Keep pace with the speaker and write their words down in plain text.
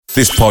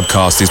This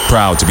podcast is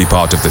proud to be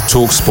part of the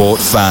TalkSport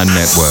Fan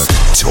Network.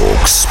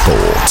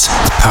 TalkSport.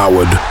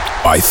 Powered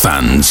by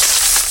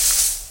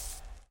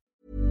fans.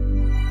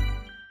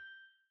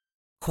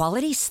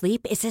 Quality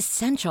sleep is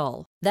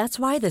essential. That's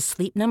why the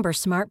Sleep Number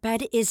Smart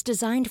Bed is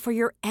designed for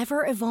your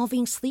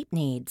ever-evolving sleep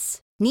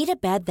needs. Need a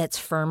bed that's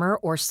firmer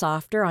or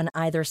softer on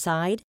either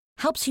side?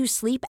 Helps you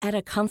sleep at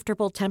a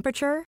comfortable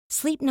temperature?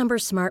 Sleep Number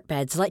Smart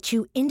Beds let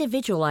you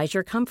individualize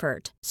your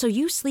comfort, so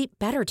you sleep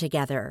better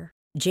together.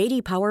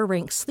 J.D. Power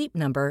ranks Sleep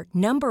Number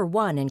number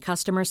 1 in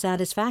customer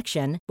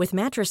satisfaction with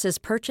mattresses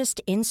purchased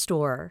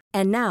in-store.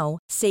 And now,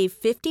 save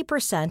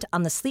 50%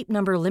 on the Sleep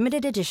Number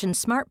Limited Edition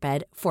Smart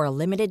Bed for a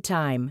limited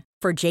time.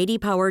 For J.D.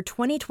 Power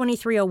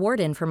 2023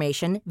 award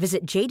information,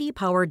 visit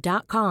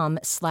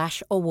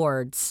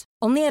jdpower.com/awards.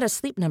 Only at a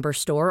Sleep Number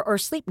store or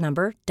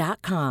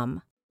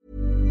sleepnumber.com.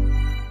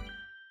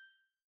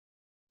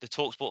 The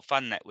TalkSport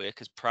Fan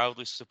Network is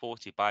proudly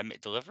supported by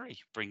McDelivery,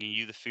 bringing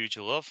you the food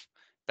you love.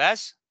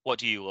 Bez, what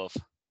do you love?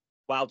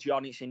 Well,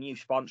 John, it's a new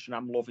sponsor and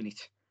I'm loving it.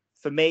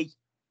 For me,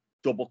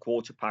 double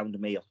quarter pounder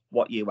meal.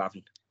 What are you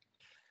having?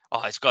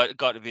 Oh, it's got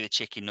to be the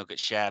chicken nugget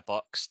share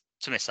box.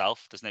 To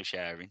myself, there's no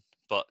sharing,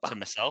 but to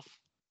myself.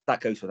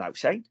 That goes without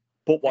saying.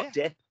 But what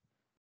dip?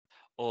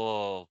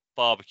 Oh,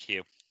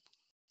 barbecue.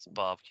 It's a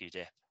barbecue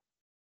dip.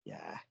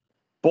 Yeah.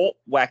 But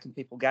where can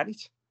people get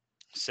it?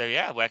 So,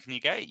 where can you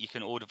get it? You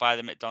can order via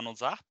the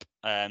McDonald's app.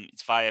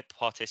 It's via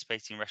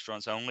participating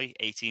restaurants only,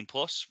 18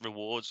 plus,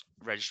 rewards,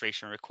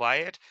 registration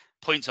required,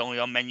 points only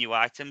on menu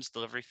items,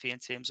 delivery fee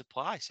and terms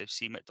apply. So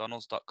see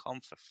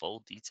mcdonalds.com for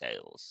full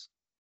details.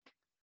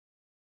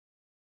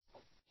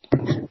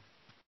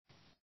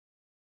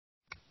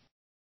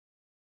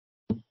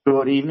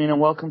 Good evening and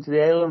welcome to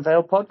the Ale and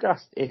Vale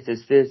podcast. It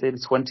is Thursday the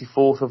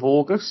 24th of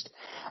August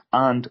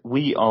and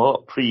we are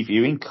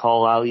previewing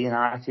Carlisle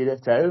United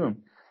at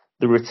home.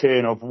 The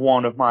return of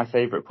one of my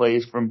favourite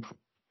players from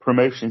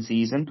promotion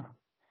season,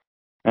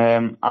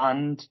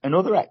 and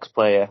another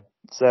ex-player.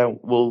 So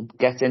we'll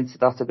get into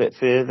that a bit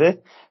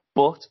further.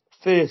 But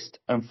first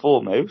and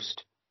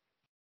foremost,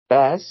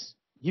 Bez,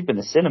 you've been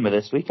to cinema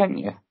this week, haven't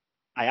you?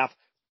 I have.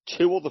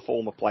 Two other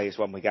former players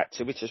when we get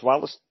to it, as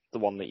well as the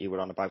one that you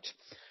were on about.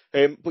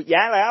 But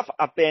yeah, I have.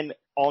 I've been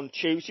on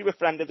Tuesday with a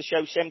friend of the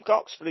show,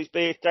 Simcox, for his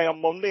birthday on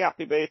Monday.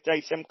 Happy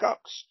birthday,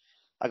 Simcox.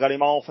 I got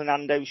him all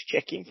Fernando's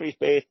chicken for his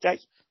birthday.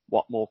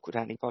 What more could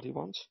anybody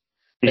want?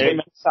 Did you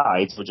make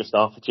sides or just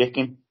half a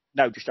chicken?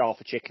 No, just half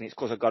a chicken. It's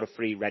because I got a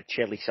free red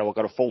chilli, so I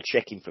got a full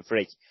chicken for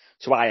free.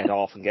 So I had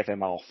half and gave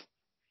him half.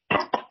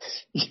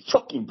 You're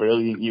fucking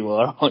brilliant, you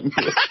are, aren't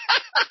you?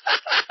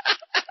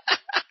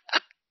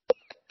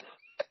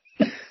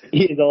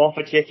 Here's half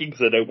a chicken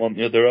because I don't want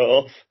the other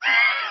half.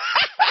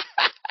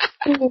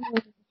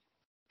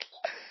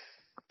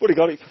 But he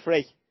got it for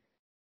free.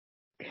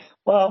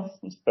 Well,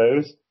 I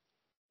suppose.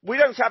 We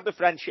don't have the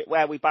friendship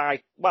where we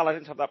buy... Well, I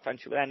don't have that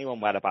friendship with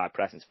anyone where I buy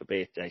presents for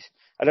birthdays.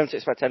 I don't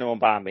expect anyone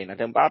buying me, and I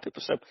don't buy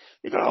people, so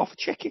you got half a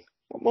chicken.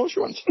 What more do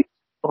you want?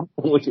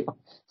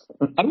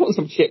 I want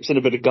some chips and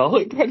a bit of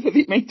garlic bread with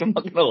it, mate. I'm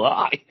not going to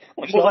lie.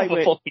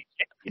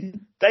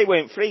 They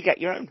weren't free.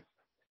 Get your own.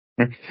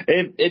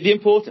 The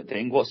important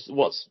thing, what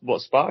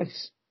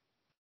spice?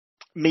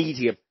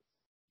 Medium.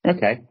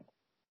 Okay.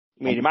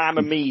 Medium. I'm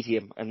a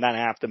medium, and then I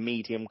have the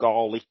medium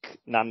garlic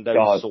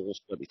Nando's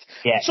sauce with it.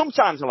 Yeah.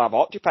 Sometimes I'll have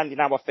hot, depending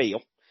how I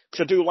feel,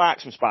 because I do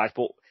like some spice,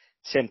 but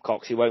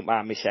Simcox, he won't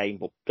mind me saying,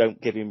 but don't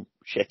give him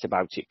shit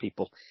about it,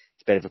 people.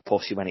 He's a bit of a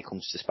pussy when it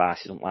comes to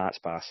spice. He doesn't like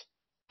spice.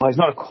 Oh, he's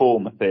not a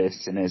korma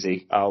person, is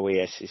he? Oh,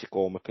 yes, he's a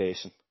korma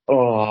person.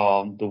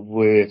 Oh, the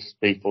worst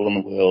people in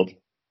the world.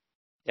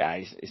 Yeah,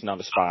 he's not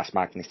a spice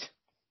magnet.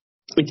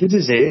 But you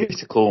deserve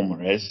it, a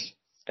korma is.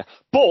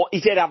 But he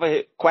did have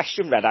a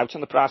question read out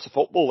on the price of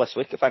football this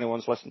week, if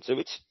anyone's listened to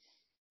it.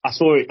 I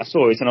saw it,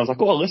 and I was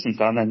like, oh, I'll listen to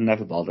that, and then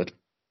never bothered.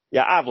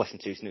 Yeah, I've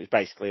listened to it, and it was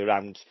basically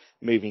around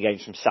moving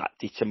games from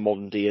Saturday to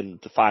Monday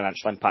and the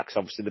financial impacts.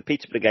 Obviously, the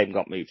Peterborough game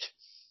got moved.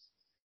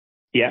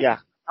 Yeah,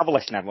 have a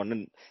listen, everyone.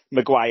 And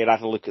Maguire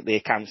had a look at the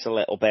accounts a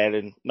little bit,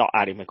 and not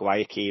Harry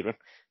Maguire, Kieran,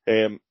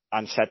 and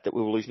said that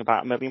we were losing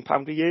about £1 million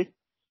a year.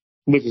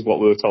 Which is what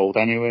we were told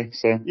anyway,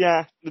 so.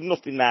 Yeah, there's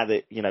nothing there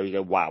that, you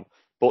go, wow.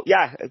 But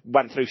yeah,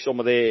 went through some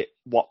of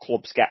what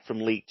clubs get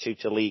from League 2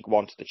 to League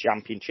 1 to the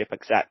Championship,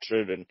 etc.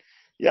 And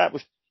yeah, it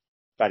was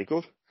very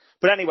good.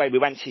 But anyway, we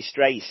went to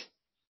Strays.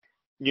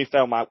 New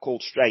film out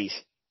called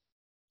Strays.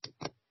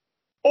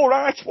 All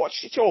right,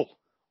 watched it all.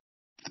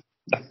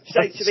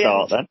 Stayed to the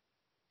end. Then.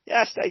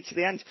 Yeah, stayed to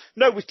the end.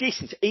 No, it was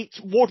decent. It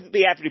wouldn't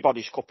be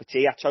everybody's cup of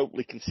tea. I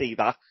totally can see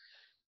that.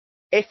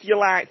 If you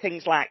like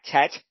things like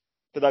Ted,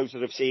 for those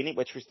that have seen it,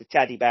 which was the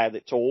teddy bear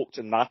that talked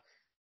and that,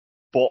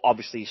 but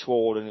obviously he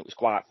swore and it was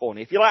quite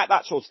funny. If you like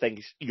that sort of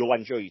thing, you'll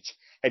enjoy it.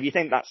 If you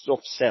think that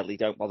stuff's silly,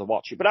 don't bother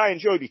watching. But I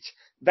enjoyed it.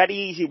 Very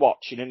easy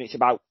watching, and it's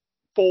about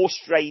 4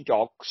 stray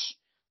dogs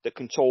that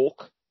can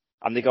talk,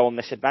 and they go on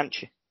this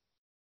adventure.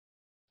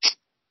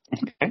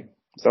 Okay,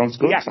 sounds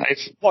good. Yeah,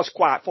 it was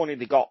quite funny.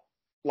 They got,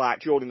 like,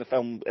 during the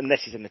film, and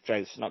this is in the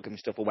trailer, so not giving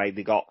stuff away,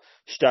 they got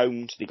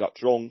stoned, they got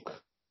drunk.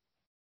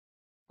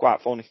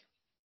 Quite funny.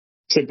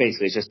 So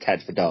basically it's just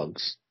Ted for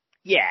dogs.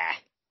 Yeah.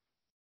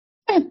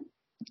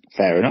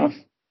 Fair enough.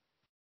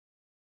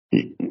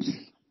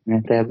 Yeah,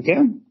 there we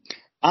go.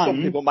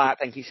 Some people might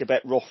think he's a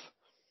bit rough.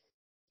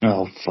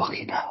 Oh,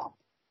 fucking hell.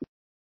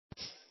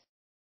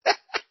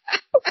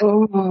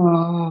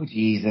 Oh,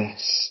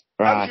 Jesus.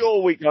 Right. How's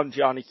your week gone,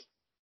 Johnny?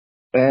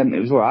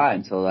 It was alright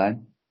until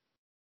then.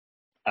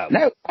 Oh.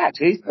 No,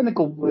 actually, it's been a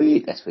good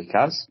week this week,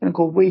 has. It's been a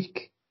good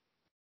week.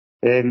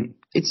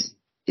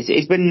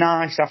 It's been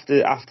nice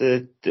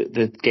after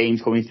the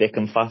games coming thick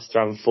and fast to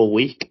have a full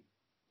week.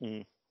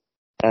 Mm.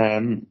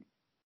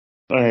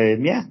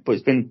 Yeah, but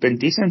it's been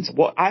decent.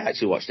 I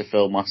actually watched a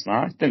film last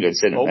night. Didn't go to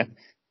cinema.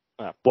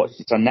 Oh. Watched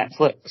it on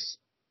Netflix.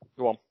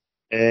 Go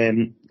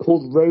on.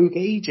 Called Rogue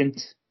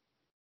Agent.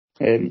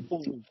 I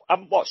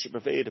haven't watched it, but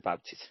I've heard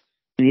about it.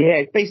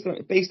 Yeah, it's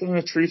based on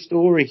a true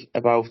story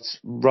about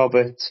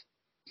Robert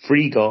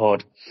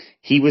Freegard.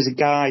 He was a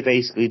guy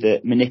basically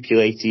that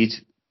manipulated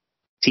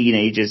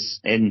teenagers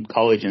in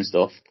college and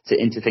stuff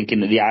into thinking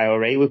that the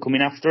IRA were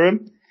coming after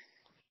him.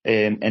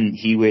 And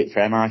he worked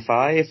for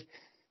MI5.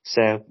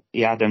 So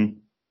he had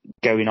them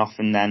going off,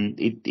 and then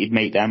he'd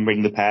make them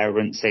ring the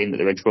parents saying that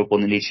they're in trouble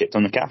and they need shit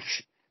on the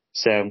cash.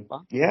 So,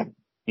 yeah,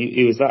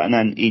 he was that. And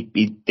then he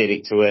did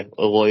it to a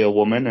loyal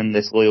woman, and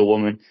this loyal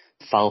woman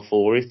fell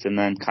for it and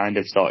then kind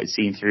of started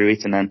seeing through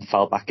it and then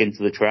fell back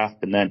into the trap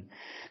and then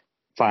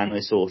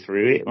finally saw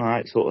through it,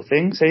 like, sort of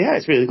thing. So, yeah,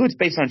 it's really good. It's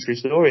based on a true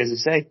story, as I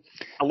say.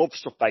 I love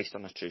stuff based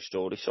on a true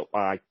story, so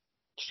my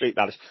street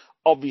that is.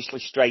 Obviously,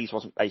 Strays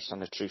wasn't based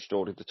on a true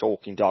story. The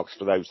Talking Dogs,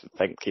 for those that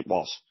think it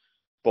was.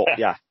 But,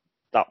 yeah,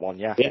 that one,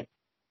 yeah. Yeah,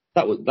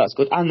 that's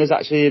good. And there's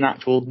actually an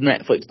actual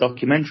Netflix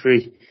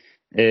documentary,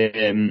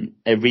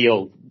 a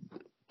real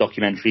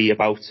documentary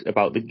about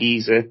the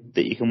geezer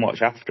that you can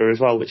watch after as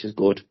well, which is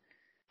good.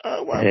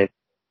 Oh, well.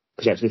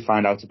 Because you actually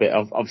find out a bit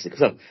of, obviously,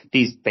 because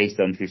these based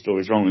on true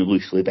stories are only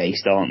loosely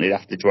based, aren't they? They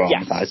have to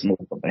dramatise them a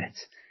little bit.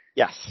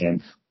 Yes.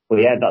 But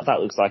yeah, that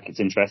looks like it's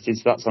interesting.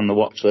 So that's on the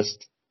watch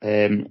list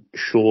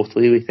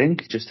shortly, we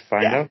think, just to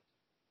find out.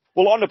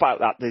 Well, on about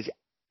that, there's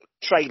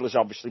trailers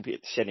obviously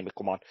at the cinema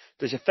come on.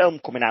 There's a film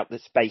coming out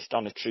that's based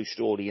on a true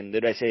story, and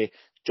there is a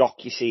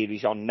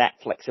docu-series on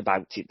Netflix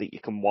about it that you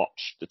can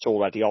watch that's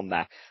already on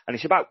there. And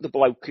it's about the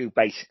bloke who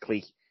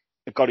basically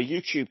got a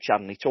YouTube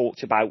channel. He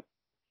talked about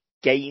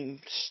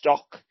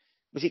GameStop.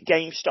 Was it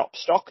GameStop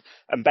stock?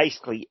 And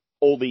basically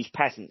all these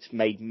peasants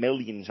made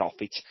millions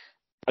off it,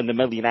 and the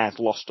millionaires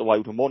lost a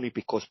load of money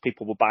because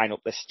people were buying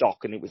up their stock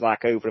and it was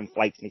like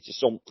overinflating it to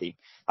something.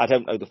 I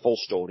don't know the full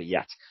story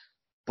yet.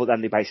 But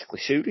then they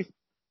basically sued him.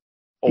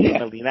 All the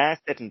millionaires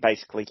did, and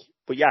basically.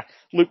 But yeah,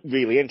 looked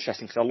really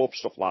interesting because I love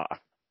stuff like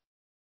that.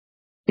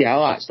 Yeah, I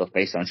like stuff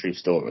based on true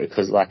story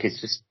because, like, it's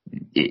just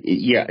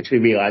you actually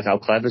realise how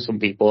clever some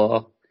people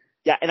are.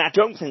 Yeah, and I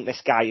don't think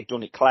this guy had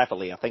done it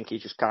cleverly. I think he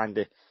just kind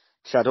of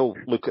said, "Oh,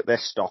 look at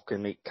this stock,"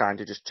 and it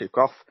kind of just took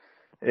off.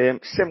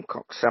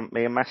 Simcox sent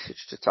me a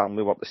message to tell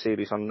me what the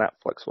series on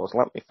Netflix was.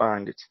 Let me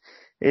find it.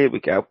 Here we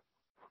go.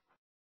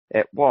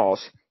 It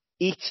was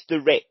Eat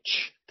the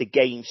Rich, the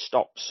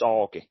GameStop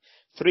Saga.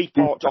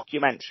 3-part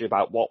documentary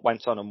about what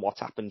went on and what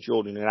happened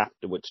during and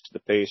afterwards to the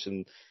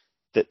person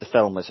that the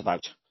film is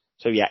about.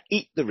 So yeah,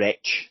 Eat the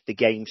Rich, the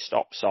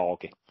GameStop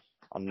Saga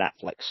on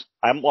Netflix.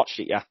 I haven't watched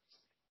it yet.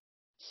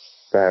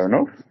 Fair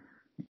enough.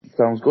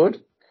 Sounds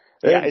good.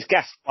 Yeah, his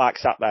guest like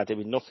sat there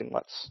doing nothing.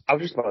 I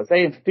was just about to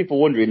say, if people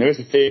are wondering, there is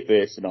a third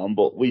person on,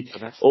 but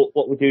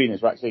what we're doing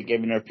is we're actually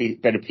giving her a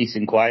bit of peace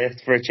and quiet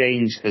for a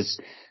change, because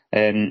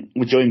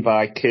we're joined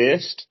by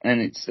Kirst, and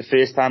it's the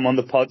first time on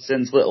the pod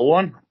since little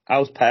one.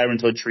 How's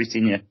parenthood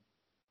treating you?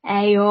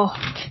 Hey up.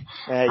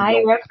 Hi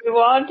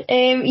everyone.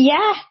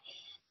 Yeah,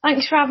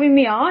 thanks for having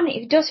me on.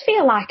 It does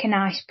feel like a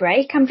nice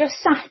break. I'm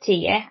just sat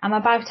here. I'm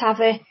about to have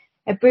a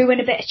brew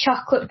and a bit of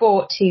chocolate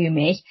brought to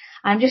me.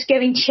 I'm just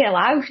going chill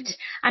out,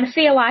 and I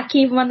feel like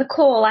even when the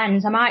call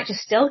ends, I might just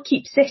still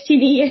keep sitting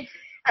here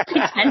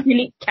pretending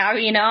it's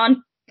carrying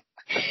on.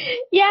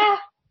 Yeah,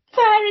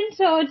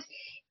 parenthood.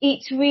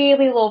 It's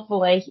really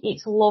lovely.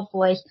 It's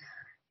lovely.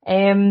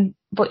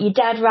 But you're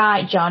dead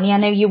right, Johnny. I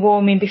know you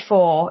warned me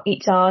before.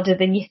 It's harder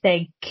than you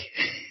think.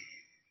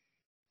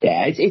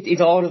 Yeah,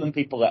 it's harder than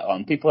people let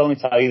on. People only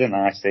tell you the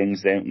nice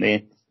things, don't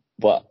they?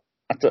 But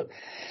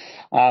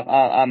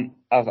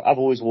I've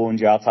always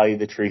warned you. I'll tell you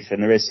the truth.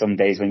 And there is some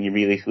days when you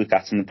really look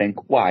at them and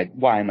think, why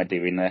am I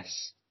doing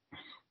this?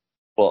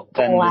 But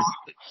then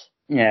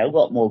there's, a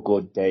lot more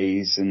good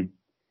days, and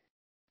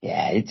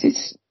yeah,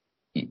 it's.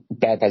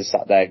 Bear's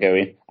sat there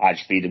going, I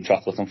just feed them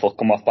chocolate and fuck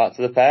them off back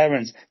to the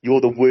parents.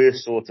 You're the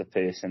worst sort of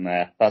person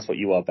there. That's what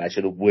you are, Bear.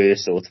 You're the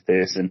worst sort of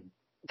person.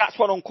 That's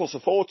what Uncles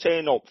afford,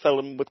 turn up, fill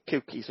them with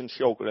cookies and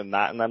sugar and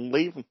that, and then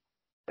leave them.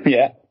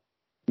 Yeah.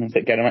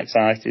 Get them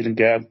excited and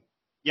go.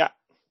 Yeah.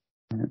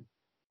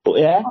 But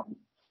yeah.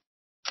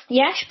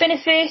 Yeah, it's been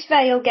a first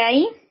Vale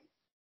game.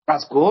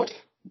 That's good.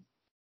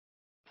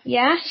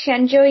 Yeah, she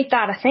enjoyed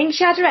that, I think.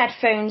 She had her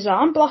headphones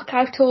on, block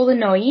out all the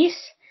noise.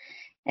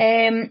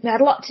 We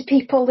had lots of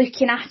people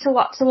looking at her,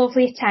 lots of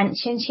lovely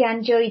attention. She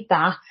enjoyed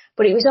that,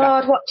 but it was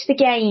hard watch the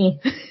game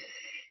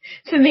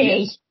for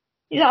me.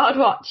 It's hard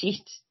watch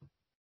it.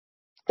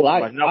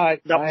 Well, that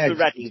was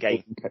the Reading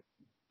game.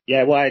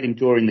 Yeah, well, I had him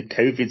during the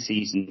COVID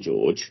season,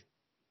 George.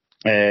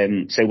 So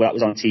that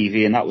was on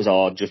TV, and that was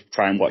hard, just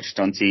try and watch it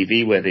on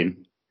TV with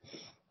him.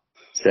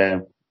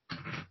 So.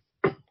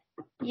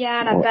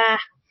 Yeah, and I bet.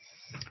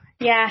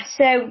 Yeah,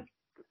 so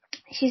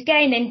she's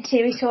getting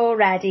into it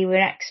already.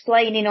 We're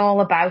explaining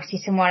all about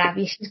it and what have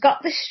you. She's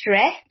got the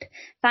strip,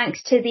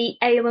 thanks to the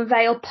Ale and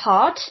Vale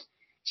pod.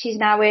 She's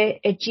now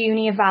a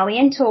junior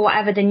valiant, or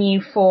whatever the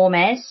new form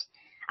is.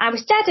 I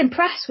was dead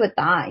impressed with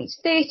that. It's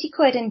 30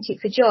 quid, isn't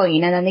it, for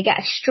join, and then they get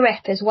a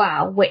strip as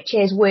well, which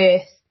is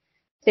worth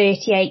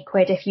 38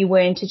 quid if you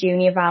weren't a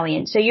junior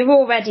valiant. So you're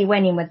already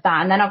winning with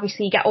that, and then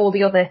obviously you get all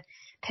the other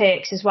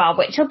perks as well,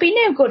 which will be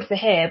no good for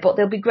her, but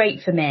they'll be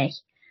great for me.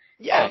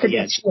 Yeah.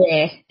 This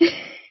year.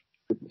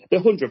 The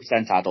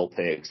 100% adult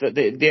perks.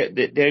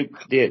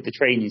 The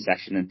training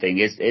session and thing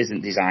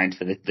isn't designed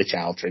for the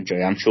child to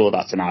enjoy. I'm sure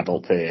that's an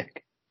adult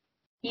perk.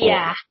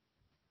 Yeah.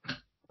 But,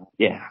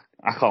 yeah,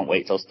 I can't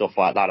wait till stuff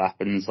like that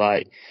happens.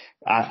 Like,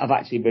 I've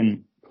actually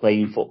been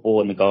playing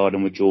football in the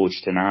garden with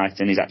George tonight,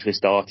 and he's actually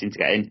starting to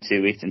get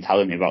into it and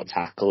telling me about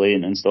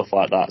tackling and stuff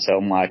like that. So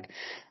I'm like,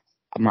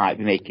 I might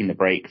be making the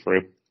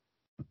breakthrough.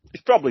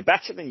 He's probably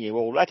better than you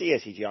already,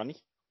 is he, Johnny?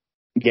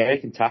 Yeah, he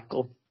can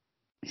tackle.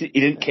 He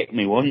didn't kick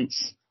me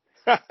once.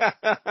 So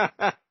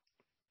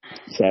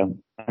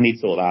I need to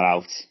sort that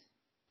out.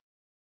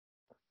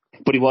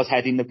 But he was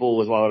heading the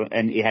ball as well,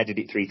 and he headed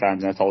it 3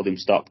 times, and I told him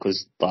stop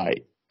because,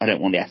 like, I don't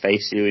want the FA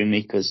suing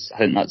me, because I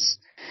think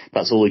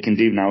that's all he can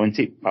do now, isn't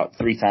it? About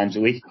 3 times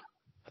a week.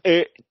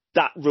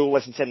 That rule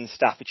isn't in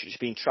Staffordshire. It's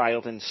been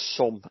trialled in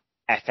some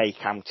FA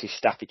counties.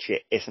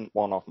 Staffordshire isn't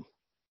one of them.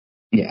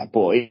 Yeah,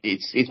 but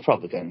it's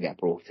probably going to get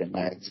brought in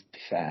there, to be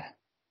fair.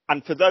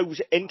 And for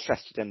those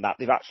interested in that,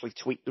 they've actually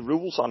tweaked the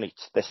rules on it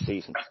this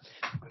season.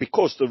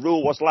 Because the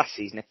rule was last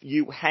season, if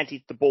you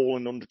headed the ball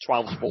in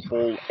under-12s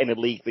football in a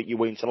league that you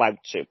weren't allowed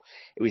to,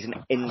 it was an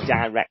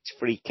indirect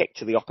free kick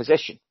to the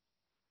opposition.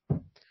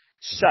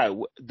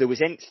 So there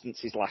was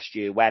instances last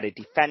year where a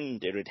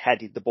defender had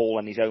headed the ball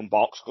in his own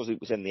box because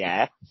it was in the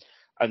air,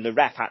 and the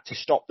ref had to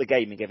stop the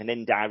game and give an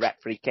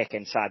indirect free kick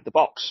inside the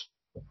box.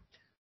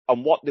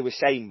 And what they were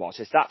saying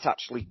is that's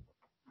actually,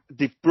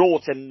 they've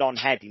brought in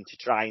non-heading to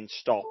try and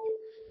stop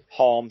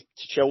harm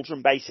to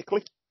children,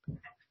 basically.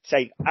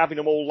 Saying having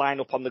them all line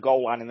up on the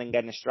goal line and then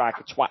getting a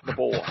striker to whack the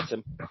ball at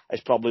them is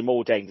probably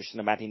more dangerous than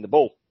them heading the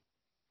ball.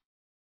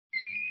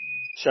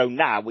 So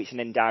now it's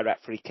an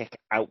indirect free kick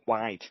out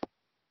wide.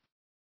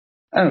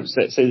 Oh,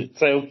 so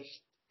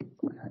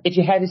if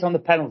your head is on the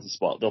penalty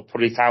spot, they'll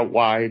put it out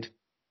wide?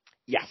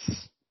 Yes.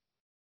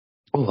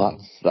 Oh, I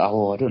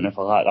don't know if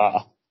I like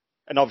that.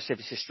 And obviously if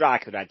it's a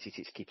striker that heads it,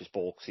 it's keeper's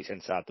ball because it's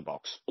inside the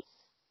box.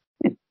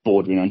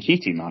 Bordering on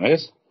cheating, that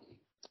is.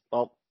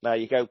 Well, there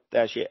you go.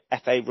 There's your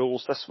FA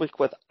rules this week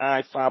with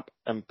IFAB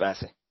and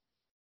Bezzy.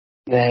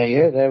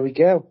 There we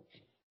go.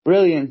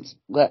 Brilliant.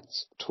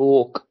 Let's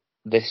talk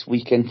this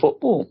weekend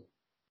football.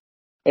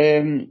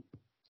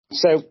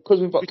 So, because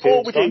we've got...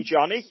 Before we do,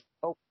 Johnny...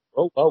 Go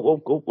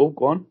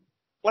on.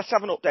 Let's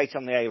have an update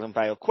on the Ale and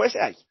Vale quiz,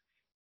 eh?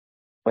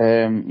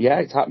 Yeah,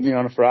 it's happening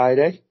on a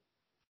Friday.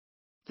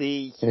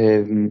 I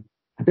don't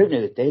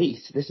know the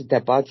date. This is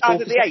dead bad.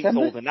 Either the 8th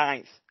or the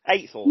 9th.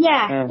 8th or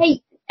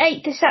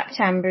 8th of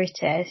September it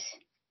is.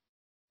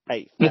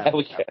 8th. There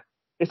we go.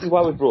 This is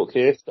why we brought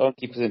Kirst on,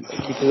 keep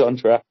us on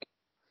track.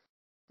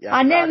 Yeah,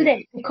 I know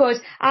this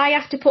because I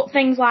have to put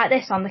things like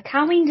this on the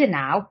calendar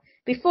now.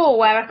 Before,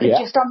 where I could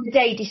just on the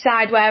day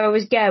decide where I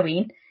was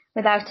going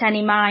without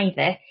any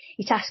mither.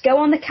 It has to go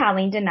on the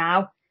calendar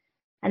now,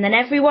 and then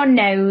everyone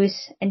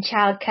knows, and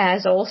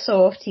childcare's all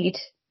sorted.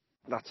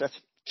 That's it.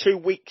 2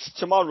 weeks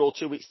tomorrow, or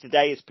 2 weeks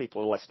today, as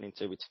people are listening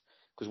to it,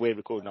 because we're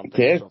recording on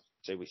things on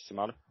 2 weeks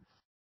tomorrow.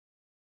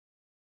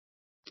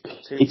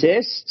 It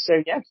is.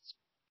 So yes,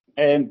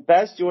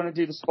 Bez, do you want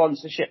to do the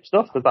sponsorship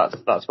stuff? Because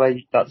that's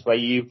where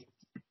you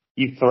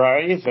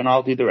thrive, and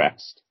I'll do the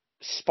rest.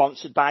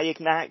 Sponsored by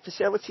Ignite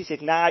Facilities.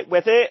 Ignite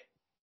with it.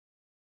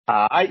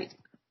 Aye.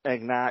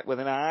 Ignite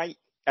with an I.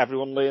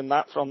 Everyone learned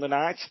that from the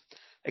night.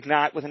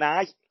 Ignite with an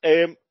I.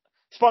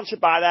 Sponsored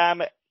by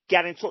them.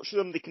 Get in touch with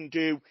them. They can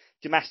do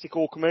domestic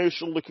or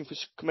commercial, looking for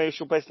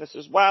commercial business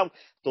as well.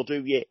 They'll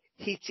do your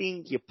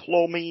heating, your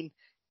plumbing,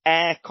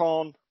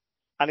 aircon,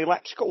 and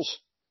electricals.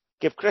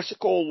 Give Chris a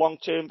call,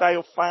 long-term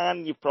Vale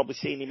fan. You've probably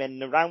seen him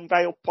in and around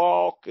Vale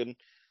Park, and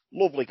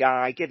lovely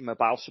guy. Give him a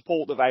bell.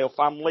 Support the Vale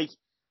family.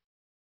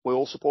 We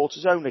all support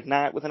his own.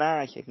 Ignite with an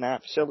I.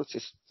 Ignite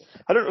Facilities.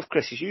 I don't know if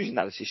Chris is using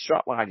that as his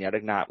strapline yet,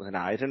 Ignite with an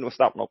I. I don't know if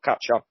that one will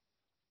catch on.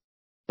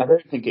 I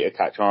don't think it'll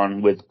catch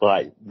on with,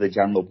 like, the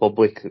general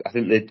public. I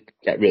think they'd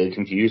get really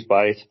confused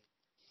by it.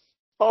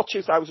 All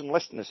 2,000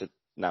 listeners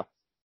now.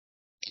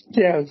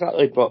 Yeah,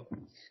 exactly. But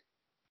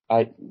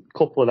a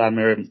couple of them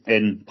are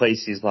in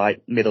places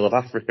like middle of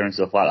Africa and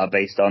stuff like that,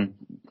 based on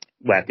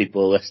where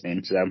people are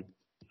listening to them.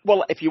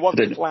 Well, if you want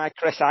to fly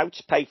Chris out,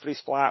 pay for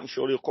his flight, I'm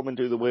sure he'll come and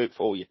do the work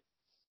for you.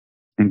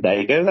 And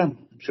there you go then.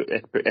 It's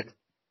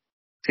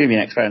going to be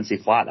an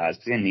expensive flight, that is,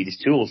 because he's going to need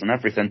his tools and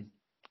everything.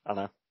 I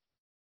know.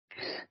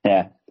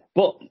 Yeah.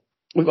 But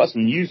we've got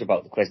some news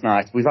about the quiz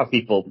night. We've had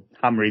people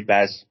hammering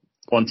Bez,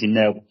 wanting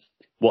to know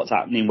what's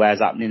happening, where's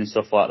happening and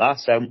stuff like that.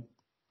 So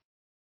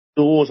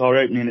doors are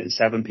opening at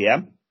 7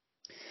 p.m.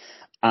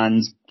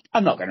 And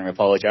I'm not going to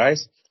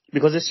apologise,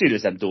 because as soon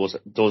as them doors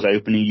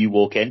open and you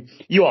walk in,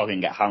 you are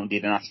going to get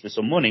hounded and asked for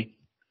some money.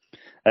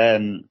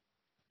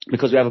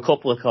 Because we have a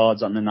couple of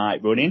cards on the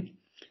night running.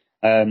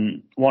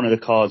 One of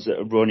the cards that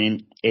are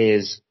running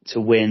is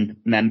to win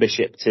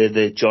membership to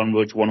the John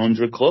Rudge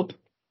 100 Club.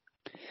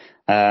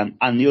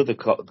 And the other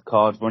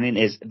card running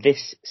is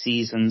this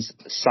season's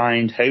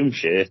signed home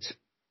shirt.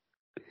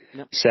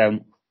 Yep. So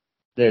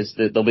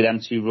there'll be them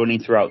two running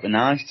throughout the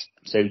night.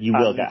 So you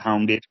will get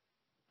hounded.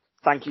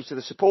 Thank you to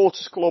the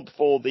Supporters Club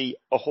for the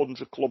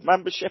 100 Club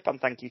membership,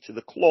 and thank you to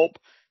the club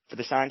for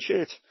the signed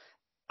shirt.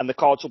 And the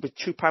cards will be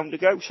 £2 a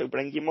go, so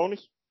bring your money.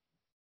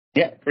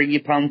 Yeah, bring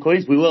your pound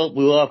coins. We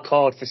will have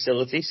card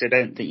facility, so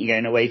don't think you're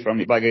going away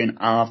from it by going,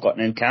 I've got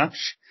no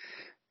cash.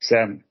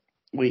 So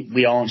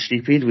we aren't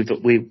stupid.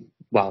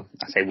 Well,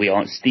 I say we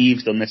aren't.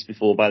 Steve's done this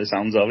before by the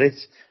sounds of it.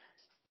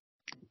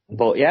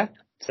 But yeah,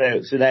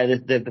 so they're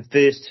the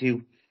first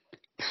two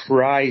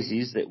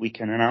prizes that we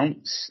can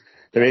announce.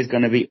 There is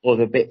going to be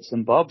other bits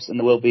and bobs, and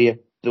there will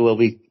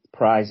be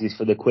prizes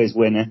for the quiz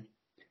winner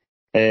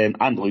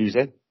and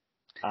loser.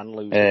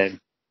 And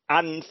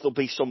there'll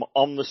be some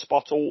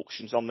on-the-spot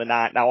auctions on the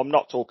night. Now, I'm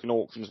not talking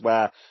auctions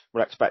where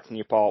we're expecting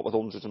you part with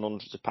hundreds and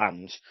hundreds of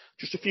pounds.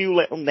 Just a few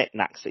little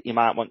knickknacks that you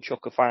might want to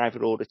chuck a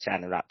fiver or a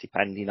tenner at,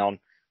 depending on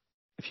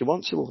if you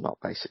want to or not,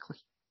 basically.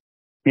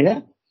 Yeah.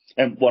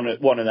 And one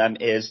of them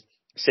is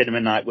Cinema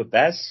Night with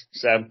Bez.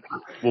 So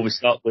we're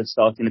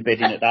starting the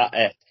bidding at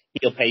that.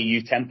 He'll pay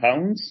you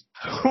 £10.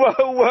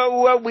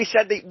 Whoa. We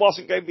said it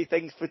wasn't going to be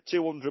things for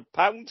 £200.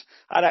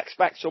 I'd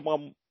expect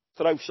someone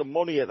to throw some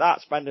money at that,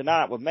 spend a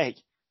night with me.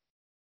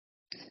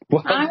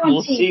 Well,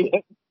 we'll see.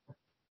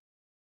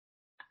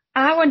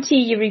 I want to see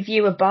you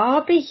review a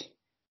Barbie.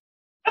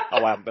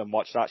 Oh, I haven't been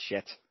watched that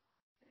shit.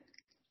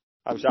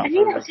 How's that?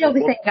 That's the other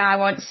thing I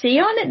want to see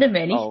on at the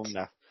minute. Oh,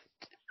 no.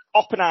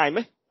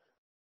 Oppenheimer?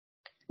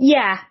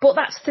 Yeah, but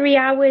that's 3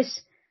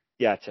 hours.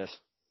 Yeah, it is.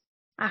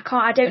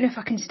 I don't know if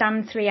I can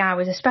stand 3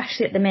 hours,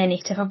 especially at the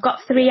minute. If I've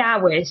got 3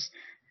 hours,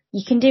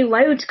 you can do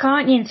loads,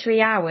 can't you, in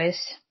 3 hours?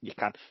 You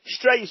can.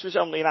 Strays was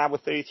only an hour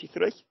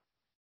 33.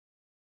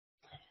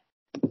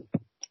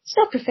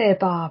 Still prefer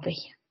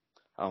Barbie.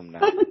 Oh,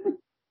 no.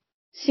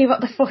 See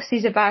what the fuss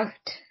is about.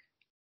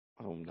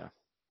 Oh, no.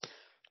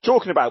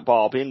 Talking about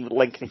Barbie and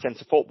linking it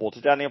into football,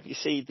 did any of you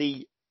see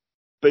the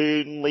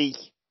Burnley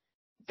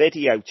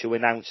video to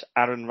announce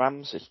Aaron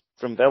Ramsey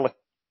from Villa?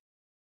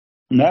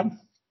 No.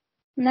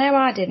 No,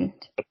 I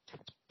didn't.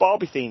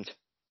 Barbie themed.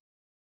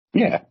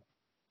 Yeah.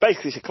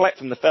 Basically, it's a clip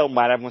from the film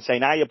where everyone's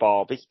saying, "Hiya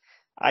Barbie,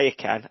 hiya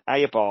Ken,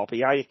 hiya Barbie,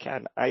 hiya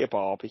Ken, hiya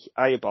Barbie,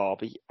 hiya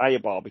Barbie, hiya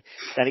Barbie."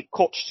 Then it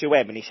cuts to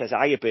him and he says,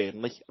 "Hiya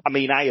Burnley,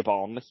 hiya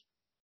Barnley,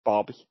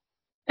 Barbie."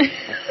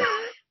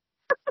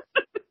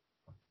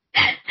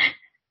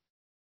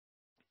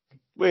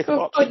 Worth a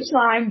watch.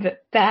 Punchline, but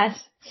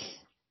best.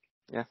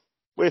 Yeah.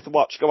 Worth a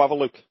watch. Go have a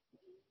look.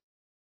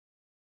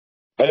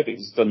 I hope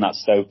he's done that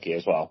Stokey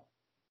as well.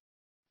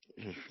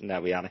 No,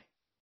 we haven't.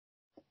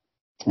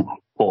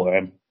 Poor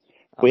him.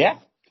 But yeah,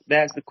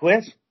 there's the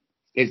quiz.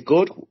 It's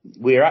good.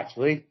 We've got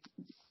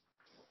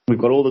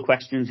all the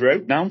questions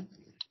wrote now,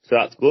 so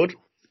that's good.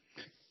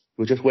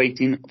 We're just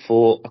waiting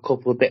for a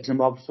couple of bits and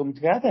bobs to come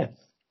together.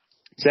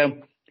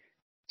 So,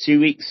 2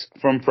 weeks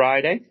from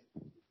Friday,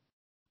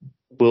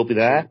 we'll be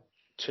there.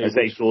 As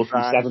they saw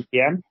from 7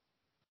 p.m.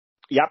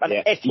 Yep, and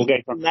if you're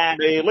getting there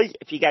early,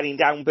 if you're getting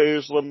down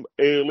Burslem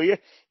earlier,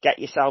 get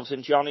yourselves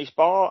in Johnny's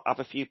bar,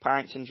 have a few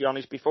pints in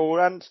Johnny's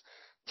beforehand,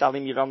 tell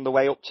him you're on the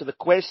way up to the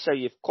quiz, so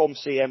you've come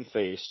see him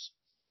first.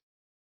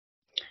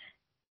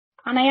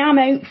 And I am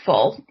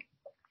hopeful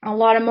a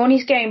lot of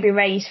money's going to be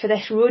raised for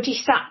this Ruddy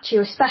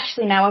statue,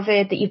 especially now I've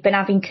heard that you've been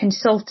having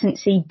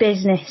consultancy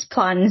business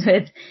plans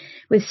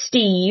with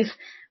Steve,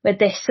 with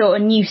this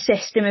sort of new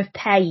system of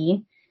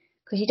paying.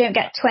 Because you don't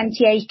get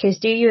 20 acres,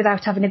 do you,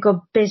 without having a good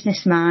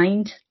business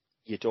mind?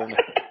 You don't.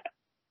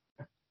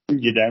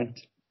 You don't.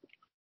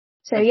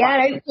 So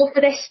yeah, hopeful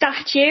for this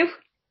statue.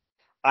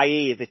 I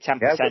hear the 10%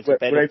 of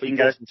bid if he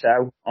doesn't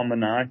own on the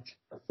night.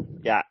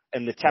 Yeah,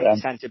 and the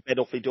 10% of bid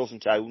if he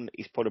doesn't own,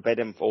 he's put a bid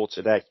in for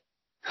today.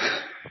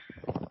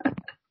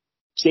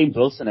 Steve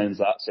Wilson owns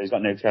that, so he's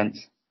got no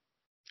chance.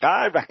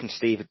 I reckon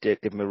Steve would give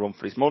him a run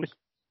for his money.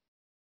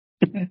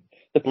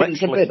 The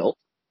Prince of Biddle?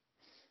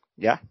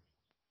 Yeah.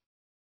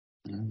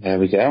 There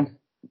we go.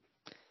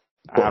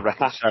 I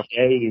reckon so.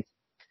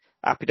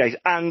 Happy days.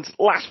 And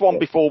last one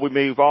before we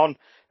move on.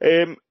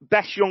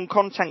 Best Young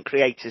Content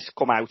Creators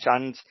come out,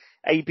 and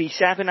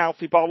AB7,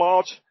 Alfie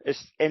Bollard,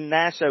 is in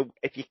there. So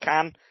if you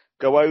can,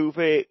 go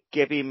over,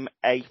 give him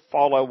a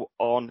follow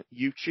on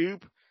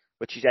YouTube,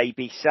 which is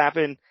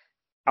AB7.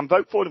 and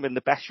vote for him in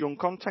the best young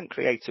content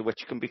creator,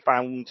 which can be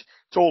found.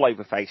 It's all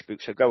over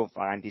Facebook, so go and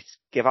find it.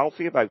 Give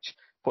Alfie a vote.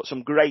 Put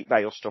some great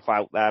Vale stuff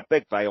out there.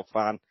 Big Vale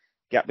fan.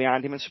 Get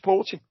behind him and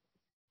support him.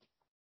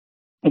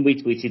 And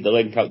we tweeted the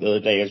link out the other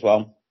day as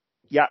well.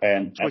 Yeah,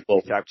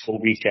 we'll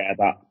reshare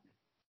that.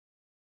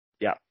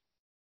 Yeah,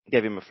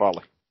 give him a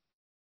follow.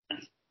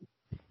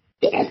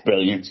 Yeah,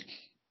 brilliant.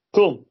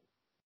 Cool.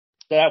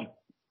 So,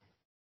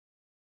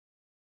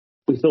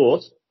 we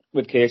thought,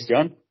 with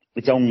Kirsten,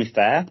 it's only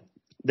fair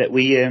that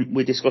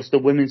we discussed the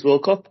Women's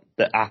World Cup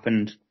that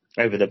happened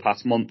over the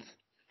past month.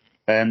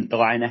 The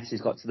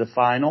Lionesses got to the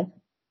final,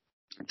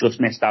 just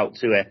missed out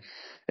to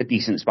a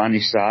decent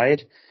Spanish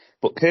side.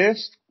 But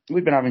Kirst,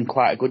 we've been having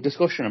quite a good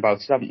discussion about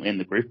it, haven't we, in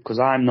the group? Because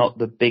I'm not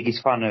the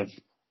biggest fan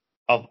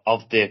of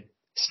the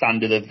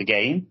standard of the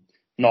game,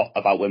 not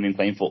about women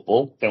playing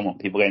football. Don't want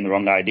people getting the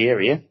wrong idea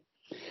here.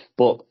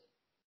 But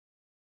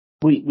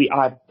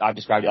I've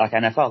described it like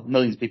NFL.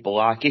 Millions of people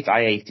like it.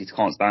 I hate it,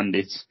 can't stand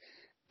it.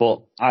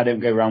 But I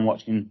don't go around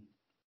watching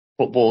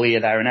football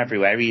here, there and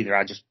everywhere either.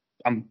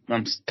 I'm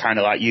kind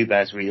of like you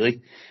guys,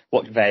 really.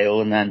 Watch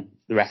Vale and then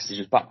the rest is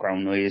just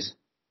background noise.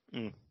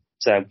 Mm.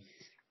 So,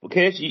 but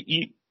Kirst,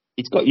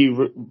 it's got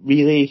you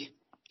really,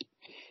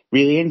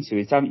 really into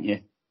it, haven't you?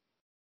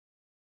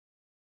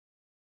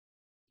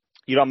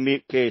 You're on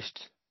mute,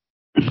 Kirst.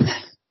 You're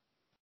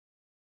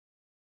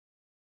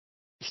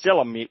still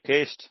on mute,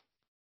 Kirst.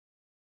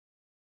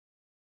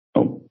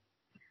 Oh.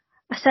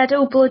 I said,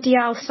 oh, bloody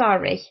hell,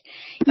 sorry.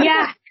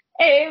 Yeah,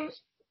 I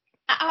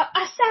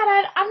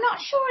said I'm not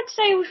sure I'd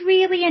say I was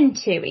really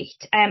into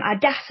it. I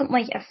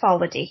definitely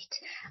followed it,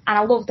 and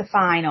I loved the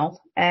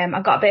final.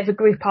 I got a bit of a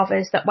group of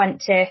us that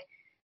went to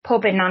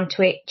pub in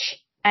Nantwich,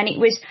 and it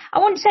was, I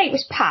wouldn't say it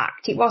was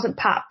packed. It wasn't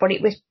packed, but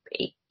it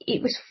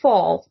was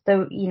full,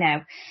 though, you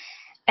know.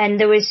 And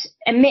there was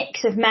a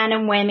mix of men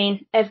and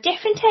women of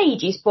different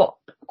ages, but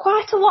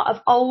quite a lot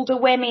of older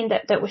women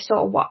that were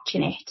sort of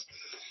watching it.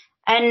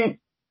 And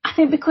I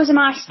think because of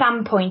my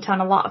standpoint on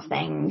a lot of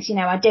things, you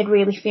know, I did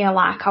really feel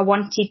like I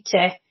wanted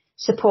to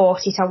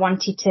support it. I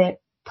wanted to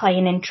pay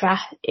an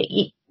interest.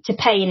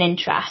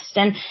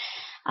 And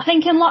I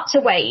think in lots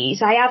of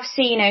ways, I have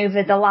seen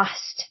over the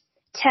last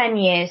 10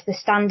 years, the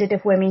standard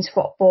of women's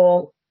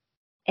football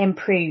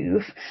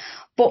improve.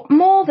 But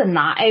more than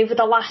that, over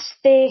the last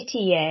 30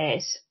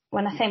 years,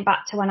 when I think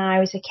back to when I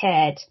was a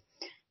kid,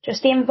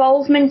 just the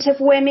involvement of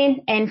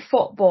women in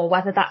football,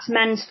 whether that's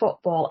men's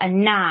football,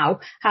 and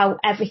now how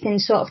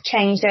everything's sort of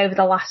changed over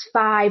the last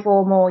 5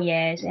 or more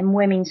years in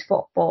women's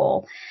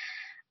football.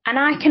 And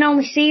I can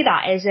only see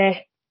that as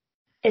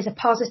a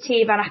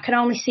positive, and I can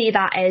only see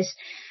that as,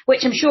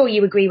 which I'm sure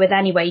you agree with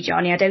anyway,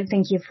 Johnny. I don't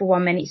think you're for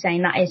 1 minute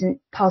saying that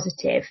isn't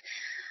positive.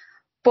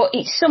 But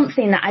it's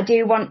something that I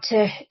do want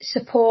to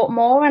support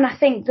more. And I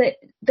think that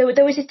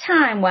there was a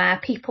time where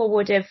people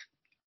would have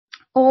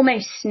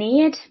almost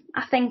sneered,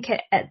 I think,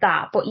 at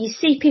that. But you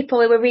see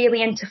people who are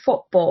really into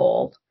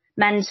football,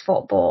 men's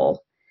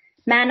football,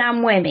 men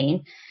and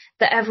women,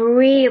 that have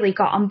really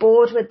got on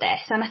board with this.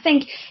 And I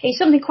think it's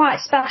something quite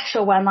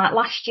special when, like,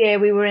 last year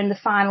we were in the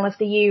final of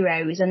the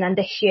Euros, and then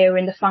this year we're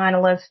in the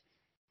final of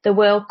the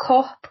World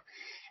Cup.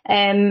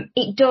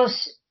 It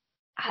does,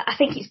 I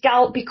think it's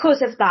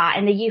because of that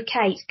in the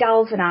UK, it's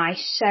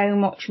galvanised so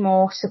much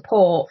more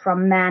support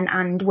from men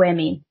and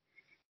women,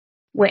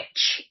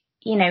 which,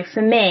 you know,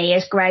 for me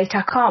is great.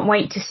 I can't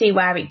wait to see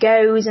where it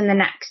goes in the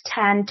next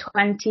 10,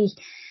 20,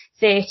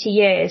 30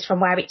 years from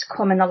where it's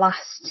come in the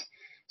last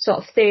sort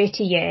of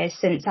 30 years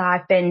since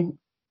I've been,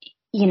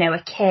 you know,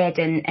 a kid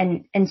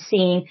and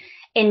seen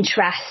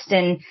interest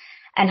and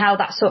how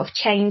that sort of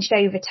changed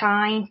over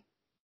time.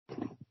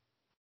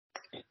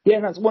 Yeah,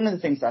 that's one of the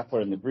things I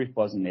put in the group,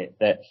 wasn't it?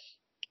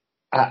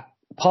 That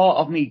part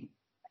of me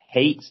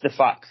hates the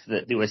fact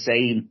that they were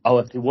saying, oh,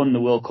 if they won the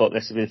World Cup,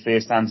 this would be the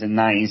first time in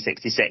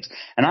 1966.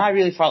 And I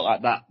really felt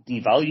like that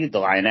devalued the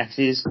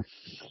Lionesses,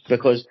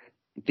 because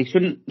they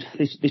shouldn't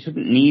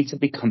need to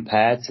be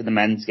compared to the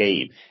men's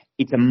game.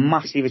 It's a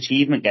massive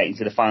achievement getting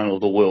to the final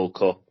of the World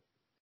Cup.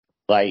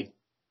 Like,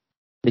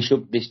 they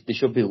should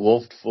be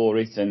loved for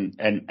it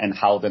and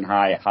held in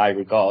high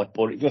regard.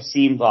 But it just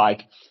seemed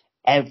like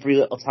every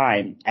little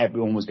time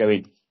everyone was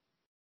going,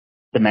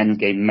 the men's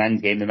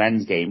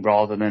game,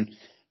 rather than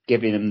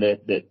giving them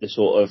the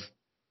sort of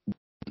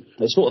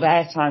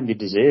airtime they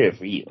deserve,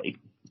 really.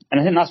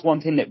 And I think that's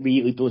one thing that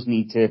really does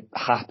need to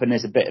happen,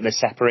 is a bit of a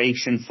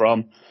separation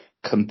from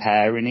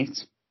comparing it,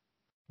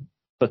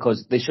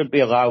 because they should be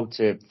allowed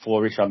to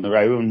flourish on their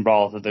own,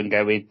 rather than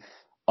going,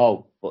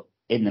 oh, but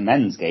in the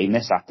men's game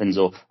this happens,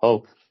 or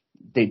oh,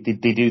 they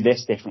do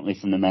this differently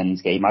from the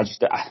men's game. That's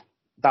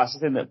the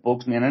thing that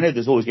bugs me, and I know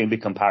there's always going to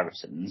be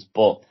comparisons,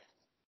 but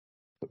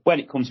when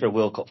it comes to a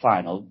World Cup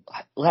final,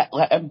 let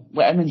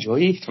them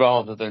enjoy it,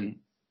 rather than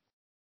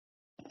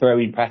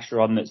throwing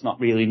pressure on that's not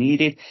really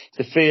needed. It's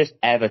the first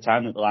ever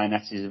time that the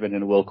Lionesses have been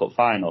in a World Cup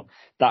final.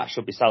 That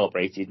should be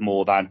celebrated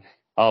more than,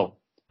 oh,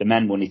 the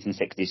men won it in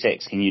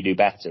 66, can you do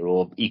better,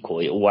 or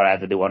equally, or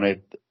whatever they want to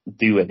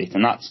do with it.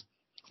 And that's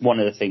one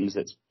of the things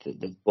that's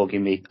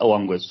bugging me,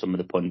 along with some of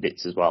the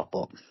pundits as well.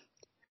 But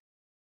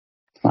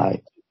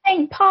I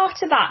think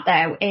part of that,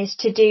 though, is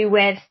to do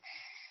with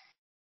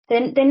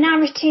the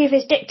narrative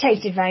is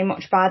dictated very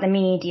much by the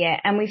media,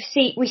 and we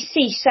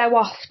see so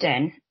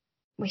often,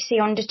 we see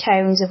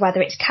undertones of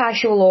whether it's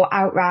casual or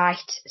outright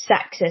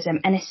sexism,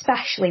 and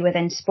especially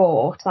within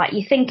sport. Like,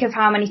 you think of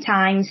how many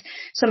times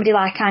somebody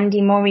like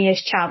Andy Murray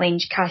has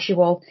challenged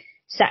casual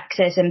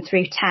sexism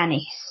through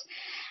tennis.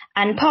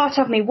 And part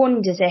of me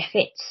wonders if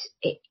it's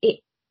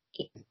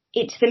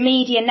the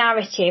media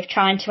narrative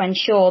trying to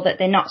ensure that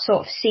they're not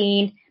sort of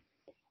seen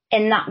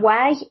in that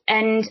way.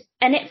 And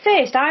at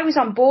first I was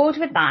on board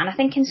with that, and I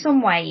think in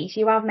some ways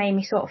you have made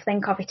me sort of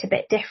think of it a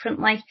bit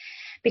differently,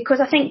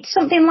 because I think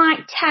something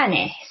like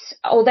tennis,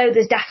 although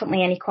there's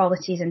definitely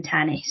inequalities in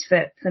tennis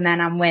for men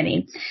and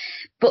women,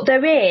 but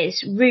there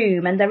is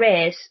room, and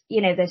there is,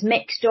 there's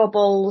mixed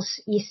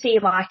doubles. You see,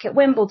 like at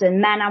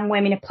Wimbledon, men and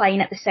women are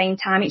playing at the same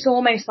time. It's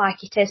almost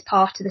like it is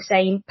part of the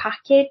same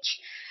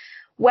package.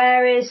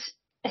 Whereas,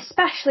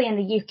 especially in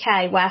the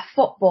UK, where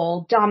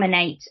football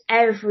dominates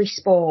every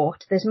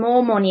sport, there's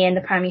more money in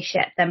the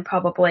Premiership than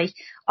probably,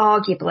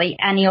 arguably,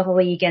 any other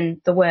league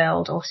in the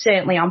world, or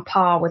certainly on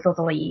par with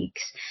other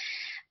leagues.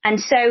 And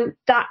so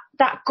that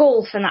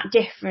gulf and that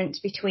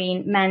difference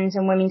between men's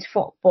and women's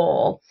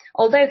football,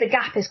 although the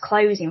gap is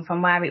closing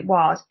from where it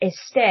was, is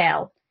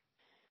still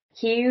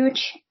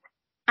huge.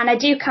 And I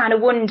do kind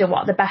of wonder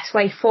what the best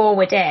way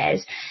forward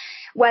is,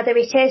 whether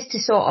it is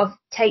to sort of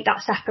take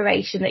that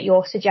separation that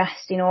you're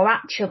suggesting, or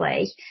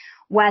actually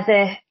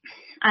whether,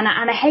 and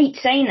I hate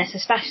saying this,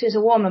 especially as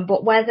a woman,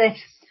 but whether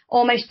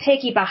almost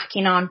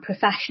piggybacking on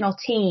professional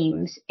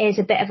teams is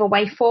a bit of a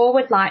way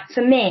forward. Like,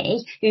 for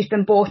me, who's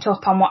been brought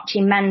up on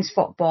watching men's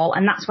football,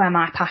 and that's where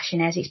my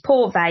passion is. It's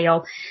Port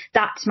Vale.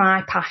 That's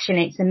my passion.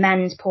 It's the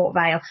men's Port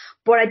Vale.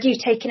 But I do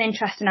take an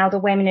interest in how the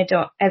women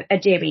are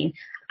doing.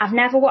 I've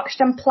never watched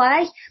them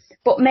play,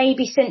 but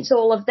maybe since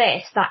all of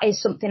this, that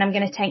is something I'm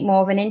going to take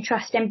more of an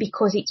interest in,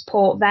 because it's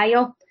Port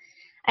Vale.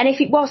 And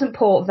if it wasn't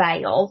Port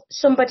Vale,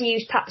 somebody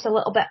who's perhaps a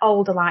little bit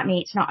older like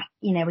me, it's not,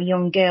 a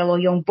young girl or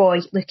young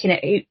boy looking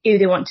at who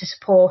they want to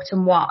support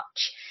and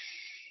watch,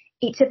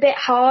 it's a bit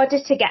harder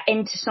to get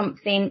into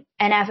something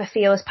and ever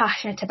feel as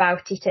passionate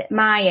about it at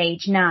my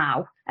age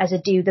now as I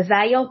do the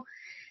Vale.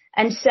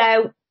 And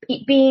so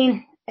it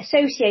being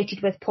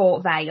associated with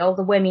Port Vale,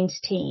 the women's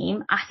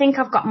team, I think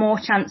I've got more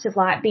chance of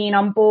being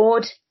on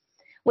board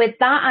with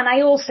that. And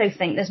I also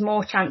think there's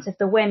more chance of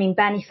the women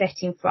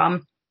benefiting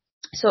from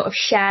sort of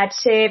shared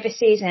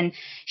services and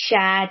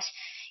shared,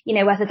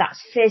 whether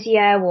that's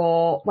physio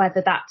or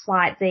whether that's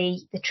like the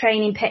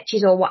training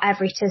pitches or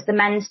whatever it is the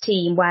men's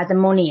team where the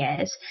money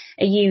is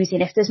are using,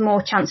 if there's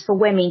more chance for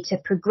women to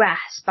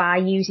progress by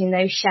using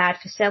those shared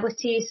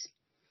facilities.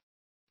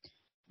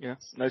 Yeah,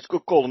 no, it's a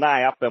good call. And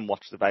I have been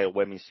watched the Vale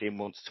women's team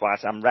once or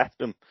twice, and ref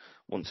them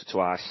once or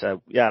twice.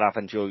 So yeah,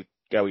 I've enjoyed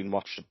going and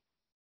watching them.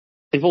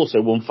 They've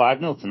also won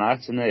 5-0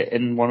 tonight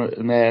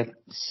in their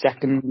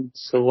second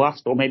to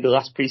last, or maybe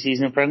last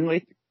pre-season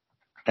friendly.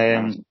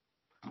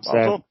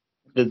 So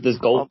there's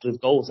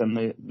goals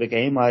in the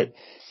game. Like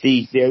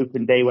the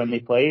open day when they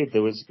played,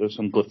 there was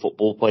some good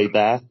football played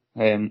there.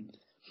 You've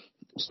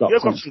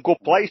got some good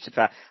players to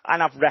fair,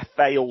 and I've ref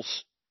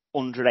Vale's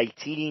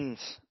under-18s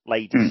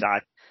ladies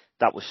side.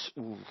 That was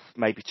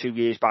maybe 2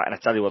 years back, and I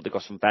tell you what, they've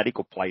got some very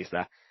good players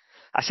there.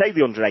 I say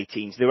the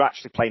under-18s, they were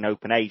actually playing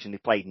open age, and they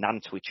played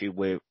Nantwich, who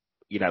were,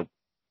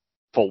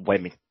 full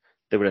women.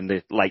 They were in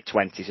the late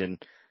 20s,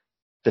 and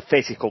the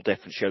physical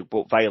difference showed,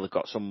 but Vale have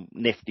got some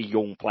nifty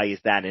young players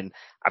then, and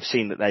I've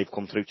seen that they've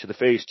come through to the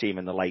first team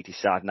in the ladies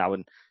side now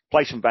and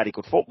play some very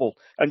good football.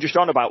 And just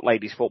on about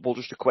ladies football,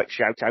 just a quick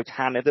shout out,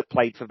 Hannah, that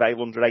played for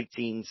Vale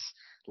under-18s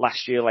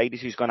last year,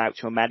 ladies, who's gone out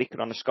to America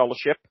on a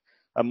scholarship.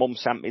 Her mum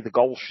sent me the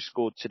goal she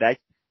scored today.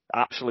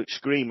 Absolute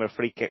screamer,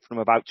 free kick from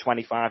about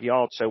 25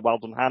 yards. So well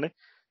done, Hannah.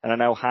 And I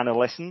know Hannah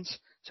listens.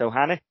 So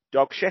Hannah,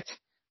 dog shit.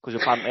 Because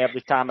apparently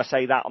every time I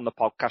say that on the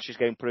podcast, she's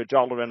going to put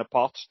 $1 in a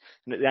pot.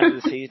 And at the end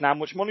of the season, how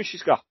much money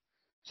she's got.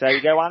 So there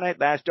you go, Hannah.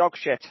 There's dog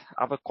shit.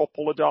 Have a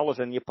couple of dollars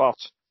in your pot.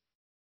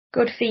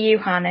 Good for you,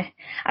 Hannah.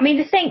 I mean,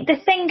 the thing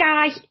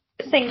I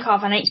think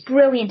of, and it's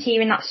brilliant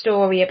hearing that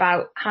story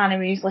about Hannah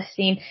who's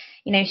listening.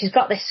 She's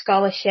got this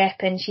scholarship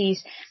and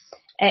she's,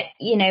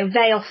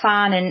 Vale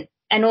fan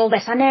and all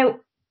this. I know,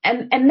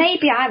 and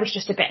maybe I was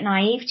just a bit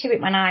naive to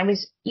it when I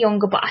was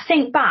younger, but I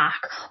think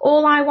back,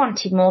 all I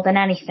wanted more than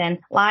anything,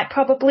 like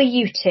probably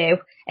you two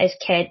as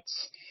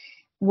kids,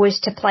 was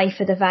to play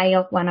for the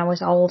Vale when I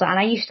was older. And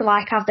I used to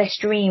have this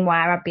dream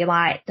where I'd be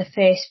like the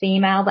first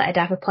female that had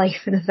ever played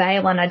for the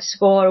Vale, and I'd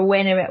score a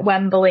winner at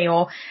Wembley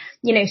or,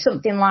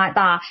 something like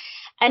that.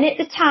 And at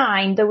the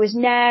time, there was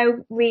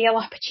no real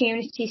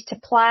opportunities to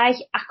play.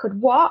 I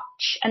could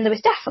watch, and there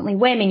was definitely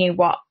women who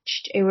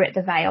watched who were at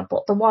the Vale,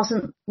 but there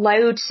wasn't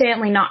loads,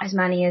 certainly not as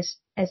many as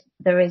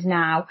there is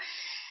now.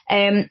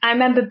 I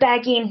remember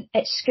begging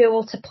at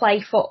school to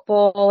play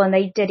football, and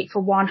they did it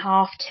for one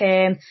half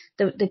term.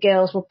 The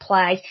girls would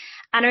play.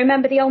 And I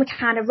remember the only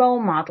kind of role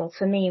model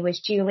for me was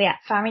Juliet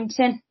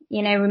Farrington,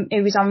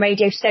 who was on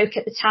Radio Stoke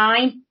at the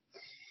time.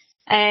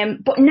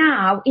 But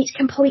now it's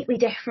completely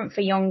different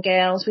for young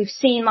girls. We've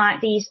seen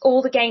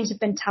all the games have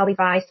been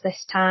televised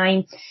this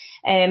time.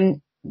 The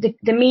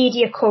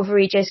media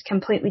coverage is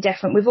completely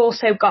different. We've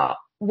also got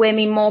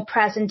women more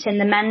present in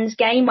the men's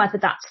game, whether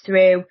that's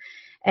through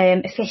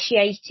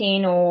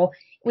officiating, or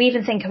we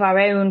even think of our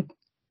own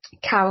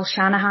Carol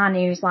Shanahan,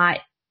 who's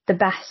like the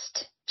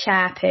best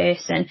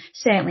chairperson,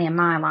 certainly in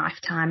my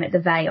lifetime, at the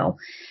Vale.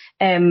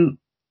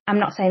 I'm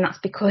not saying that's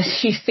because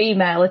she's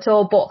female at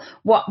all, but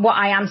what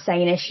I am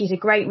saying is she's a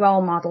great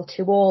role model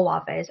to all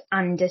of us,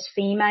 and as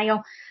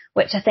female,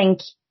 which I think,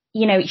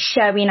 it's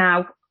showing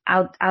how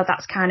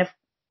that's kind of,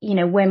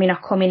 women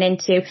are coming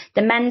into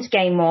the men's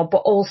game more, but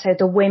also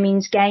the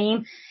women's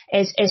game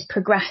is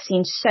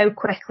progressing so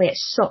quickly at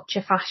such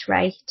a fast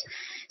rate.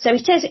 So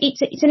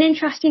it's an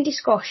interesting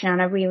discussion,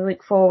 and I really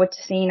look forward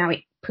to seeing how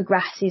it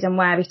progresses and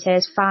where it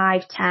is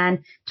 5,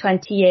 10,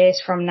 20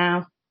 years from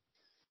now.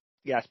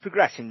 Yeah, it's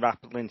progressing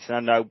rapidly, and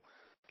I know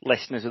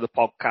listeners of the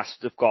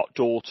podcast have got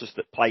daughters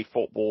that play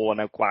football. I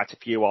know quite a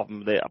few of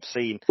them that I've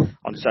seen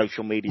on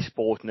social media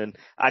supporting. And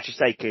as you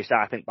say, Kirsten,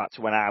 I think back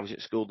to when I was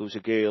at school, there was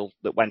a girl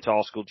that went to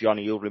our school,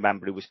 Johnny, you'll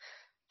remember, who was,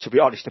 to be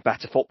honest, a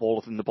better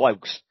footballer than the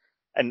blokes.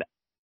 And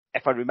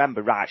if I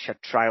remember right, she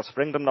had trials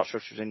for England. I'm not sure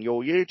if she was in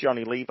your year,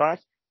 Johnny Levi.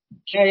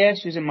 Yeah,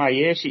 she was in my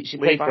year. She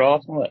played for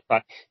Arsenal.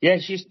 Yeah,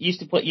 she used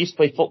to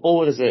play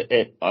football with us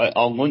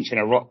on lunch in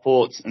a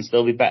Rockport, and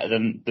still be better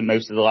than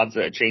most of the lads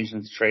that are changing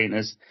into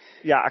trainers.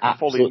 Yeah, I can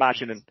fully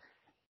imagine. And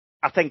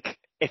I think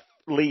if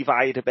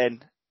Levi had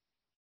been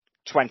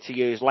 20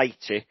 years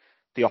later,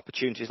 the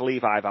opportunities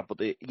Levi had, but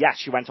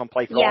she went on to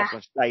play for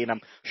Arsenal today, and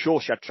I'm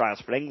sure she had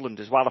trials for England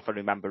as well, if I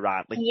remember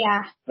rightly.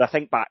 Yeah. But I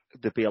think back,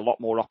 there'd be a lot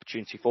more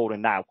opportunity for her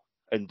now,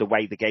 and the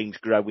way the game's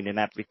growing and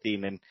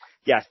everything. And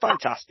yeah, it's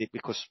fantastic,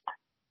 because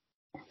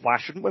why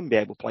shouldn't women be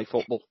able to play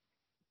football?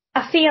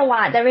 I feel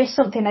like there is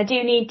something I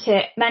do need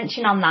to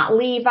mention on that.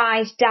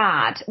 Levi's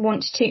dad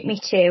once took me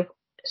to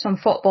some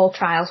football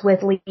trials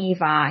with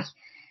Levi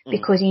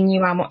because he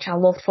knew how much I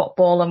loved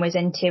football and was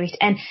into it.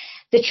 And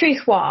the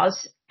truth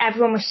was,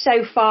 everyone was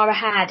so far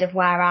ahead of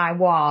where I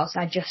was.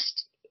 I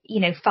just,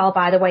 fell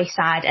by the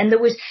wayside. And there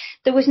was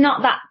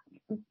not that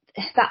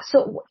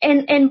sort of,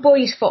 in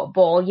boys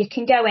football, you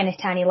can go in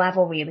at any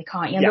level, really,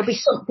 can't you? And there'll be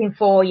something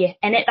for you.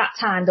 And at that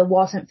time, there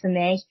wasn't for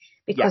me,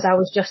 because I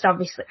was just I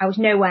was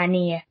nowhere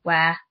near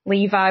where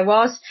Levi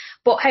was.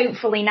 But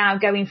hopefully now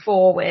going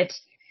forward,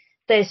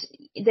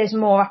 there's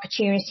more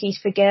opportunities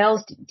for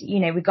girls,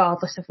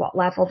 regardless of what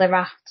level they're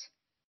at.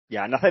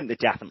 Yeah, and I think there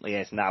definitely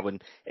is now.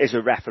 And as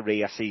a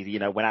referee, I see,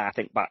 when I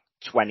think back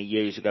 20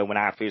 years ago when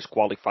I first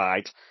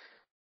qualified,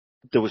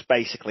 there was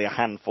basically a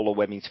handful of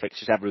women's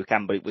fixtures every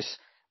weekend, but it was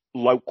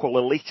local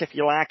elite, if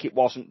you like. It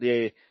wasn't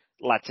the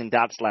lads and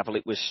dads level.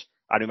 It was,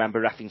 I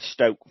remember reffing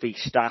Stoke v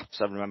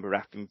Staffs. I remember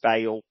reffing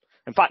Vale.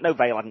 In fact, no,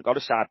 Vale hadn't got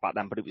a side back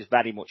then, but it was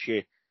very much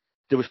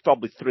there was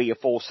probably 3 or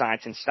 4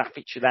 sides in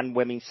Staffordshire then,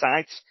 women's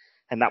sides,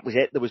 and that was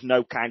it. There was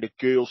no kind of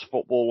girls'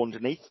 football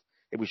underneath.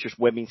 It was just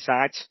women's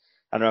sides.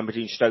 And I remember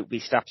doing Stoke v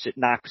Staffs at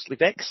Knapsley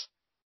Vicks.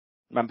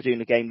 I remember doing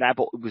a game there,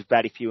 but it was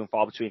very few and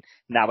far between.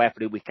 Now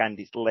every weekend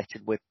is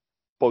littered with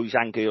boys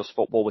and girls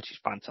football, which is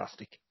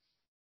fantastic.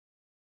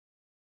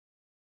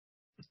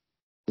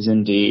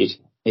 It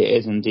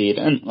is indeed.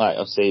 And like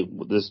I say,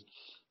 there's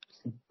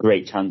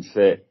great chance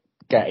for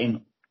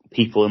getting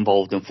people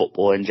involved in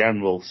football in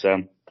general.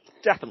 So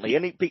definitely,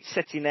 and it beats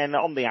sitting in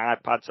on the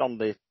iPads, on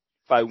the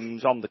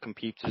phones, on the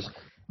computers,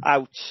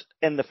 out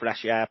in the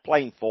fresh air,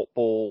 playing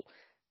football,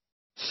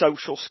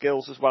 social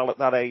skills as well at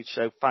that age.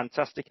 So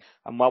fantastic.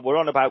 And while we're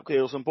on about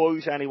girls and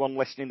boys, anyone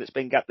listening that's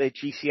been get their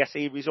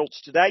GCSE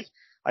results today,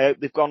 I hope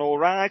they've gone all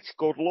right.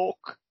 Good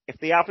luck. If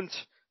they haven't,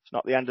 it's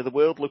not the end of the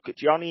world. Look at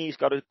Johnny, he's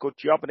got a good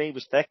job and he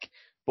was thick.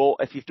 But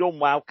if you've done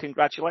well,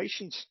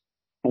 congratulations.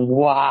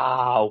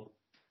 Wow.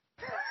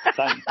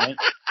 Thanks, mate.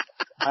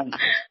 Thanks.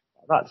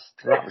 That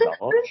was a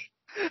hush.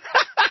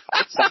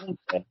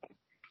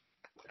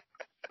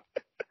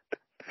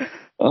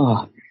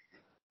 Oh.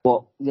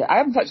 But yeah, I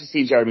haven't actually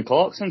seen Jeremy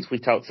Clarkson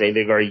tweet out today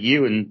they've got a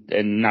U and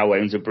now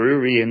owns a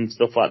brewery and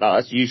stuff like that.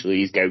 That's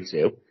usually his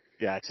go-to.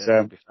 Yeah, it is.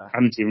 So I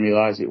hadn't even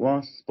realised it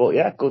was. But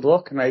yeah, good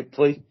luck, and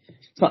hopefully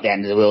it's not the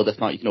end of the world. If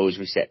not, you can always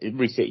reset your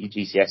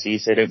GCSE,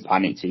 so don't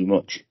panic too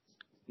much.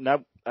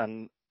 No,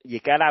 and you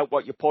get out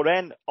what you put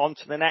in, on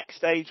to the next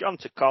stage, on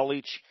to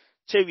college,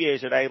 2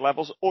 years at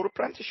A-levels, or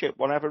apprenticeship,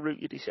 whatever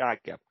route you decide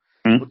to go.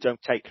 But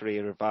don't take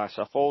career advice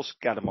off us,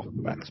 get them off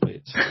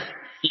experts.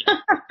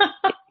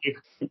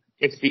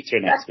 It's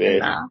featuring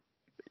expert.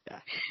 Yeah.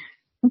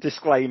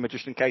 Disclaimer,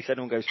 just in case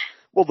anyone goes,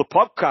 well, the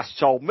podcast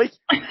told me.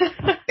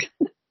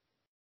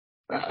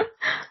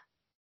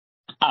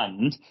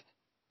 And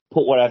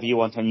put whatever you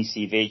want on your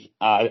CV.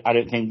 I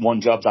don't think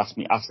one job's asked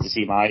to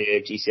see my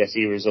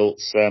GCSE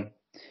results.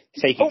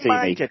 Take it to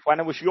me.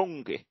 When I was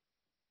younger,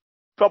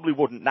 probably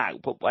wouldn't now,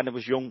 but when I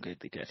was younger,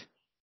 they did.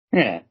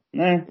 Yeah.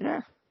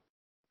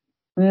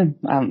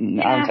 I'm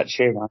not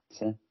sure about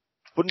it.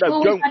 But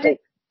no, don't.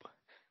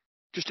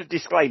 just a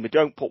disclaimer,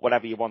 don't put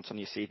whatever you want on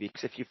your CV,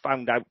 because if you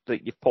found out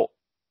that you've put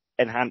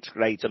enhanced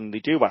grades and they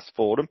do ask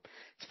for them,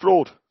 it's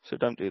fraud, so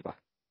don't do that.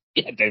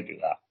 Yeah, don't do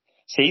that.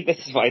 See, this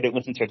is why you don't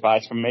listen to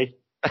advice from me.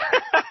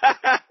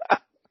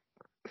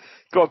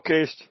 Go on,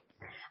 Kirst.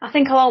 I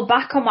think I'll hold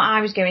back on what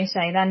I was going to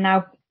say then,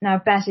 now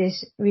Bez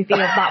has revealed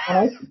that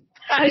one.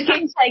 I was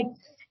going to say,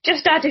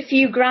 just add a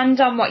few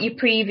grand on what your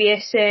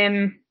previous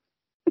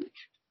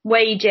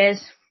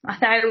wages.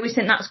 I always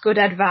think that's good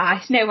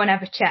advice. No one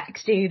ever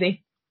checks, do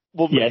they?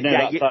 Well,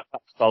 that's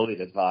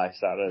solid advice.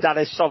 That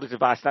is solid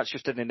advice. That's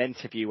just in an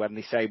interview when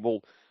they say, well,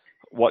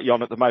 what you're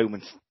on at the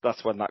moment,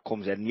 that's when that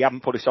comes in. You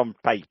haven't put it on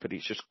paper,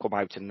 it's just come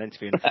out in an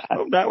interview.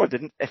 Oh, no, I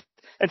didn't.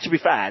 And to be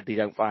fair, they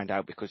don't find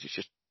out because it's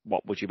just,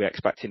 what would you be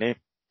expecting here?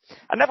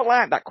 I never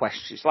liked that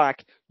question. It's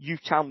like, you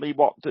tell me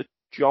what the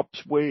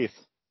job's worth,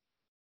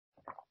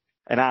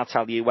 and I'll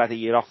tell you whether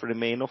you're offering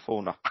me enough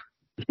or not.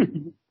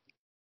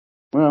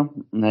 Well,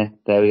 no,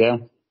 there we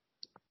go.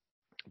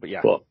 But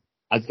yeah. But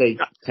I'd say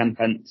 10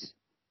 pence.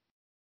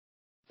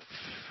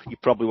 You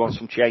probably want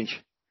some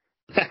change.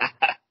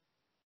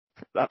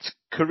 That's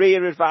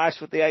career advice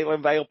with the Ale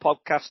and Vale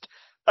podcast,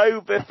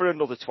 over for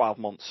another 12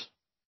 months.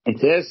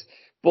 It is.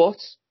 But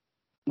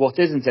what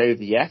isn't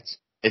over yet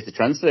is the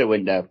transfer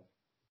window.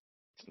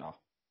 It's not.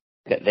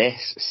 Look at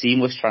this.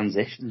 Seamless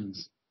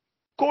transitions.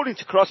 According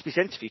to Crosby's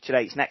interview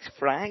today, it's next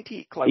Friday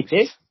it closes. It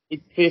is.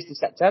 It's 1st of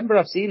September.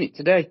 I've seen it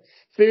today.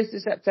 1st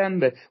of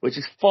September, which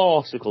is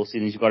farcical,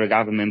 seeing as you've got to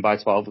have them in by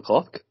 12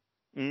 o'clock.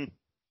 Mm.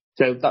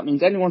 So that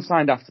means anyone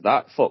signed after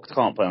that, fucked,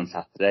 can't play on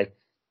Saturday.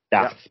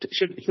 Daft.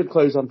 Yep. Should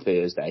close on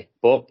Thursday.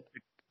 But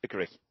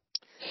agree.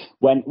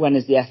 When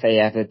has the FA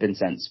ever been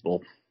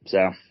sensible?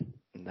 So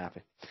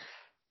never.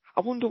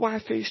 I wonder why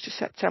 1st of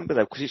September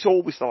though, because it's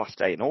always the last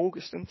day in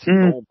August, isn't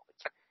it?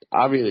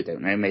 I really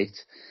don't know, mate.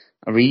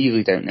 I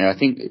really don't know. I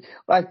think,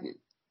 like,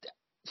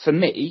 for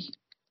me,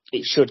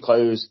 it should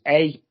close,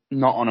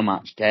 not on a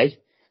match day.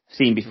 I've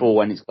seen before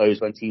when it's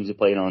closed when teams are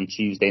playing on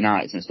Tuesday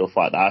nights and stuff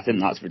like that. I think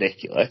that's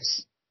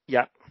ridiculous.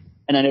 Yeah.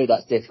 And I know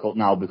that's difficult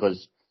now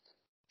because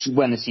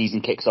when the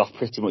season kicks off,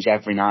 pretty much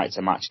every night's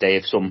a match day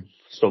of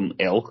some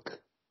ilk.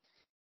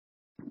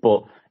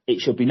 But it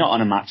should be not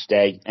on a match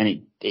day,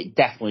 and it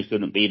definitely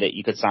shouldn't be that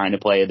you could sign a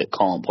player that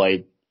can't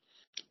play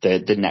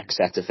the next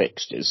set of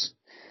fixtures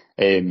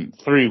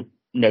through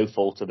no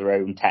fault of their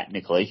own,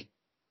 technically.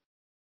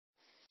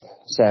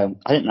 So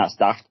I think that's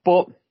daft.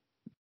 But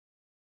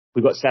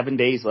we've got 7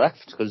 days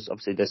left, because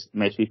obviously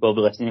most people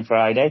will be listening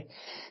Friday.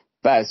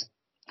 Bez,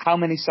 how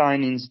many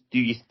signings do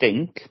you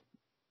think,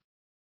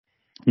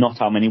 not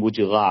how many would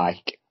you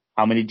like,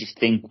 how many do you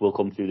think will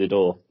come through the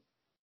door?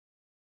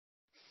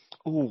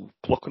 Ooh,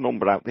 pluck a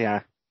number out the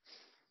air.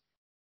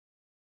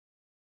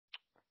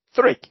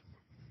 3.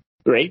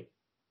 3?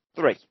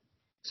 3.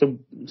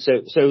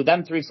 So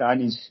them 3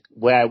 signings,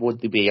 where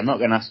would they be? I'm not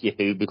going to ask you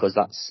who, because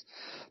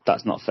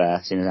that's not fair,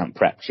 seeing as I haven't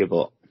prepped you,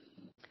 but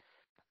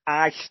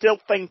I still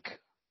think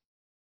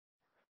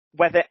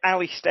whether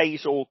Ali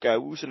stays or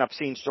goes, and I've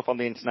seen stuff on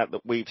the internet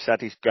that we've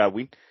said is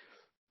going,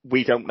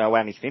 we don't know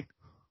anything.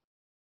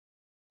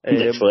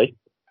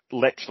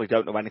 Literally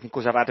don't know anything,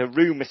 because I've had a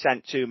rumour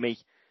sent to me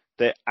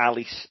that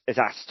Alice has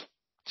asked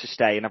to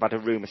stay, and I've had a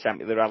rumour sent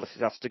me that Alice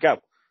has asked to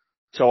go.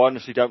 So I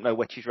honestly don't know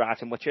which is right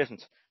and which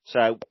isn't.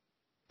 So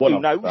who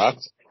knows? Right.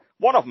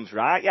 One of them's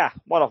right, yeah.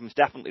 One of them's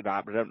definitely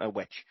right, but I don't know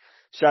which.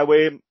 So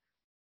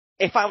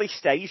if Ali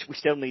stays, we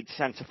still need the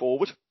centre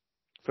forward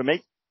for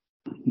me.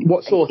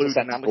 What sort of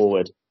centre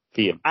forward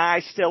for you? I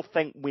still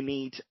think we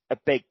need a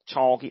big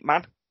target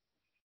man.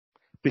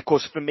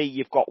 Because for me,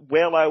 you've got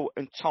Willow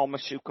and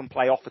Thomas who can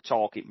play off a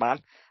target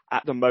man.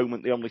 At the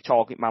moment, the only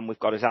target man we've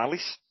got is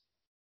Alice.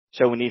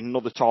 So we need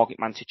another target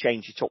man to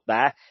change it up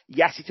there.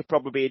 Yes, it could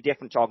probably be a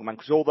different target man,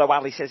 because although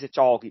Alice is a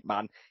target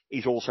man,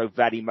 he's also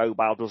very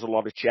mobile, does a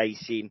lot of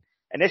chasing,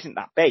 and isn't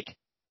that big.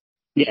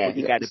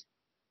 Yeah.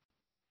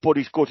 But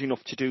he's good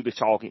enough to do the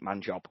target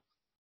man job.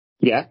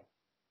 Yeah.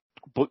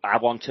 But I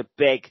want a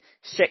big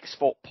 6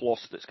 foot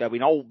plus that's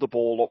going, hold the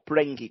ball up,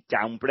 bring it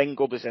down, bring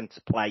others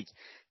into play.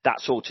 That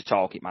sort of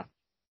target man.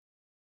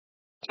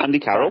 Andy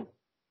Carroll?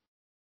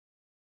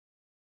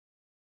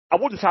 I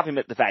wouldn't have him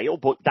at the Vale,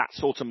 but that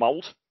sort of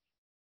mould.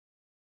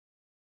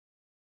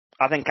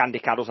 I think Andy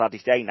Carroll's had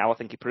his day now. I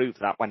think he proved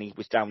that when he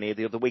was down here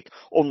the other week,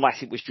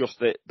 unless it was just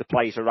that the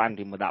players around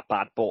him were that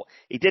bad. But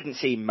he didn't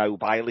seem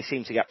mobile. He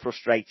seemed to get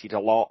frustrated a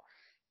lot.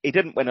 He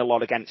didn't win a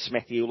lot against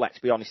Smithy, who, let's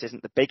be honest,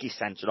 isn't the biggest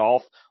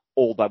centre-half,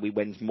 although he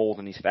wins more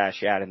than his fair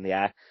share in the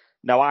air.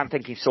 No, I'm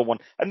thinking someone,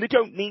 and they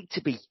don't need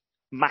to be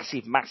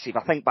massive.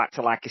 I think back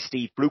to like a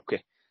Steve Brooker.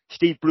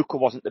 Steve Brooker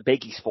wasn't the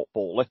biggest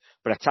footballer,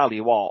 but I tell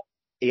you what,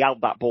 he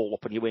held that ball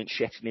up and you weren't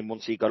shitting him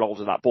once he got hold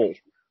of that ball.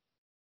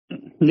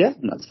 Yeah,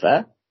 that's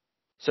fair.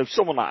 So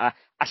someone like that,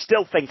 I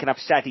still think, and I've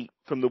said it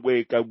from the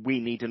word go, we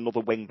need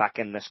another wing back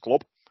in this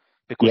club,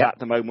 because at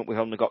the moment we've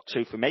only got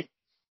 2 for me.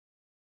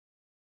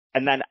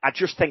 And then I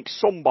just think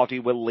somebody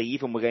will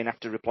leave and we're going to have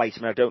to replace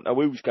him. I don't know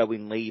who's going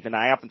to leave, and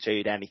I haven't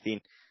heard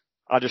anything.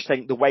 I just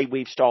think the way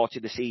we've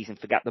started the season,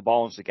 forget the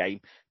Barnsley game,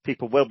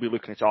 people will be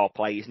looking at our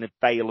players, and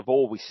Vale have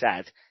always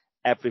said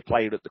every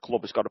player at the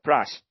club has got a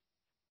price.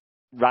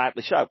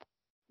 Rightly so.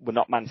 We're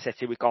not Man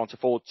City, we can't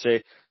afford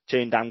to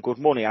turn down good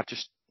money. I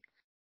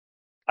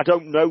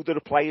don't know that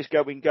a player's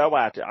go.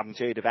 I haven't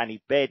heard of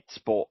any bids,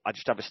 but I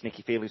just have a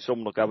sneaky feeling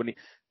someone will go, and it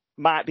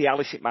might be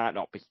Alice, it might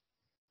not be.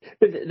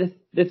 But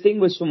the thing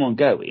with someone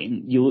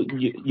going,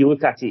 you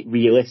look at it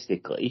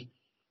realistically,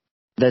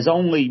 there's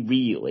only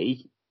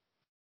really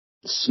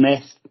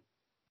Smith,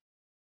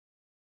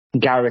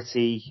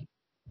 Garrity,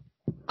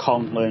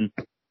 Conlon,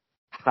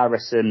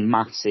 Harrison,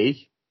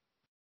 Massey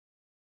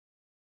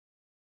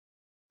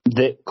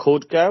that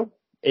could go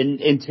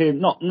in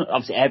terms, not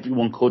obviously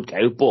everyone could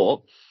go,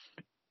 but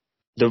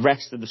the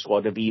rest of the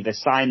squad have either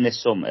signed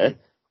this summer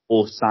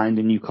or signed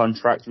a new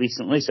contract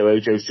recently. So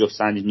Ojo's just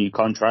signed a new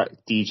contract.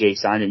 DJ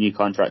signed a new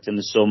contract in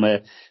the summer.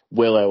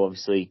 Willow,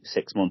 obviously,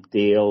 6-month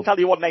deal. Tell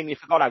you what name you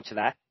forgot out of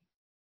there.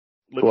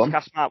 Lewis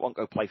Cass won't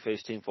go play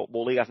first team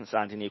football. He hasn't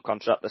signed a new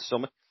contract this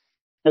summer.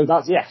 No,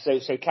 that's, yeah.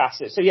 So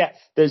Cass. So yeah,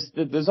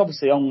 there's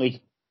obviously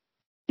only,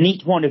 and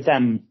each one of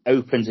them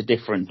opens a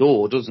different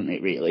door, doesn't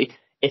it, really?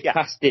 If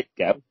Cass did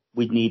go,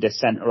 we'd need a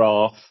centre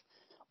half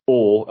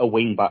or a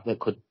wing back that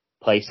could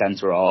play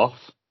centre half.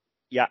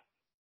 Yeah.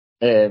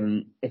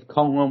 If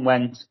Conlon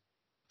went,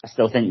 I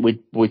still think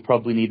we'd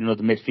probably need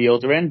another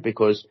midfielder in,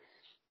 because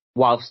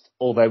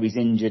although he's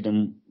injured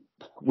and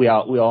we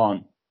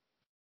aren't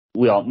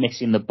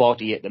missing the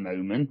body at the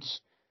moment,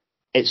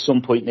 at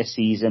some point this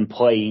season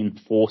playing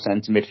 4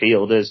 centre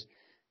midfielders,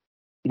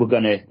 we're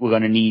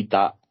gonna need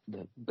that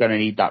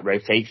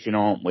rotation,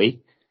 aren't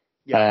we?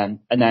 Yeah.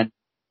 And then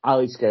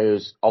Alice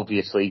goes,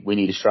 obviously we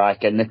need a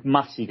striker, and if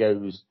Massey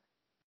goes,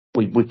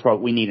 we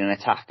need an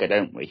attacker,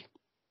 don't we?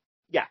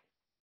 Yeah.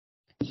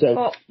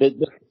 So,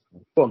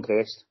 go on,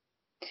 Kirst.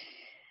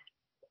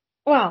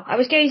 Well, I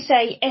was going to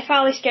say, if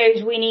Alice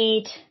goes, we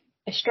need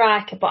a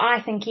striker, but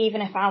I think even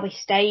if Alice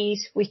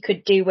stays, we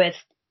could do with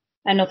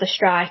another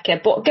striker.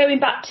 But going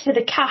back to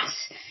the Cass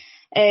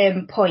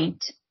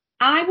point,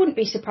 I wouldn't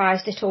be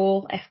surprised at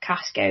all if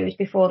Cass goes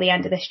before the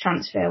end of this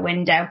transfer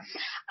window.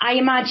 I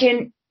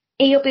imagine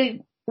he'll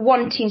be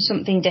wanting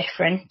something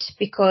different,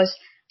 because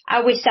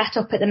how we're set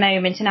up at the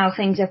moment and how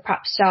things have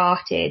perhaps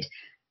started,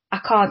 I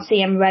can't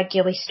see him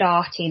regularly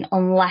starting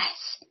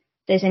unless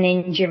there's an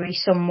injury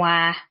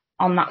somewhere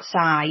on that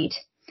side.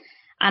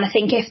 And I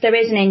think if there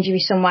is an injury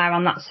somewhere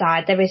on that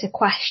side, there is a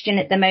question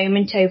at the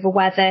moment over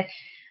whether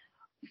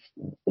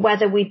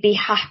we'd be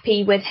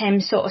happy with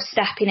him sort of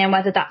stepping in,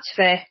 whether that's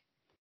for,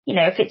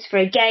 if it's for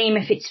a game,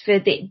 if it's for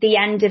the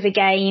end of a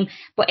game.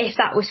 But if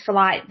that was for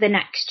like the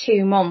next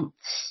 2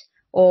 months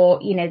or,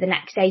 the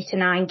next 8 or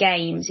 9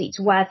 games, it's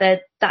whether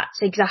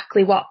that's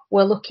exactly what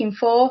we're looking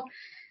for.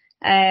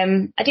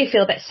 I do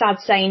feel a bit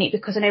sad saying it,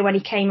 because I know when he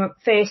came up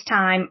first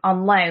time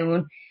on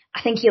loan,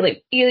 I think he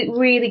looked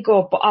really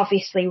good, but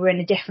obviously we're in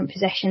a different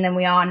position than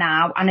we are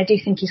now, and I do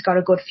think he's got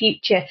a good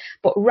future.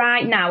 But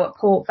right now at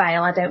Port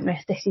Vale, I don't know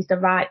if this is the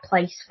right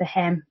place for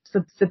him,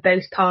 for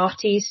both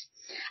parties.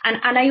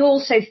 And I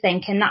also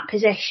think in that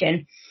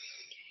position,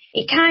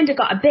 it kind of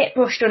got a bit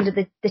brushed under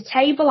the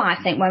table, I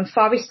think, when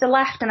Forrester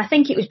left. And I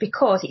think it was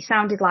because it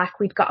sounded like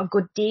we'd got a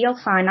good deal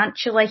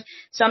financially.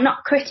 So I'm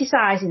not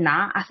criticising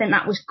that. I think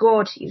that was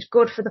good. It was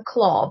good for the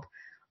club.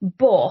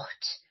 But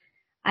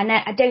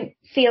I don't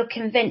feel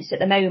convinced at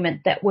the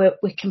moment that we're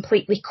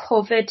completely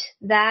covered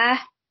there.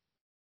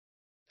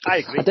 I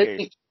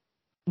agree.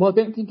 I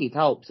don't think it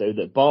helps, though,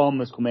 that Barm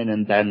has come in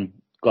and then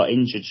got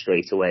injured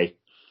straight away.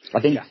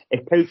 I think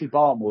if Kofi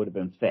Barm would have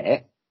been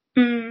fit,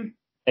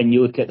 and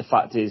you look at the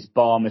fact is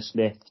Barmer,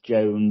 Smith,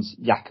 Jones,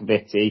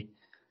 Jacobiti,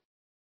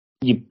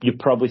 you're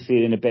probably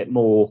feeling a bit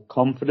more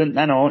confident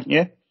then, aren't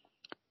you?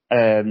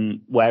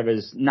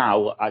 Whereas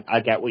now,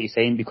 I get what you're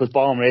saying, because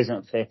Barmer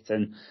isn't fit,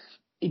 and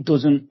it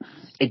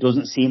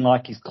doesn't seem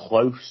like he's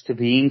close to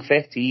being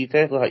fit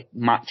either, like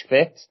match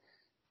fit,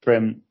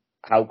 from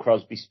how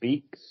Crosby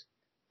speaks.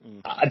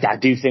 I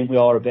do think we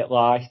are a bit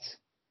light.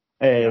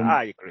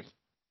 I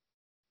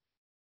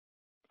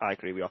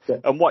agree with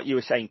you. And what you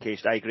were saying,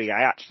 Kirst, I agree.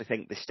 I actually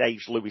think the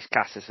stage Lewis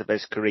Cass of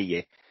his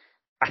career,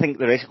 I think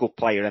there is a good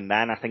player in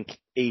there, and I think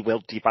he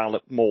will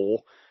develop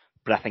more,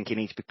 but I think he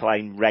needs to be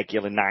playing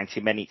regular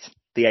 90 minutes,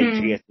 the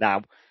age he is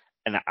now.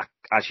 And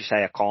as you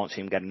say, I can't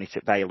see him getting it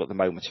at Vale at the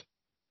moment.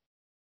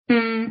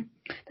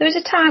 There was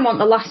a time on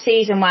the last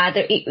season where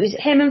it was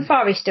him and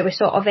Forrester were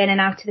sort of in and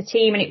out of the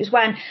team, and it was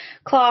when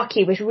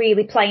Clarkey was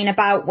really playing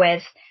about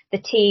with the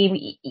team.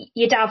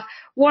 You'd have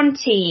one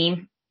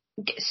team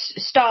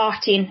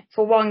starting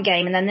for one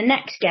game, and then the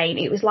next game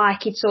it was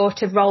like he'd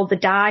sort of rolled the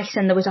dice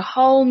and there was a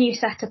whole new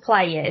set of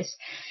players,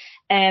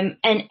 and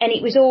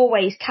it was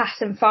always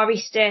Cass and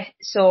Forrester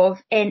sort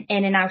of in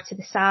and out of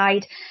the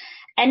side.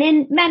 And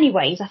in many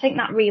ways, I think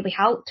that really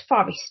helped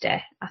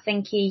Forrester. I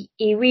think he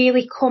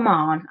really come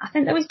on. I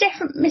think there was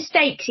different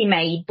mistakes he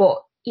made,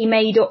 but he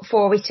made up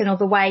for it in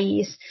other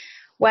ways.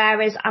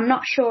 Whereas I'm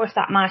not sure if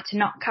that might have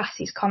knocked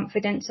Cassie's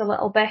confidence a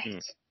little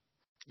bit.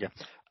 Yeah.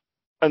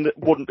 And it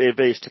wouldn't be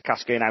averse to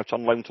Cascade out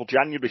on loan till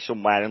January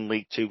somewhere and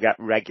League Two get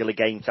regular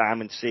game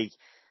time and see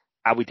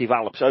how he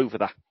develops over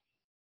there.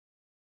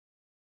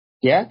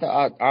 Yeah,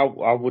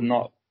 I would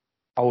not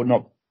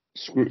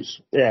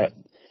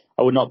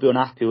be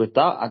unhappy with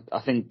that.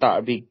 I think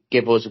that would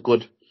give us a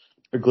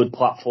good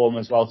platform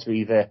as well to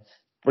either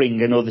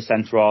bring another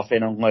centre half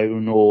in on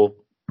loan or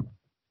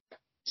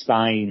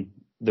sign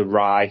the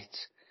right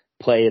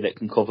player that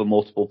can cover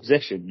multiple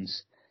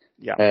positions.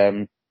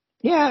 Yeah.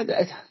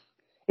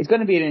 It's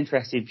going to be an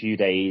interesting few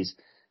days.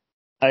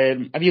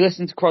 Have you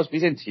listened to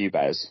Crosby's interview,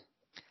 Bez?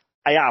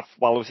 I have,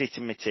 while I was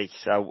eating my tea,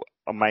 so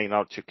I may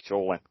not took it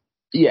all in.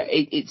 Yeah,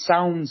 it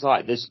sounds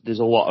like there's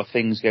a lot of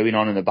things going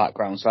on in the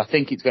background, so I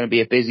think it's going to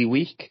be a busy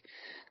week.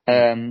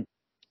 For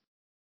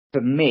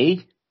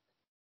me,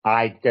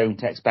 I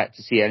don't expect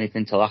to see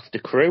anything till after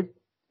Crewe.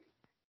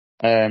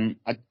 I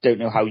don't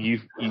know how you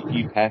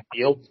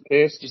feel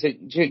first. Do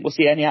you think we'll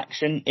see any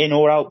action in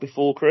or out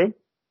before Crewe?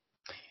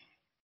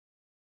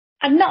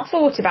 I'd not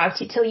thought about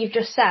it till you've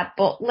just said,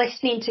 but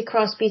listening to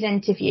Crosby's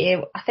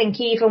interview, I think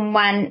even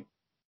when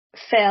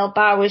Phil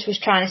Bowers was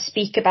trying to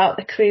speak about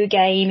the Crewe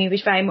game, he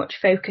was very much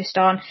focused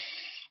on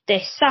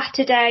this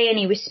Saturday, and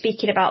he was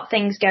speaking about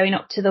things going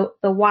up to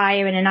the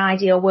wire. In an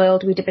ideal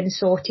world, we'd have been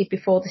sorted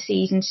before the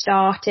season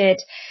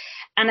started.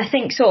 And I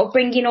think sort of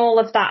bringing all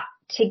of that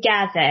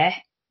together,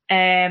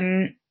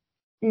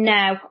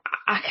 no,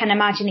 I can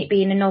imagine it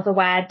being another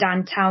where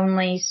Dan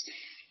Townley's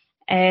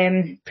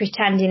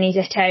pretending he's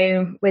at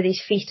home with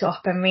his feet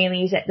up and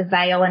really he's at the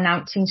Vale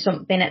announcing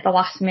something at the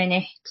last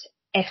minute,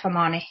 if I'm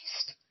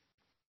honest.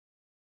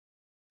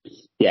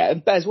 Yeah,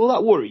 Bez, will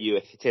that worry you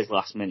if it is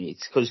last minute?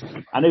 Because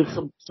I know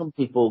some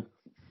people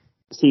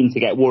seem to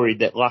get worried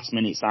that last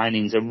minute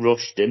signings are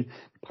rushed and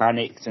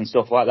panicked and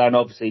stuff like that, and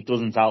obviously it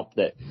doesn't help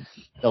that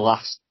the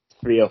last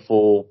three of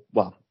the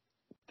last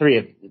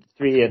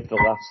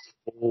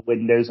 4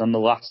 windows on the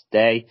last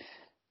day,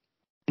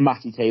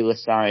 Matty Taylor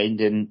signed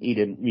and he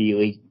didn't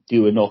really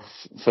do enough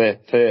for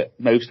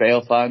most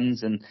Vale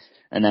fans, and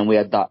then we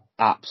had that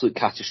absolute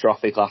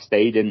catastrophic last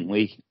day, didn't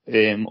we,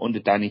 under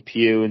Danny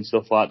Pugh and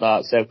stuff like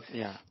that. So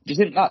yeah. Do you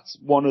think that's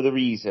one of the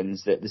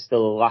reasons that there's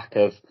still a lack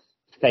of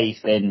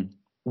faith in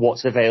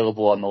what's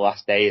available on the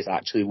last day is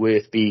actually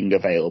worth being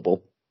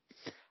available?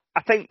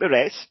 I think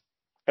there is,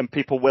 and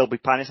people will be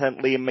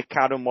panicking. Liam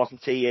McCarron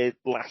wasn't he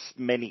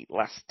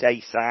last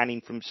day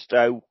signing from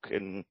Stoke,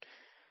 and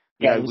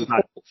there was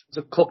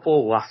a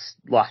couple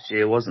last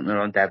year, wasn't there,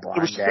 on deadline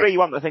day? There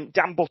was 3, I think.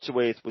 Dan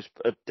Butterworth was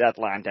a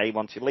deadline day. He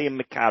wanted Liam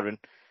McCarron,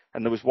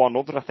 and there was one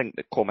other, I think,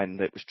 that come in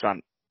that was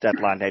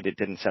deadline day that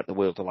didn't set the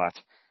world alight.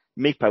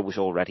 Mipo was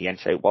already in,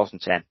 so it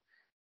wasn't in.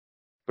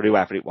 But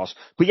whoever it was.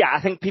 But yeah,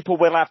 I think people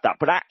will have that.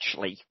 But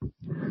actually,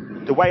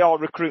 the way our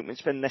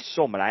recruitment's been this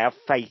summer, I have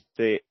faith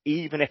that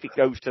even if it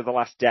goes to the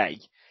last day,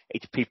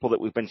 it's people that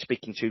we've been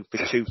speaking to for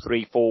 2,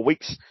 3, 4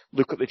 weeks.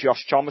 Look at the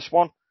Josh Thomas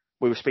one.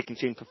 We were speaking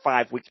to him for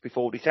 5 weeks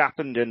before this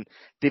happened, and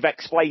they've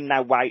explained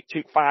now why it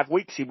took 5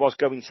 weeks. He was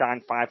going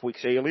signed 5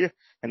 weeks earlier,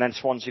 and then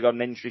Swansea got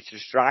an injury to the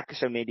striker,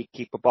 so needed to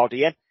keep a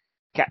body in.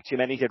 Kept him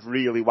in, he did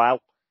really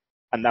well.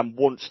 And then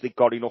once they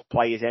got enough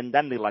players in,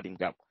 then they let him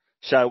go.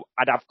 So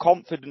I'd have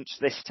confidence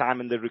this time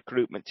in the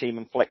recruitment team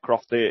and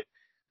Flitcroft that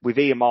we've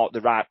earmarked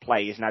the right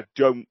players, and I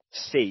don't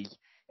see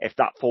if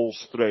that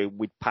falls through,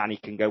 we'd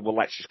panic and go, well,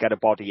 let's just get a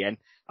body in.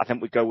 I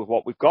think we'd go with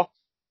what we've got.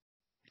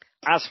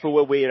 As for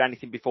will we hear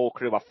anything before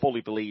Crewe, I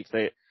fully believe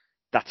that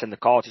that's in the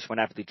cards just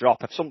whenever they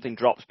drop. If something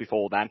drops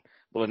before then,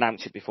 we'll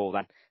announce it before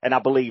then. And I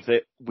believe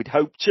that we'd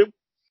hope to,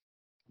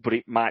 but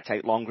it might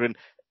take longer. And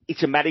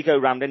it's a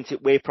merry-go-round, isn't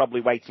it? We're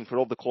probably waiting for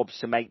other clubs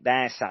to make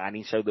their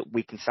signing so that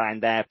we can sign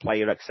their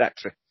player,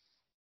 etc.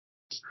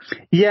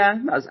 Yeah,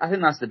 I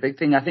think that's the big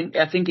thing. I think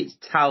it's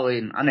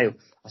telling. I know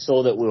I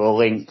saw that we were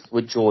linked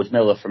with George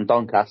Miller from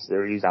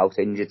Doncaster. He's out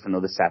injured for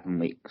another 7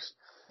 weeks,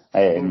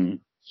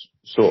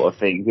 sort of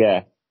thing.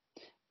 Yeah.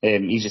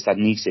 He's just had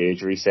knee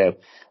surgery, so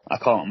I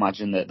can't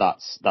imagine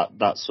that's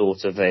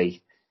sort of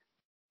a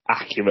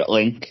accurate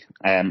link.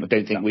 I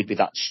don't think we'd be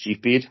that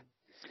stupid.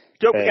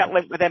 Don't we get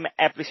linked with him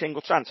every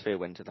single transfer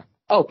window then?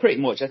 Oh, pretty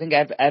much. I think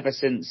ever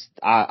since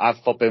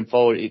I've been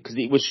forward, because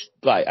it was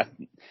like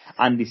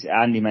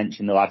Andy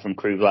mentioned the lad from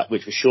Crewe,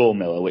 which was Shaw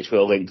Miller, which we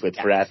were linked with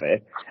forever,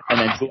 and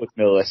then George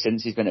Miller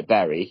since he's been at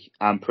Bury.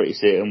 I'm pretty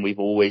certain we've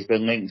always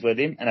been linked with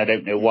him, and I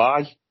don't know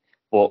why,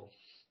 but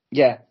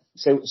yeah.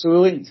 So we're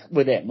linked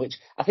with him, which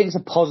I think is a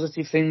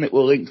positive thing that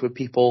we're linked with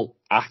people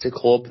at a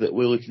club that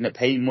we're looking at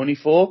paying money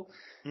for.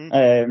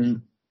 But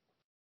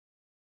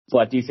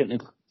I do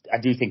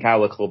think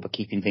our club are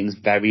keeping things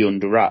very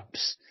under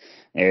wraps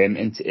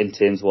in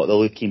terms of what they're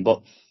looking.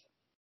 But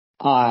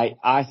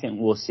I think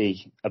we'll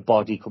see a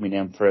body coming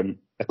in from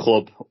a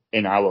club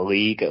in our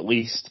league, at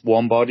least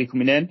one body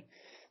coming in.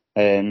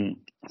 I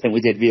think we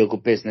did real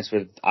good business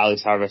with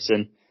Alice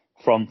Harrison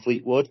from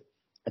Fleetwood.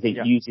 I think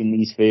using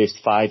these first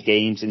 5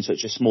 games in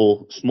such a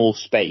small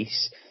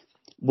space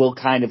will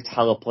kind of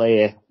tell a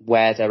player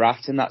where they're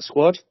at in that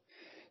squad.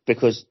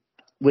 Because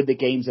with the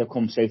games that have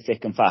come so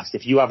thick and fast,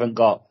 if you haven't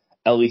got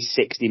at least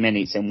 60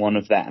 minutes in one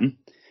of them,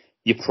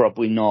 you're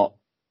probably not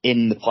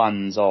in the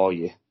plans, are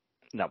you?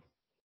 No.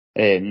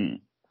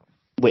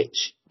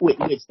 Which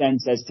then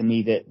says to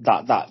me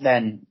that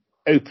then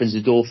opens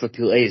the door for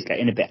players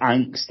getting a bit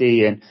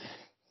angsty, and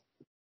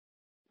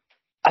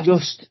I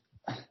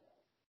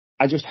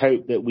just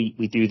hope that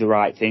we do the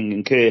right thing.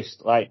 And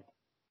Kirst, like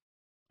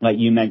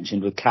you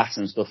mentioned with Cass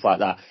and stuff like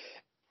that,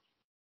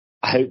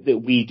 I hope that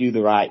we do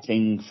the right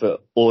thing for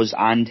us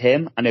and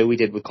him. I know we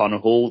did with Connor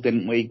Hall,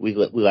 didn't we? We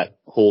let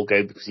Hall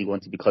go because he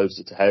wanted to be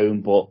closer to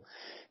home. But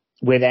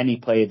with any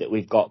player that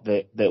we've got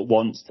that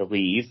wants to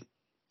leave,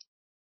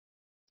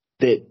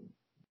 that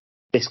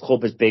this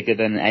club is bigger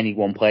than any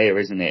one player,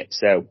 isn't it?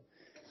 So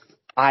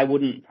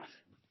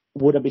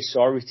would I be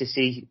sorry to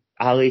see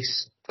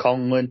Alice,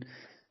 Conlon,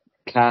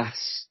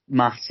 Cass,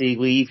 Matty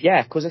leave?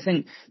 Yeah, because I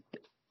think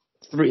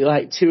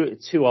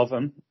two of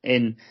them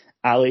in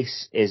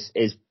Alice is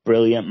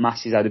brilliant.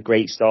 Matty's had a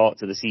great start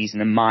to the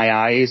season in my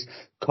eyes.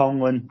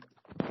 Conlon,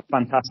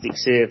 fantastic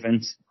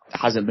servant,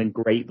 hasn't been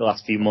great the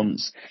last few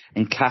months.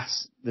 And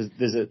Cass,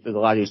 there's a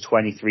lad who's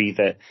 23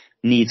 that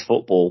needs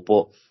football,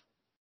 but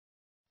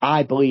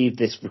I believe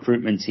this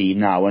recruitment team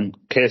now, and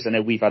Kirst, I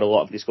know we've had a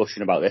lot of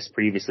discussion about this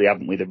previously,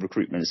 haven't we, the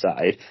recruitment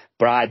side,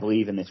 but I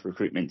believe in this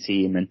recruitment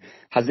team. And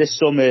has this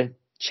summer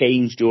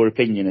changed your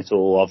opinion at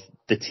all of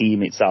the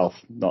team itself?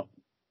 Not.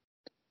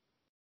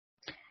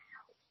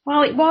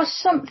 Well, it was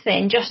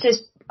something, just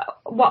as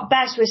what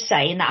Bez was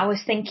saying, that I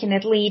was thinking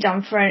would lead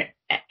on for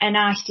a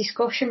nice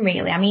discussion,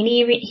 really. I mean,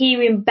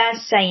 hearing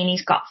Bez saying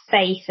he's got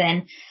faith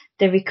in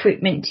the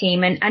recruitment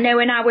team, and I know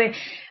in our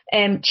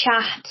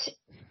chat,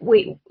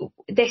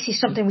 this is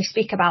something we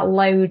speak about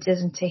loads,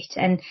 isn't it?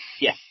 And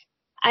yeah,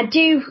 I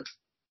do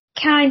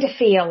kind of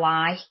feel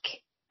like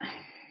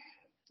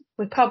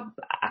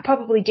I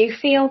probably do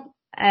feel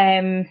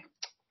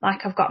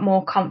like I've got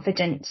more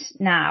confidence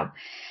now.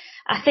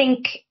 I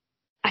think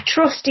I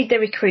trusted the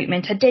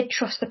recruitment. I did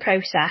trust the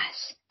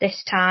process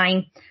this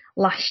time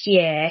last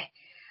year,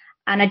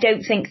 and I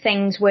don't think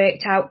things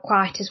worked out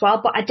quite as well,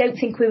 but I don't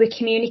think we were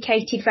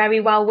communicated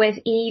very well with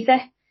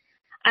either.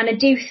 And I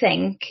do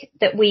think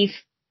that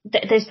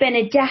there's been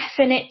a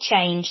definite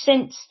change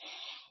since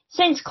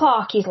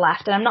Clarkie's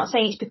left, and I'm not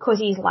saying it's because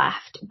he's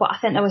left, but I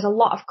think there was a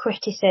lot of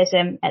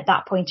criticism at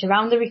that point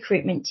around the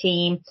recruitment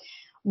team.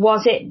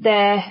 Was it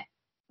the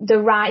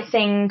right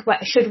thing?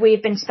 Should we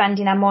have been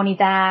spending our money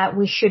there?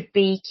 We should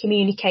be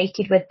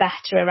communicated with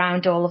better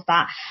around all of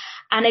that.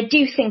 And I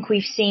do think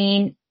we've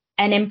seen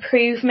an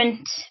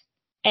improvement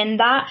in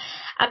that.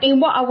 I mean,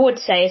 what I would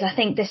say is I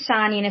think the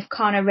signing of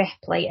Connor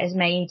Ripley has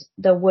made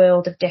the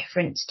world of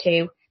difference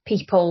to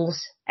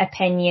people's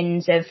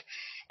opinions of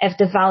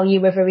the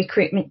value of a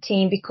recruitment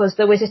team, because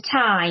there was a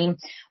time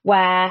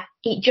where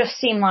it just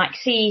seemed like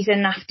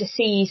season after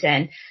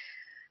season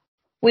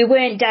we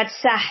weren't dead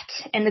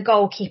set in the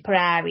goalkeeper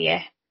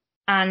area,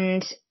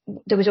 and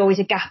there was always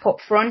a gap up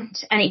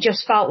front, and it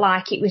just felt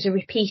like it was a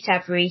repeat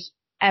every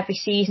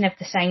season of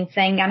the same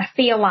thing. And I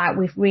feel like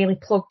we've really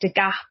plugged a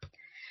gap.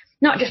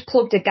 Not just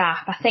plugged a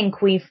gap, I think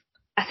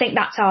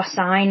that's our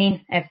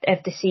signing of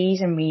the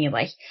season,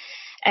 really.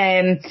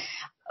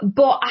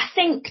 But I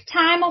think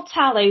time will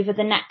tell over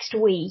the next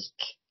week.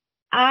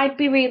 I'd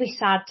be really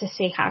sad to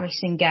see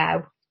Harrison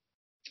go.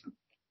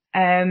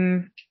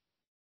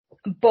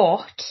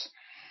 But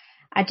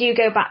I do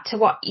go back to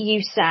what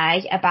you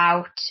say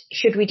about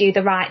should we do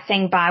the right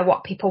thing by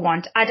what people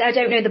want. I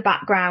don't know the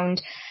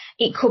background.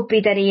 It could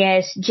be that he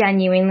is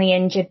genuinely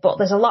injured, but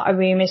there's a lot of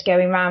rumours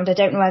going around. I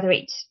don't know whether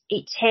it's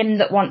him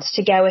that wants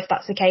to go, if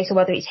that's the case, or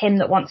whether it's him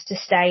that wants to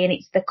stay and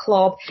it's the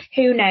club.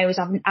 Who knows?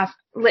 I've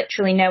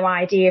literally no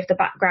idea of the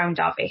background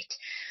of it.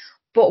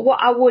 But what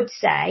I would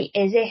say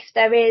is if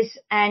there is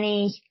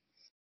any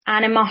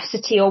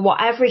animosity or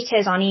whatever it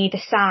is on either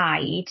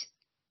side,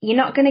 you're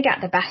not going to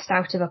get the best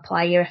out of a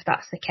player if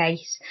that's the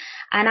case.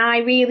 And I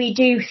really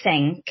do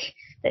think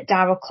that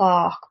Darrell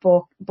Clarke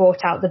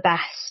brought out the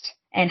best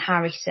in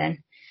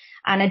Harrison.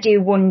 And I do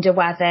wonder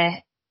whether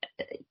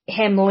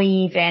him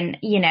leaving,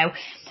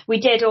 we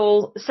did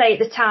all say at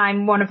the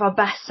time one of our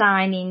best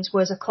signings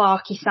was a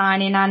Clarkie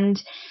signing,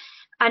 and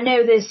I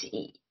know there's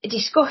a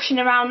discussion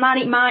around that.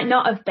 It might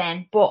not have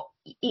been, but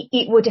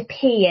it would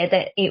appear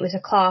that it was a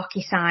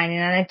Clarkie signing,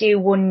 and I do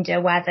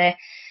wonder whether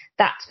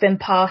that's been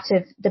part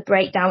of the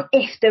breakdown.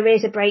 If there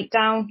is a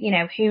breakdown,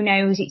 who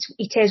knows?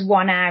 It is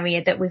one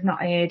area that we've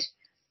not heard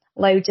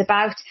loads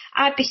about.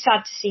 I'd be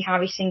sad to see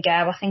Harrison go.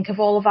 I think of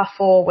all of our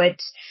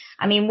forwards,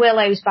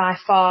 Willow's by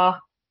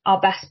far our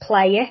best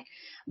player,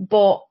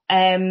 but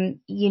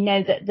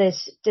that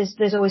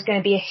there's always going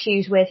to be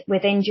issues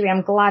with injury.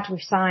 I'm glad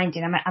we've signed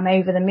him. I'm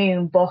over the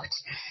moon, but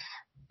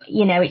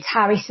it's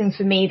Harrison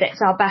for me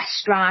that's our best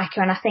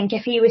striker. And I think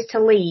if he was to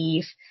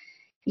leave,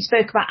 you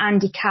spoke about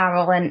Andy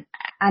Carroll, and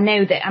I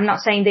know that I'm not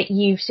saying that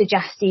you've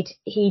suggested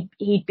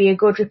he'd be a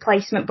good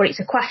replacement, but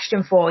it's a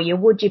question for you.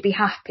 Would you be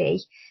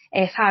happy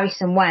if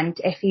Harrison went,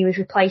 if he was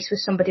replaced with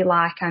somebody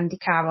like Andy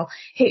Carroll?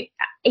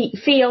 It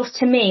feels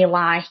to me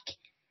like,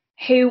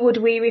 who would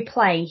we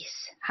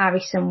replace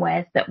Harrison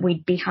with that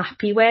we'd be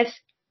happy with?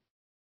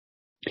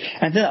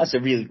 I think that's a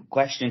really good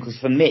question, because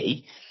for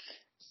me,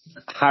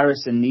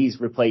 Harrison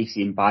needs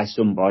replacing by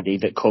somebody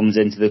that comes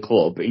into the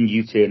club and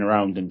you turn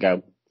around and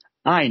go,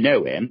 I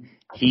know him.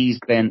 He's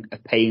been a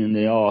pain in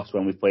the arse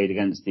when we played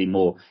against him,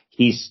 or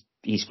he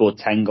scored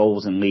 10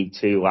 goals in League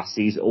Two last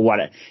season, or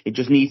whatever. It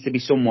just needs to be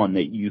someone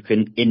that you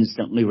can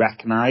instantly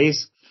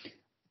recognise.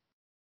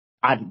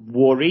 I'd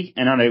worry,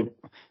 and I know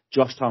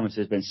Josh Thomas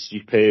has been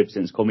superb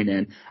since coming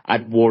in.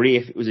 I'd worry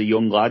if it was a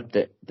young lad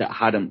that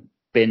hadn't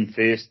played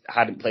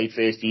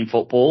first team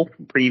football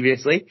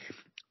previously.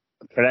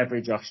 For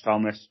every Josh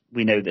Thomas,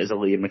 we know there's a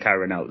Liam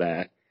McCarron out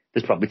there.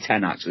 There's probably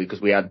 10 actually,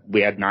 because we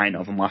had 9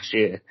 of them last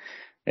year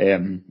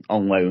on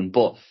loan.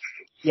 But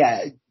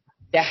yeah,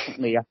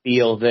 definitely, I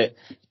feel that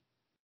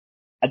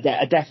I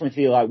definitely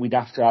feel like we'd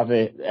have to have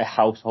a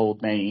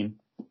household name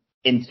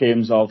in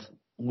terms of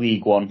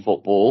League One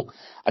football.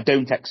 I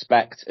don't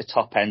expect a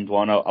top end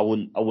one. I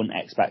wouldn't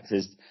expect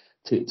us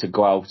to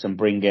go out and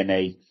bring in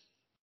a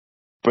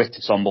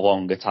Britta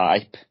Sombalonga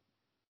type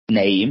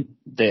name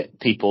that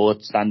people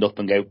would stand up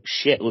and go,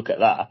 shit, look at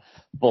that.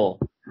 But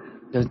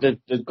there's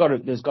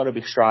got to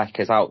be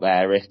strikers out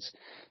there at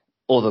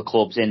other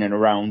clubs in and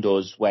around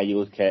us where you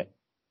look at,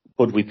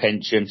 could we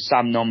pinch him?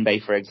 Sam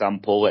Nombe, for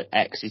example, at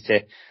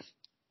Exeter.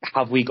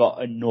 Have we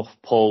got enough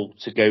pull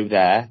to go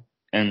there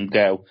and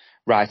go,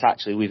 right,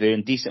 actually, we've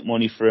earned decent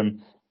money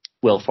from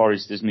Will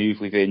Forrester's move.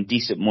 We've earned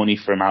decent money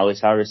from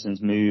Alice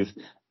Harrison's move,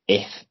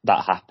 if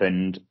that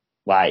happened,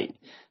 like,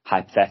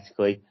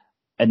 hypothetically.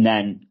 And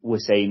then we're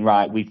saying,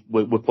 right,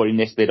 we're putting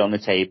this bid on the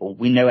table.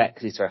 We know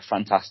Exeter are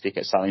fantastic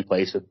at selling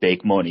players for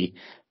big money,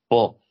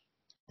 but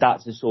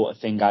that's the sort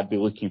of thing I'd be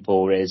looking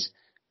for, is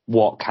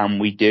what can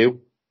we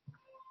do?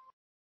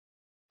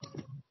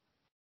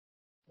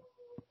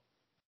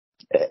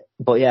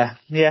 But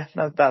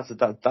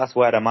that's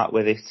where I'm at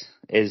with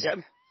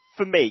it.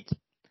 For me,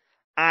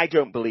 I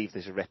don't believe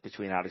there's a rift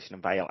between Harrison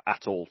and Vale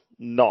at all.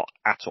 Not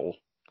at all.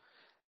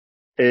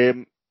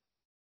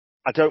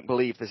 I don't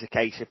believe there's a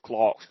case of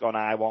Clark's gone,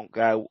 I won't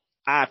go.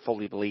 I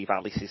fully believe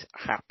Alice is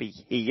happy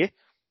here.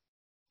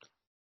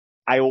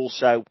 I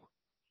also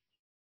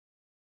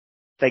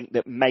think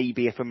that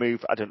maybe if a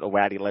move, I don't know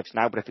where he lives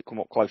now, but if it come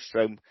up close to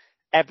home,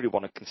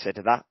 everyone would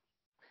consider that.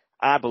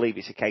 I believe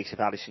it's a case of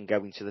Addison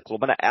going to the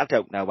club, and I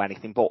don't know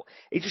anything, but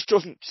he just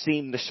doesn't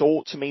seem the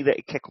sort to me that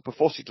he'd kick up a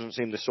fuss. He doesn't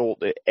seem the sort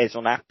that is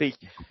unhappy.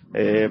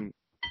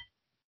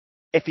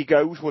 If he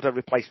goes, would I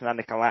replace him with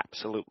Andy Carroll?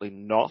 Absolutely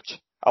not.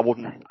 I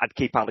wouldn't. I'd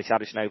keep Alice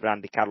Addison over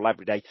Andy Carroll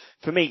every day.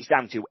 For me, it's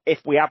down to, if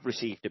we have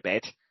received a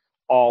bid,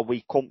 are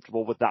we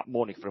comfortable with that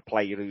money for a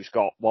player who's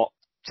got,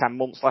 10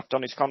 months left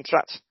on his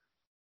contract?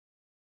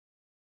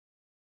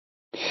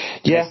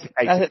 Yeah.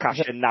 It's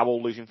cash in now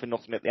or losing for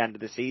nothing at the end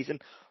of the season.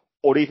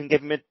 Or even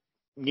give him a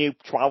new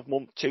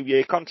 12-month,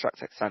 2-year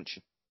contract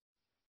extension.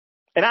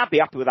 And I'd be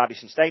happy with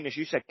Addison staying. As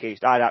you said,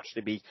 Keith, I'd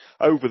actually be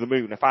over the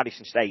moon if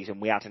Addison stays and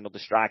we add another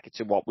striker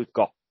to what we've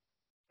got.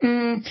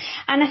 And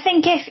I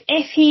think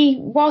if he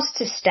was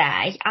to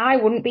stay, I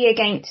wouldn't be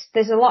against,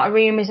 there's a lot of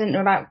rumours, isn't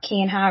there, about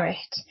Cian Harrott.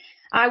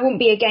 I wouldn't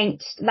be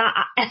against that.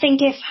 I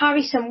think if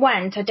Harrison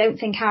went, I don't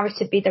think Harrott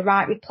would be the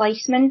right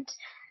replacement.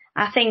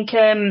 I think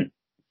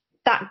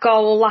that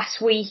goal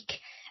last week,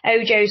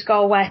 Ojo's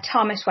goal where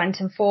Thomas went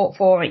and fought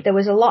for it, there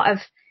was a lot of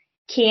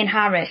Cian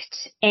Harrott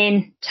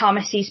in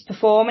Thomas's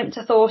performance,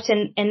 I thought,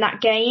 in that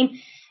game.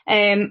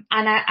 And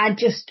I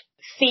just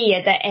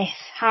fear that if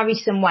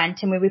Harrison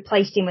went and we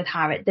replaced him with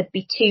Harrott, there'd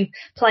be two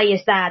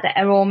players there that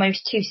are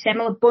almost too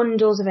similar,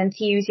 bundles of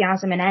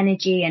enthusiasm and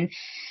energy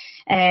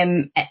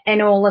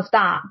and all of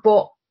that.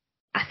 But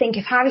I think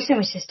if Harrison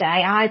was to stay,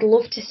 I'd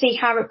love to see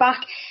Harrott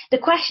back. The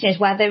question is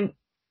whether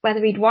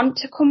he'd want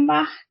to come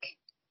back.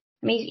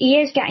 I mean, he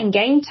is getting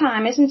game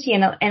time, isn't he,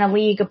 in a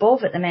league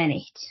above at the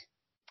minute?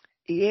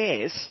 He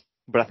is,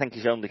 but I think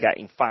he's only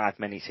getting 5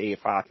 minutes here,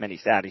 5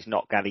 minutes there. He's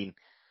not getting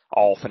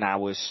half an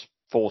hour's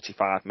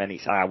 45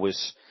 minutes,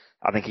 hours.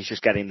 I think he's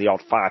just getting the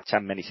odd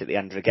 5-10 minutes at the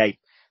end of the game,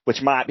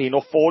 which might be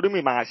enough for him.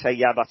 He might say,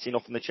 yeah, that's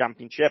enough in the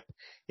Championship.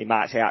 He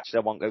might say, actually,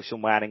 I won't go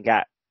somewhere and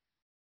get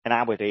an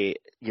hour to,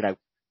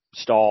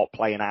 start,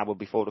 play an hour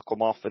before they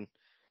come off. And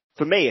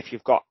for me, if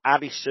you've got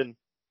Addison,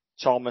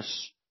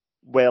 Thomas,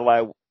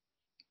 Willow,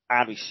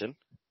 Harrison,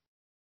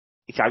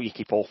 it's how you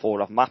keep all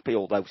 4 of them happy,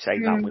 although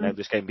saying that, we know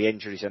there's going to be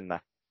injuries in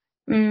there.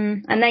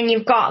 And then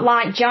you've got,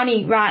 like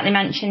Johnny rightly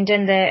mentioned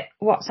in the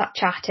WhatsApp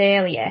chat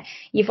earlier,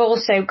 you've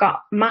also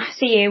got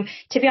Massey, who,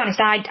 to be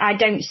honest, I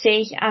don't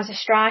see as a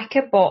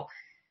striker, but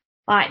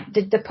like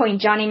the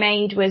point Johnny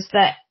made was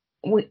that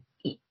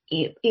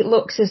it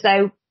looks as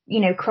though,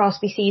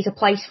 Crosby sees a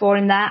place for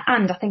him there,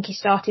 and I think he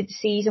started the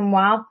season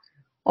well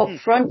up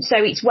front, so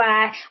it's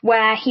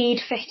where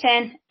he'd fit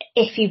in,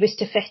 if he was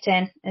to fit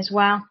in as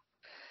well.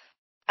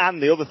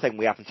 And the other thing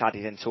we haven't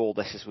added into all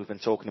this, as we've been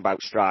talking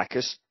about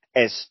strikers,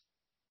 is,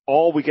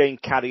 are we going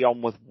to carry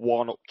on with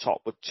one up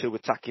top with 2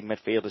 attacking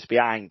midfielders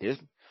behind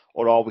him,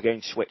 or are we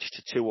going to switch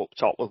to 2 up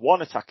top with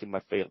 1 attacking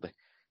midfielder?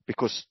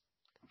 Because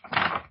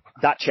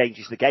that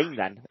changes the game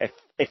then.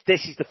 If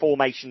this is the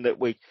formation that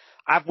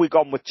Have we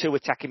gone with 2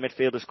 attacking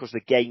midfielders because the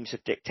games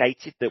have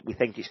dictated that we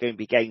think it's going to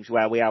be games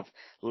where we have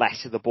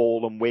less of the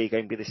ball and we're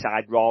going to be the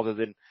side rather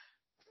than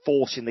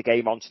forcing the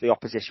game onto the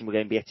opposition we're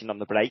going to be hitting on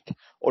the break?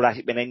 Or has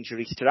it been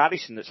injuries to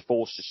Addison that's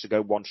forced us to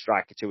go 1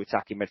 striker, 2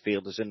 attacking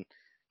midfielders? And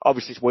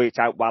obviously it's worked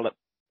out well at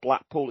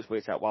Blackpool, it's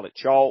worked out well at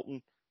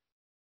Charlton.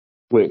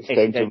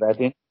 Workstone to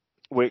Reading.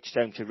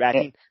 Workstone to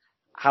Reading. Yeah.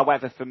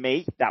 However, for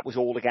me, that was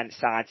all against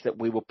sides that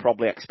we would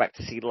probably expect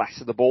to see less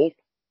of the ball.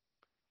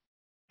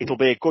 It'll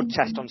be a good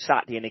test on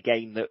Saturday in a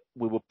game that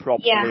we would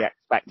probably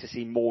expect to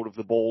see more of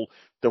the ball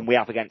than we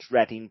have against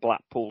Reading,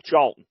 Blackpool,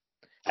 Charlton.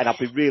 And I'd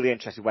be really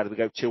interested whether we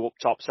go 2 up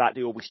top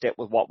Saturday or we stick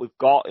with what we've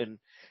got. And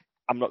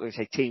I'm not going to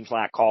say teams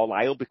like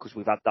Carlisle because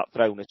we've had that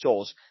thrown at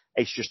us.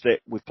 It's just that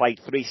we've played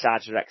 3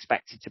 sides that are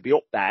expected to be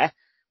up there.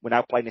 We're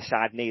now playing a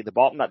side near the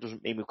bottom. That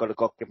doesn't mean we've got a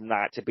God-given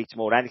right to beat them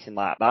or anything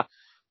like that.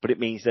 But it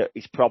means that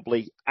it's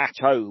probably at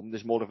home,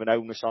 there's more of an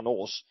onus on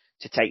us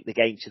to take the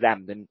game to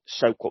them than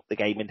soak up the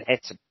game and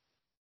hit them.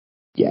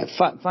 Yeah,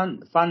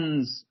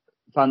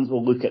 fans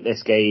will look at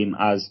this game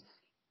as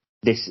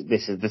this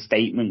is the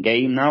statement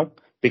game now,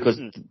 because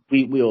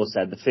we all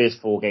said the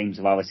first 4 games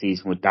of our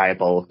season were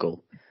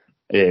diabolical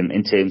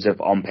in terms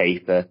of on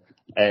paper.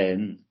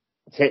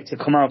 To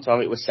come out of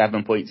it with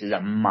 7 points is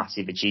a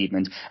massive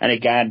achievement. And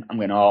again, I'm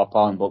going to harp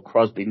on, but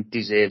Crosby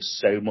deserves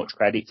so much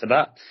credit for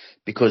that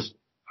because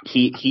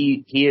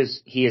he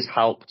has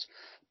helped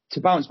to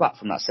bounce back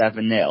from that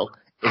 7-0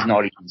 is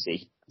not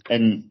easy.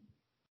 And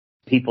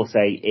people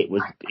say it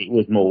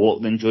was more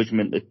luck than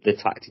judgment, the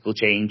tactical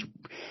change.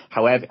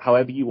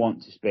 However you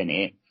want to spin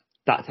it,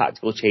 that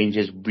tactical change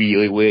has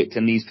really worked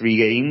in these 3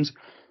 games.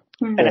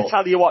 And I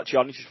tell you what,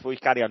 John, just before you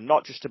carry on,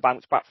 not just to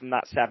bounce back from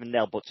that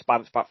 7-0, but to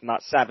bounce back from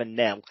that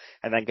 7-0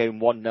 and then going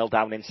 1-0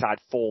 down inside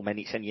 4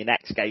 minutes in your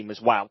next game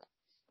as well.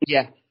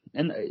 Yeah,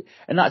 and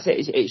that's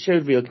it. It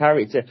showed real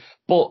character.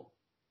 But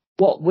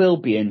what will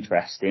be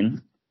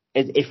interesting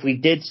is if we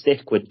did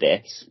stick with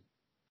this,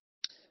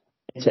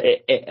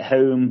 at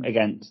home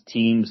against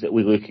teams that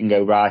we look and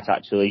go, right,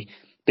 actually,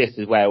 this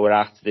is where we're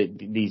at,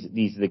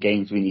 these are the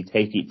games we need to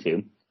take it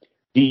to.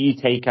 Do you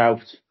take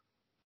out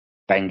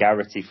Ben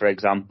Garrity, for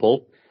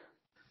example,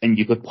 and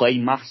you could play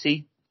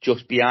Massey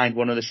just behind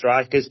one of the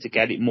strikers to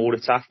get it more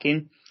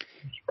attacking?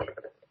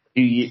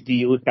 Do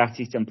you look at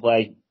it and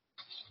play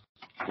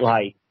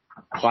like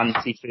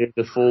Clancy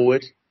further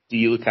forward? Do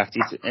you look at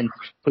it and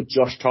put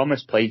Josh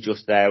Thomas play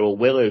just there or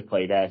Willow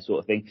play there,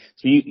 sort of thing?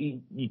 So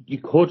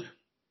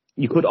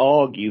you could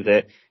argue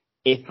that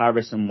if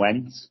Harrison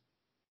went,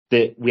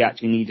 that we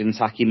actually need an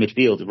attacking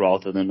midfielder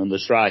rather than another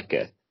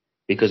striker,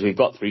 because we've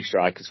got 3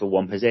 strikers for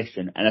 1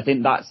 position. And I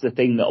think that's the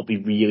thing that'll be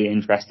really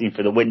interesting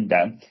for the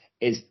window,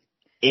 is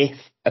if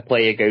a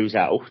player goes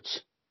out,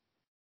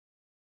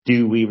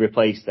 do we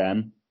replace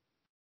them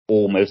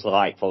almost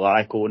like for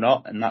like or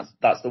not? And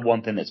that's the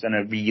one thing that's going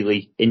to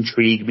really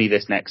intrigue me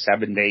this next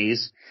 7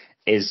 days,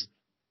 is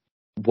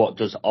what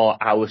does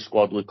our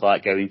squad look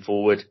like going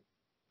forward?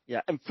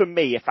 Yeah, and for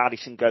me, if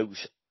Addison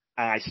goes,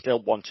 I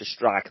still want a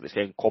striker that's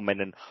going to come in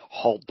and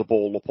hold the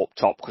ball up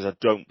top, because I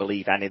don't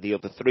believe any of the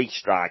other 3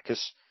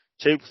 strikers,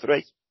 2,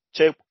 3,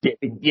 2.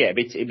 Yeah,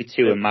 it'd be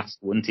 2 and Massey,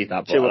 wouldn't it? 2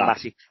 and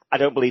Massey. I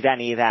don't believe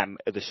any of them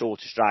are the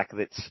sort of striker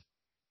that's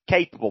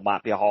capable,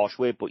 might be a harsh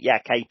word, but yeah,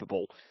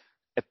 capable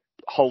of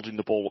holding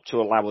the ball up to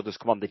allow others to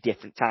come on, the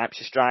different types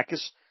of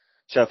strikers.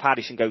 So if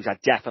Addison goes, I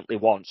definitely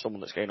want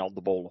someone that's going to hold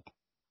the ball up.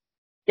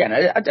 Yeah,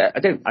 no, I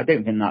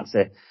don't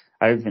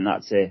think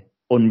that's a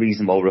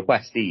unreasonable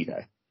request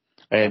either.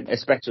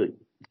 Especially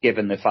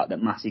given the fact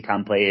that Massey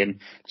can play in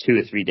 2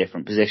 or 3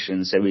 different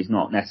positions, so he's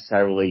not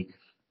necessarily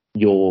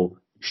your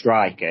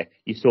striker.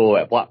 You saw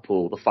at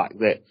Blackpool the fact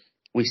that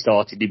we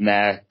started him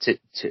there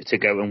to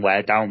go and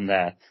wear down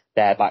their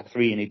back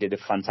 3, and he did a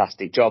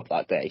fantastic job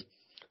that day.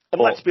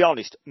 And let's be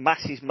honest,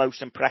 Massey's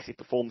most impressive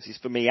performances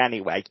for me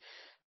anyway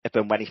have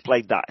been when he's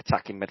played that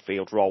attacking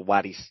midfield role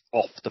where he's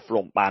off the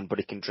front man but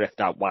he can drift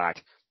out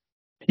wide.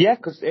 Yeah,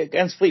 because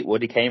against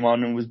Fleetwood he came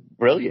on and was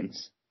brilliant.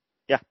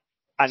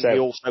 And he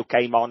also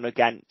came on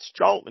against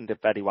Charlton,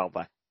 did very well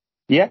there.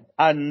 Yeah,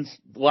 and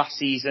last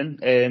season,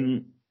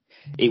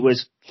 it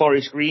was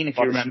Forest Green, if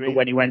you remember,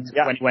 when he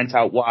went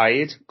out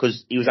wide,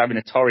 because he was having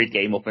a torrid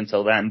game up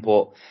until then,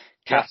 but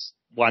Cass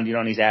landing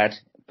on his head,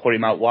 put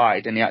him out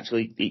wide, and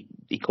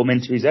he come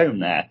into his own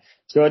there.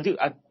 So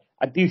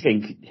I do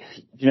think,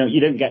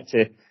 you don't get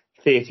to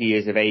 30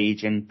 years of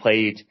age and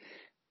played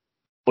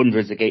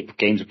hundreds of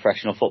games of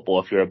professional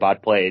football if you're a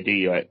bad player, do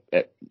you,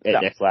 at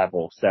this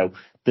level? So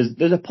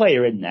there's a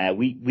player in there.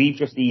 We've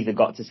just either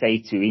got to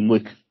say to him,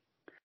 look,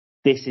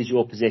 this is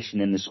your position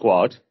in the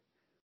squad,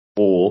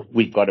 or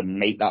we've got to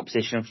make that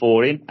position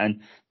for him.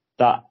 And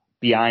that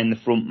behind the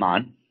front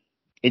man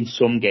in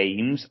some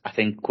games, I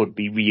think could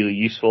be really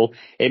useful.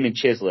 Him and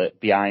Chislett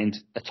behind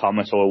a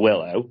Thomas or a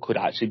Willow could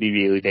actually be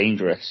really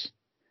dangerous.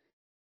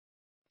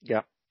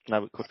 Yeah,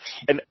 no, it could.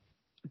 And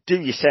do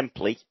you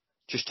simply,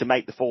 just to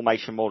make the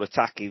formation more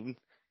attacking,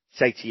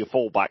 say to your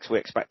fullbacks, we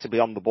expect to be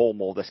on the ball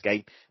more this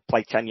game,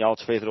 play 10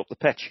 yards further up the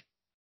pitch?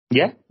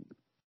 Yeah.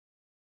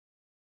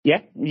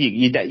 Yeah,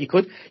 you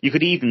could. You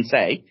could even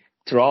say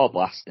to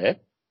Arblaster,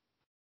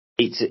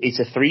 it's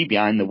a 3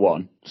 behind the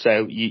 1.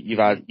 So you've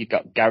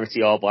got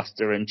Garrity,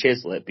 Arblaster, and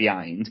Chislett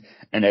behind,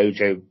 and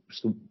Ojo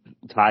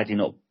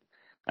tidying up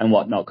and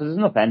whatnot, because there's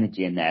enough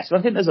energy in there. So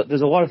I think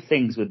there's a lot of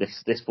things with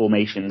this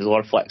formation. There's a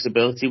lot of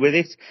flexibility with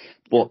it,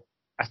 but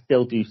I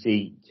still do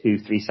see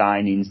 2-3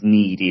 signings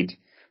needed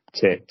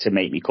to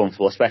make me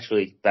comfortable,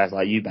 especially as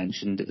like you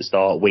mentioned at the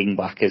start, wing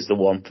back is the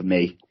one for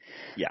me.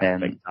 Yeah,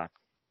 big time.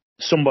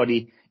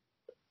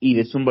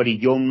 Either somebody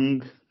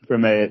young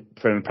from a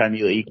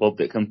Premier League club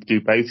that can do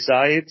both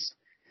sides,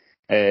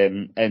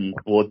 and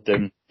board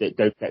them that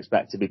don't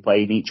expect to be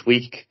playing each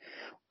week,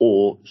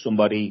 or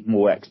somebody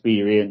more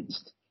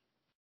experienced.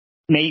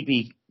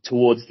 Maybe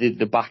towards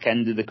the back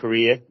end of the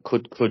career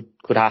could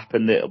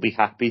happen that it'll be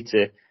happy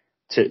to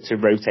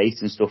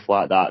rotate and stuff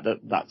like that.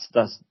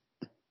 That's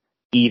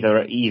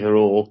either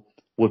or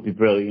would be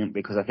brilliant,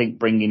 because I think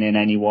bringing in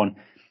anyone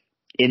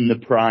in the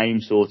prime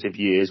sort of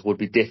years would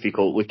be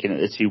difficult looking at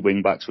the 2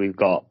 wing backs we've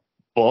got.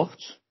 But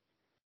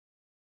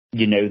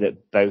you know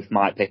that both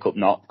might pick up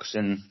knocks,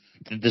 and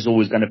there's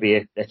always going to be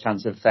a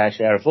chance of a fair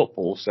share of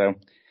football. So,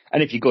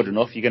 and if you're good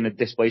enough, you're going to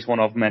displace one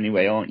of them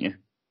anyway, aren't you?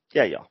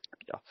 Yeah.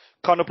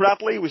 Conor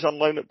Bradley was on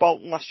loan at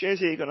Bolton last year. Has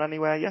he gone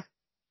anywhere yet?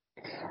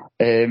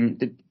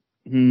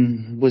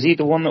 Was he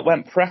the one that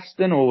went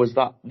Preston, or was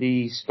that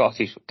the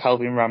Scottish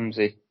Calvin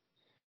Ramsey?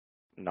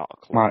 Not a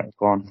clue. Might have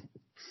gone.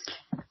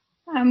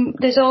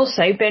 There's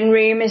also been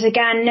rumours,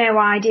 again, no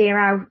idea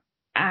how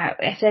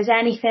if there's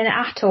anything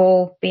at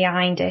all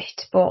behind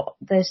it, but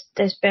there's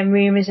been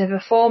rumours of a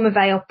former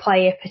Vale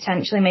player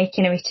potentially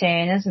making a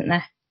return, hasn't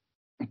there?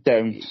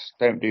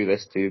 Don't do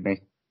this to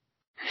me.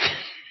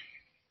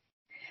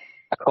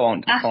 I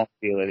can't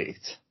feel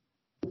it.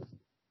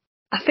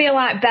 I feel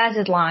like Bez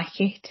would like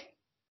it.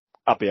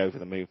 I'll be over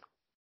the moon.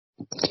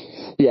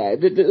 Yeah,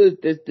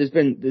 there's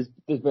been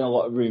a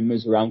lot of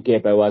rumours around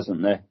Gibbo,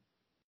 hasn't there?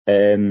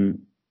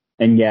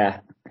 And yeah,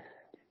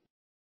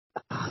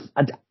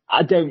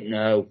 I don't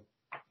know.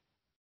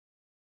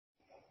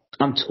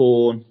 I'm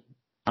torn.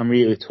 I'm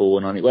really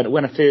torn on it.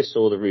 When I first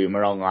saw the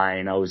rumour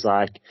online, I was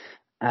like,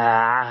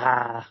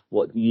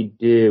 what do you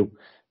do?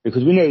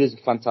 Because we know there's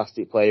a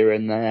fantastic player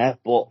in there,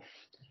 but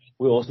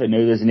we also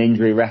know there's an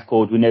injury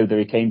record. We know that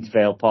he came to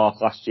Vale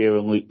Park last year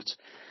and looked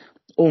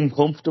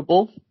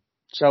uncomfortable,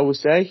 shall we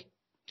say.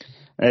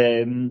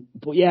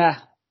 But yeah,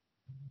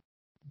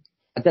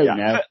 I don't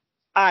know.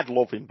 I'd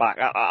love him back.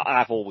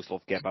 I've always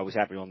loved Gibbo, as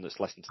everyone that's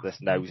listened to this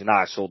knows, and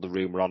I saw the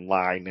rumour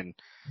online, and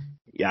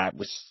yeah, it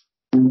was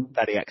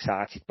very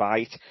excited by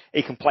it.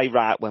 He can play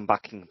right wing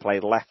back, he can play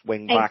left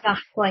wing back.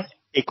 Exactly.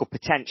 He could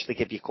potentially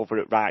give you cover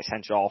at right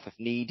centre half if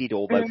needed,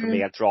 although for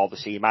me I'd rather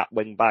see him at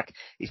wing back.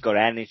 He's got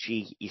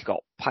energy, he's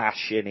got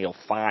passion, he'll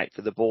fight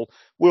for the ball.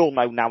 We all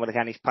know now and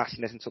again his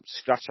passing isn't up to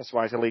scratch, that's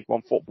why he's a League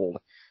One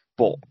footballer.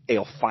 But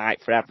he'll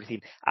fight for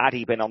everything. Had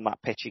he been on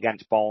that pitch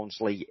against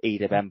Barnsley,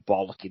 he'd have been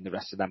bollocking the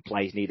rest of them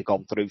players, and he'd have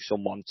gone through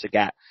someone to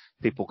get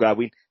people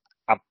going.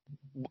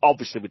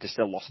 Obviously, we'd have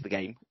still lost the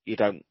game.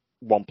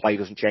 One play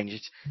doesn't change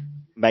it.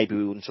 Maybe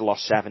we wouldn't have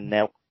lost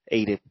 7-0.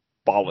 He'd have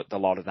bollocked a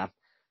lot of them.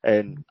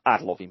 And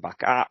I'd love him back.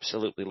 I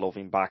absolutely love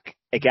him back.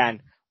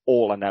 Again,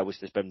 all I know is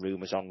there's been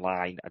rumours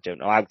online. I don't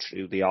know how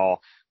true they are.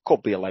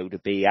 Could be a load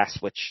of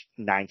BS, which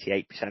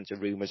 98%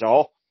 of rumours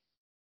are.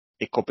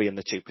 It could be in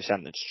the 2%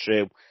 that's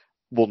true.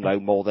 We'll know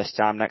more this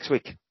time next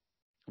week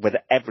with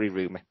every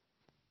rumour.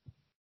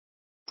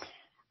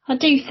 I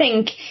do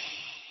think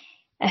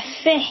a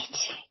fit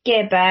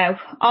Gibbo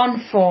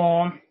on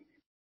form,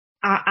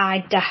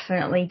 I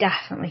definitely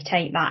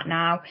take that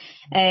now.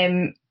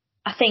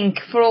 I think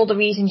for all the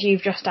reasons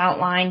you've just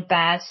outlined,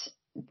 Bez,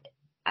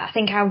 I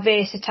think how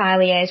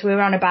versatile he is.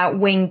 We're on about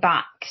wing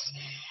backs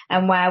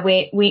and where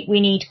we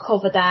need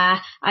cover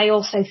there. I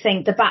also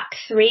think the back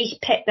three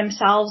pit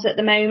themselves at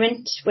the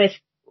moment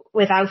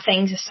with how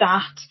things are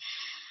sat.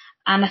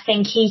 And I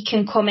think he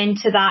can come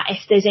into that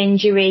if there's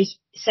injury,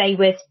 say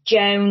with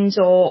Jones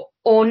or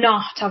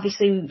not.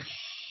 Obviously,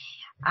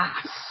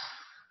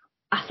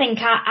 I think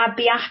I'd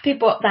be happy,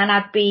 but then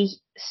I'd be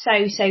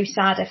so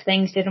sad if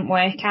things didn't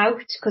work out,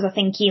 because I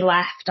think he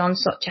left on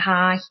such a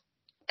high.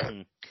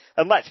 And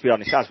let's be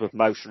honest, as with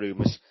most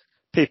rumours,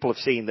 people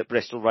have seen that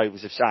Bristol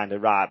Rovers have signed a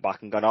right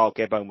back and gone, oh,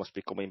 Gibbo must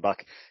be coming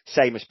back.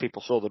 Same as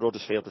people saw that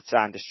Huddersfield had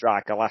signed a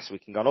striker last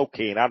week and gone, oh,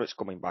 Keane Harrett's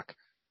coming back.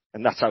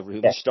 And that's how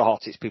rumours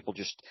start. It's people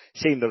just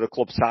seeing that a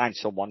club signed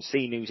someone,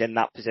 seeing who's in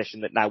that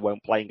position that now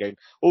won't play and going,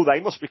 oh, they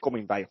must be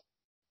coming Vale.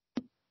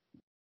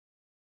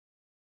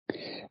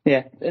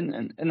 Yeah,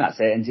 and that's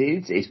it. And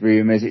it's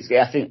rumours.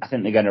 I think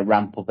they're going to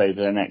ramp up over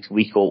the next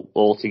week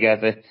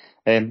altogether.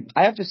 I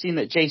have just seen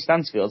that Jay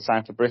Stansfield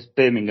signed for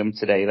Birmingham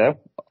today, though.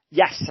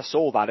 Yes, I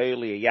saw that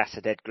earlier. Yes, I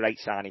did. Great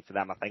signing for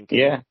them, I think.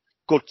 Yeah.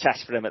 Good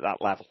test for him at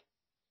that level.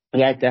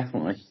 Yeah,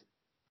 definitely.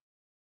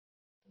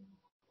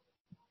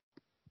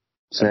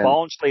 So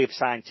Barnsley have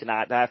signed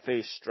tonight their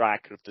first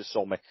striker of the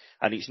summer,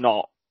 and it's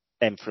not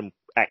him from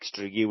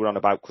extra you were on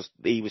about because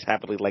he was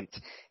heavily linked.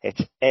 It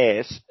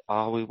is,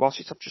 was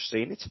it? I've just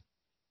seen it.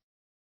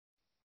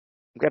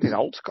 I'm getting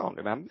old, can't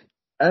remember.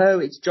 Oh,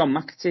 it's John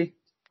McAtee.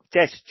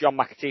 Yes, John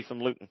McAtee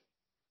from Luton.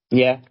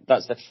 Yeah,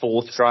 that's the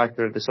fourth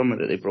striker of the summer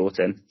that they brought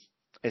in.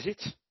 Is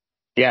it?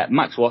 Yeah,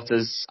 Max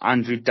Waters,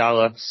 Andrew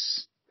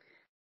Dallas,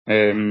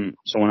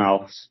 someone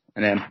else,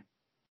 and then.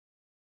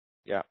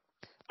 Yeah.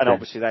 And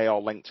obviously they are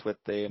linked with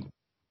the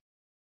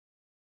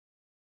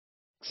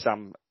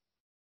Sam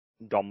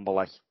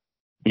Dombele.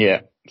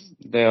 Yeah,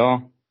 they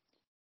are.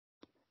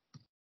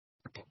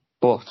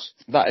 But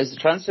that is the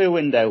transfer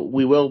window.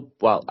 We will,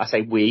 well, I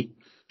say we.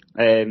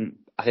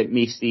 I think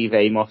me, Steve,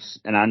 Amos,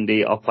 and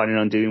Andy are planning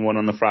on doing one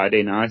on the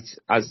Friday night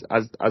as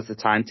the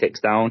time ticks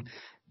down.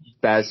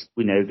 Bez,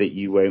 we know that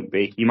you won't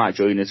be. You might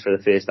join us for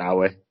the first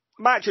hour. I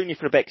might join you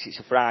for a bit 'cause it's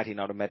a Friday,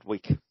 not a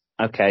midweek.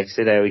 Okay,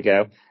 so there we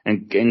go.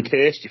 And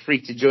Kirst, you're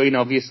free to join,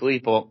 obviously,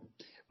 but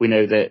we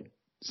know that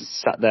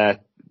sat there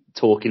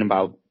talking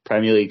about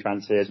Premier League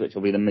transfers, which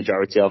will be the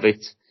majority of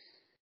it,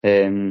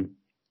 and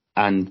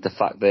the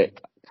fact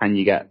that can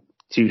you get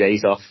 2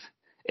 days off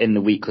in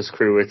the week because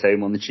crew are at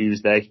home on the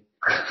Tuesday.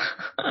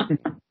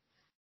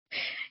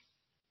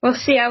 We'll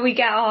see how we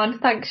get on.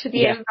 Thanks for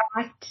the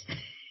invite.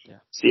 Yeah.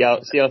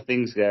 See how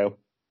things go.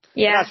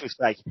 Yeah. As we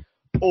say,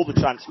 all the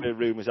transfer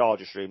rumours are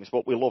just rumours,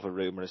 but we love a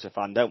rumour as a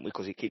fan, don't we?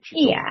 Because it keeps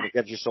you talking, it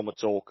gives you something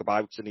to talk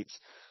about, and it's,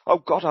 oh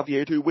God, have you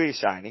heard who we're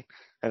signing?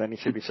 And then you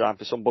should be signed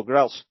for some bugger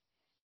else.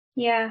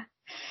 Yeah.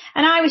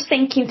 And I was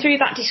thinking through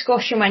that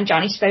discussion when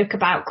Johnny spoke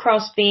about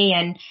Crosby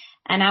and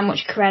how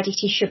much credit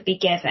he should be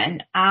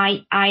given.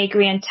 I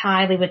agree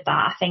entirely with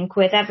that. I think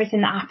with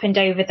everything that happened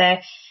over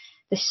the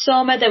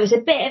summer, there was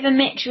a bit of a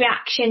mixed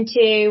reaction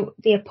to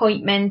the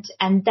appointment.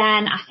 And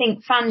then I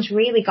think fans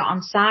really got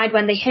on side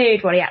when they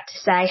heard what he had to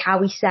say,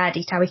 how he said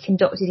it, how he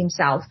conducted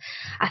himself.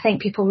 I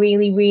think people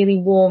really, really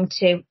warmed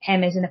to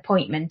him as an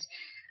appointment.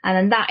 And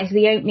then that is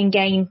the opening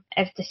game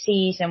of the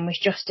season was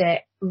just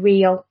a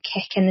real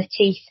kick in the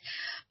teeth.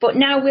 But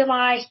now we're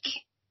like,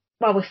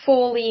 well, we're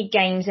 4 league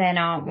games in,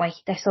 aren't we?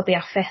 This will be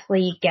our 5th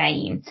league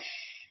game.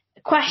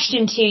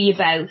 Question to you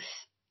both.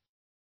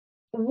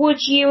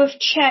 Would you have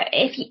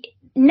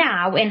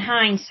now, in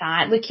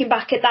hindsight, looking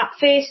back at that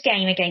first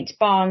game against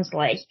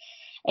Barnsley,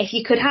 if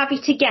you could have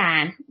it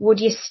again,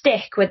 would you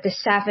stick with the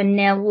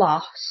 7-0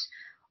 loss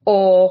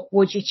or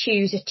would you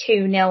choose a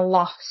 2-0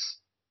 loss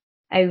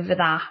over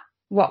that?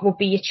 What would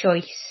be your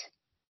choice?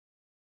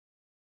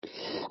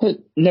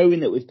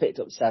 Knowing that we've picked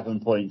up 7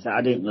 points,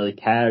 I don't really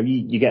care.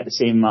 You get the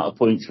same amount of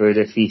points for a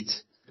defeat,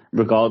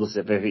 regardless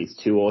of if it's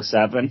 2 or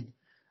 7.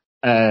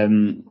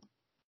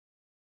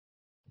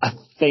 I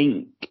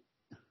think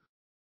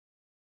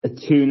a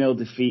 2-0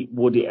 defeat,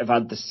 would it have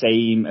had the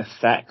same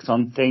effect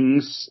on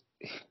things?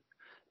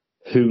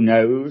 Who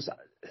knows?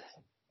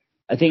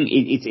 I think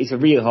it's a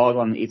real hard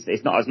one.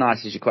 It's not as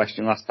nice as your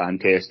question last time,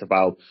 Kirst,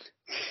 about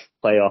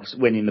playoffs,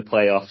 winning the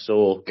playoffs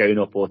or going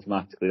up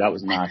automatically. That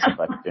was a nice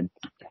question.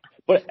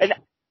 But and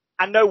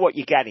I know what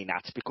you're getting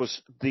at,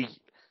 because the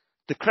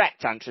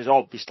correct answer is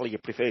obviously you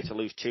prefer to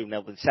lose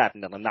 2-0 than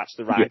 7-0, and that's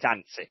the right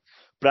answer.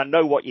 But I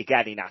know what you're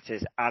getting at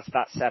is, as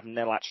that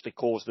 7-0 actually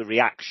caused the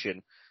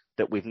reaction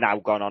that we've now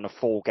gone on a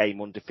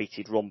 4-game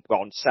undefeated run,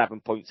 gone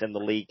 7 points in the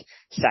league,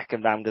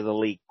 second round of the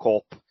League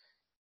Cup.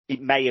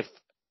 It may have,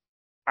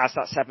 as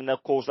that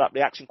 7-0 caused that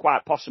reaction,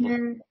 quite possible.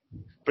 Mm.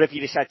 But if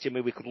you'd have said to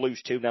me we could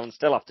lose 2-0 and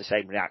still have the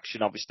same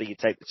reaction, obviously you'd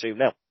take the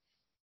 2-0.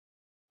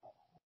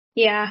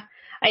 Yeah.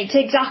 It's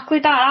exactly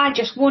that. I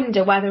just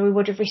wonder whether we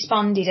would have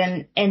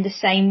responded in the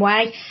same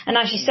way. And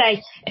as you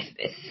say,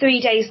 if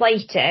 3 days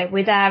later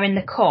we're there in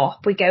the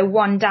cup, we go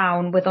 1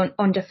 down with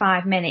under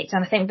 5 minutes,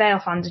 and I think Vale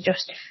fans are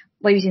just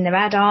losing their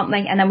head, aren't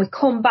they? And then we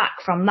come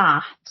back from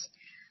that.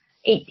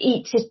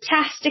 It's a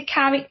test of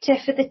character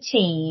for the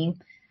team,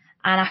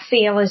 and I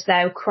feel as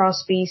though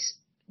Crosby's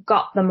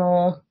got them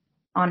all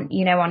on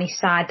his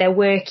side. They're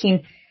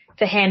working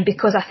for him,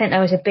 because I think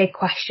there was a big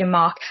question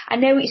mark. I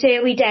know it's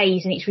early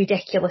days and it's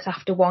ridiculous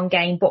after 1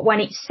 game, but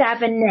when it's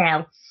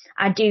 7-0,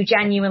 I do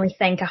genuinely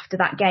think after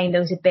that game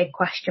there was a big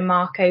question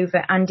mark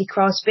over Andy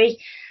Crosby,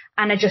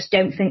 and I just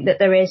don't think that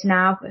there is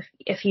now,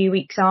 a few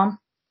weeks on.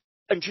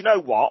 And you know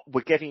what?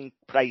 We're giving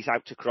praise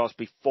out to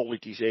Crosby, fully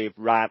deserved,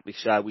 rightly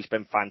so. He's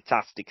been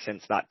fantastic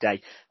since that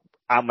day.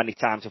 How many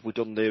times have we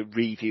done the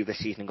review this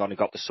season and gone and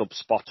got the sub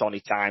spot on, he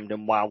timed,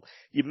 and while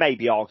you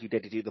maybe argue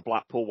did he do the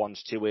Blackpool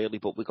ones too early,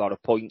 but we got a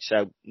point,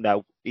 so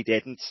no, he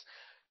didn't.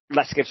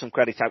 Let's give some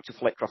credit out to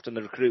Flitcroft and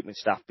the recruitment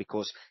staff,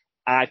 because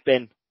I've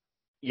been,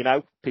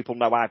 people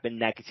know I've been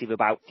negative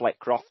about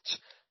Flitcroft,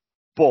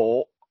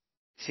 but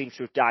it seems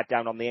to have died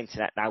down on the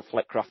internet now.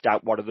 Flitcroft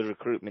out, what are the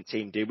recruitment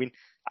team doing?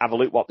 Have a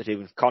look what they're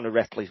doing. Connor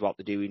Ripley's what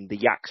they're doing, the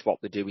Yaks what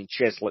they're doing,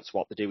 Chislett's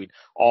what they're doing,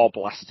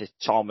 Arblaster,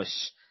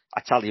 Thomas. I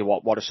tell you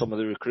what are some of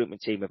the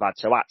recruitment team have had.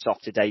 So hats off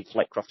to Dave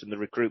Flitcroft and the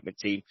recruitment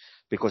team,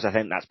 because I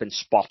think that's been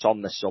spot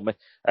on this summer.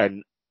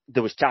 And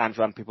there was times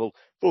when people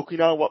fucking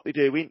know what they're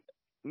doing,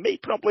 me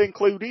probably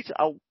included.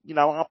 I'll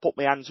put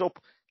my hands up.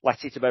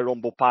 Let it be a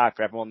rumble pie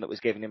for everyone that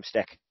was giving him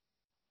stick.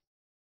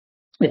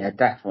 Yeah,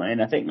 definitely.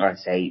 And I think, like I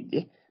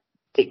say,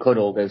 it could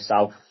all go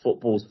south.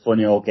 Football's a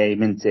funny old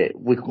game, isn't it?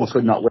 We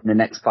could not win the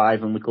next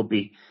 5 and we could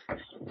be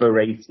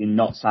berating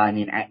not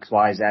signing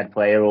XYZ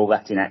player or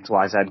letting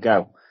XYZ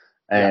go.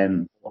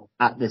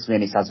 At this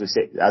minute, as we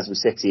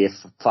sit here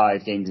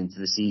 5 games into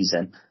the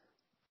season,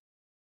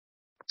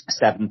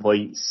 7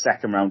 points,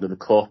 second round of the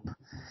cup,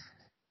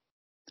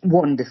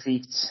 1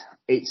 defeat.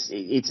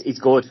 It's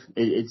good.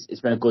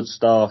 It's been a good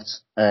start.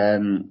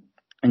 And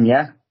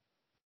yeah,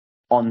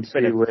 it's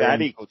been a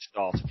very good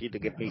start. If you'd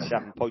have given me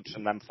 7 points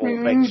from them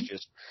 4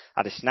 fixtures,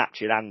 I'd have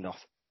snapped your hand off.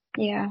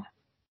 Yeah.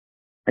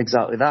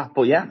 Exactly that.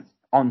 But yeah,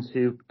 on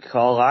to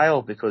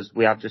Carlisle, because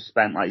we have just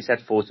spent, like you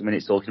said, 40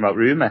 minutes talking about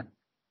rumour.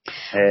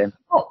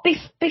 But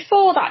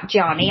before that,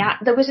 Johnny,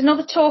 there was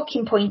another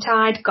talking point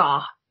I'd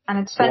got, and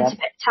I'd spent a bit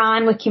of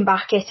time looking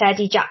back at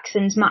Eddie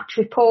Jackson's match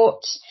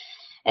reports,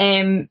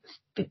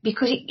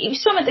 because it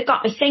was something that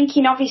got me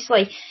thinking,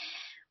 obviously,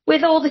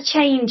 with all the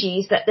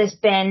changes that there's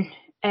been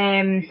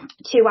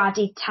to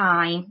added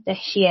time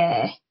this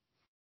year,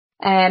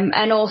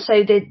 and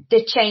also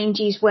the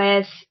changes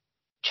with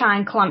try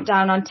and clamp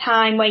down on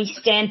time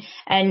wasting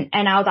and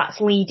how that's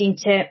leading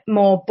to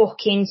more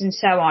bookings and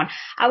so on.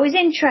 I was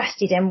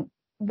interested in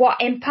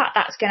what impact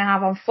that's going to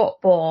have on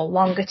football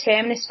longer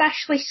term, and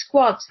especially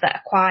squads that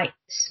are quite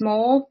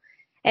small.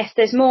 If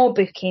there's more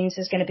bookings,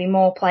 there's going to be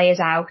more players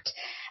out,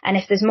 and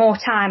if there's more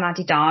time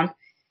added on,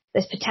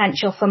 there's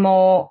potential for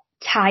more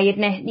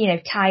tiredness,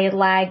 tired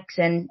legs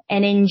and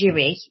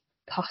injury,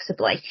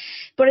 possibly.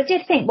 But I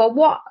did think, well,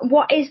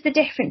 what is the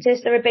difference?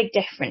 Is there a big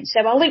difference? So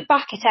I look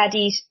back at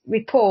Eddie's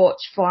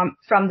reports from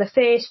the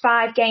first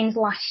 5 games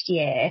last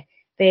year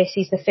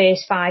versus the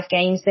first 5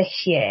 games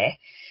this year.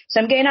 So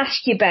I'm going to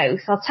ask you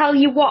both. I'll tell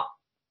you what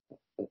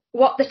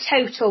the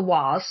total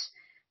was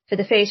for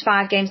the first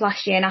 5 games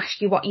last year and ask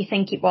you what you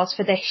think it was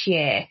for this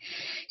year.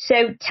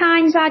 So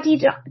time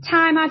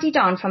added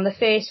on from the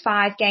first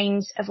 5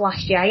 games of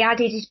last year, I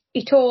added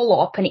it all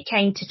up and it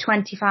came to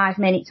 25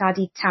 minutes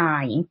added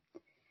time.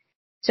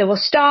 So we'll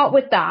start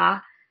with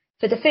that.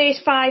 For the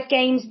first 5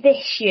 games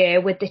this year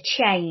with the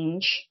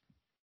change,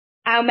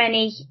 how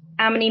many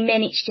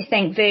minutes do you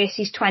think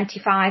versus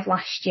 25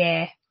 last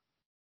year?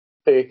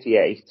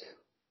 38.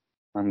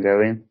 I'm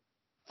going.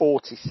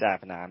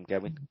 47. I'm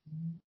going.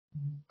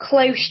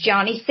 Close,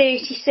 Johnny.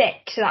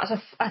 36. So that's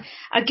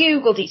I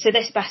googled it, so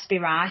this best be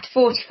right.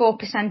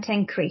 44%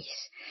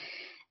 increase.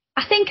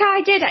 I think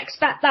I did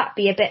expect that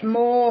be a bit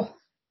more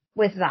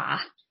with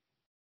that.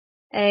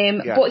 But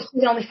it's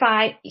only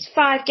 5. It's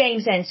 5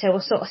 games in, so we'll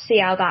sort of see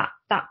how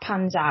that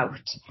pans out.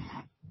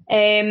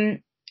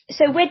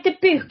 So with the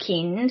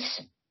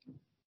bookings,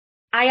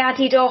 I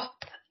added up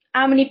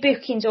how many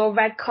bookings or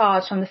red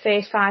cards from the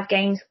first 5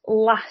 games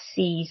last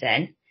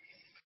season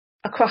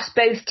across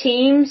both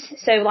teams.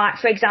 So, like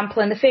for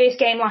example, in the first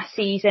game last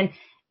season,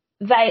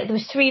 there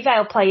was 3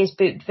 Vale players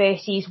booked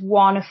versus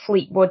 1 of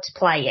Fleetwood's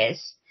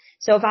players.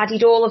 So I've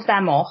added all of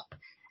them up,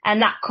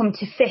 and that come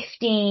to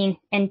 15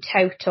 in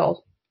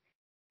total.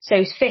 So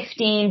it's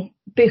 15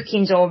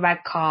 bookings or red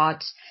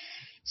cards.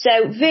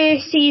 So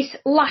versus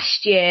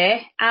last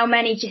year, how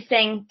many do you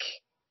think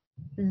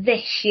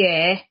this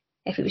year,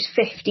 if it was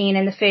 15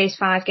 in the first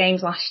 5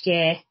 games last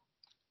year?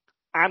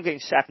 I'm getting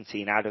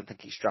 17. I don't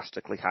think it's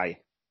drastically high.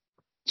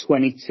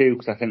 22,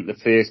 because I think the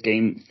first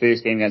game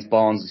against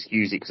Barnes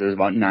excused it because there was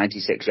about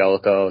 96 yellow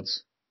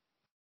cards.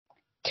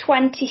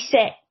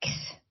 26.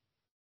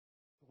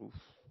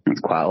 That's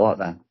quite a lot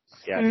then.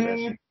 Yeah, it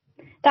is.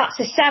 That's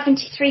a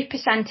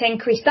 73%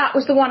 increase. That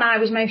was the one I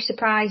was most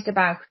surprised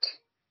about.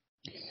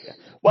 Yeah.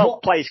 Well,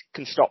 players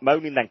can stop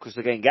moaning then because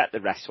they're going to get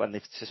the rest when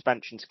the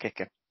suspension's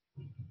kicking.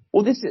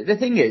 Well, the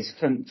thing is,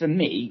 for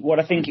me,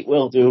 what I think it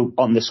will do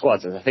on the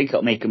squads is I think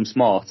it'll make them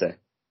smarter.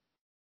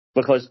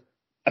 Because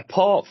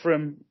apart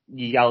from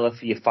your yellow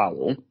for your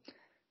foul,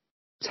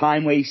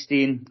 time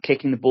wasting,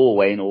 kicking the ball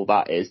away and all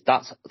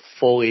that's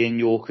fully in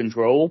your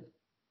control.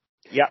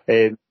 Yeah.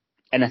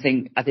 And I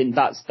think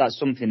that's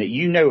something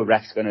that a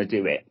ref's going to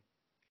do it.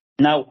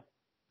 Now,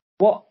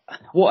 what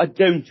I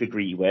don't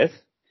agree with,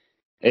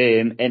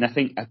 and I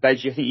think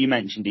you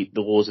mentioned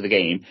the laws of the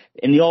game.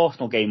 In the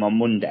Arsenal game on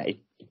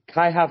Monday,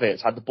 Kai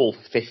Havertz had the ball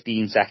for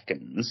 15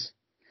 seconds.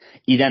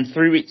 He then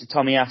threw it to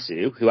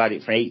Tomiyasu, who had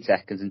it for 8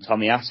 seconds, and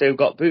Tomiyasu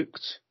got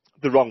booked.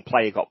 The wrong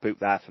player got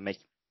booked there for me.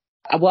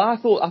 Well, I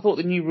thought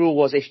the new rule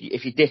was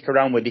if you dick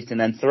around with it and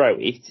then throw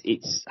it,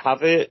 it's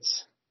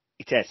Havertz.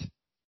 It is.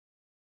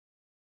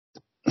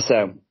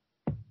 So,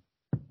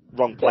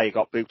 wrong player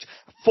got booked.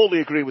 I fully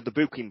agree with the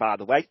booking, by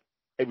the way.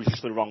 It was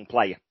just the wrong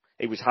player.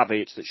 It was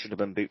Havertz that should have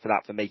been booked for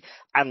that for me.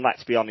 And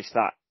let's be honest,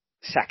 that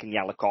second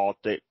yellow card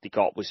that they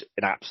got was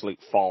an absolute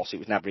farce. It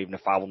was never even a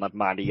foul, never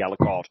mind a yellow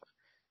card.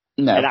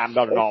 No. And I'm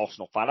not an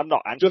Arsenal fan. I'm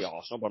not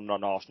anti-Arsenal, but I'm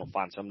not an Arsenal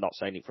fan, so I'm not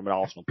saying it from an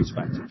Arsenal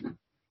perspective.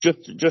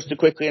 Just to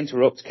quickly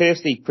interrupt,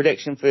 Kirsty,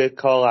 prediction for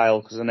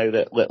Carlisle, because I know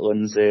that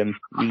Littland's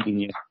leading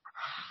you.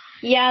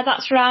 Yeah,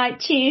 that's right.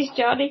 Cheers,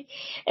 Johnny.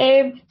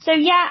 So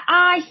yeah,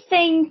 I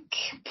think,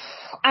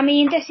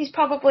 this is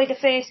probably the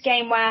first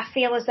game where I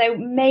feel as though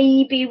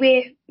maybe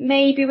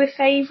we're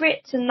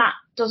favourites, and that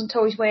doesn't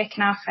always work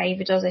in our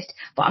favour, does it?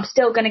 But I'm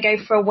still going to go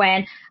for a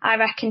win. I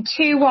reckon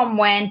 2-1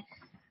 win,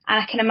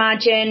 and I can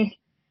imagine,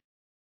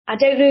 I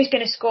don't know who's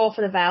going to score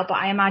for the Vale, but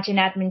I imagine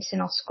Edmondson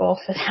will score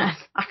for them.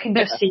 I can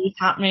just see it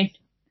happening.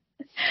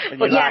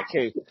 But yeah,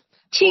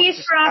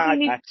 cheers for having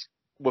me.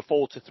 We're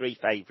 4-3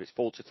 favourites,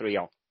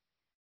 4-3 on.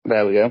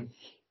 There we go.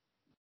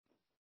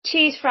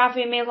 Cheers for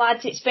having me,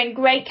 lads. It's been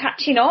great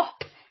catching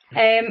up.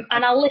 And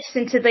I'll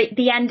listen to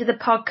the end of the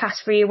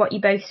podcast for you, what you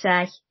both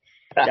say.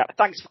 Yeah,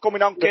 thanks for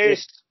coming on,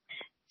 Kirst.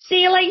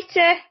 See you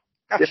later.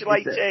 Catch you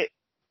later.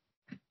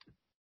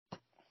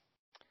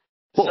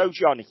 So,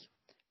 Johnny,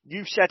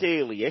 you said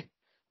earlier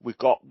we've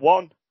got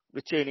one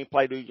returning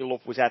player who you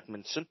love was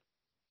Edmondson.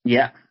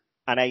 Yeah.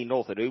 And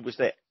another. Who was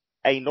the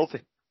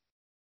another?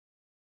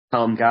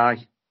 Callum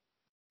Guy.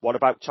 What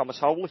about Thomas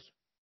Holy?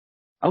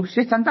 Oh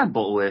shit, and Dan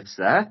Butterworth's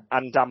there.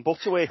 And Dan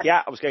Butterworth,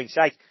 yeah, I was going to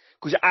say.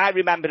 Because I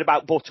remembered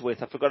about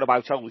Butterworth, I forgot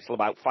about Holy till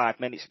about 5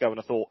 minutes ago, and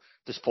I thought,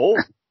 there's 4.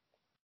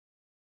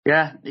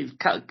 Yeah,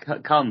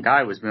 Callum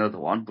Guy was my other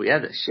one, but yeah,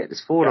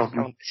 there's 4 of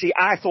them. See,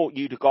 I thought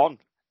you'd have gone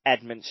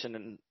Edmondson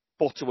and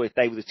Butterworth,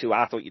 they were the 2.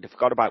 I thought you'd have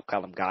forgot about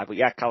Callum Guy, but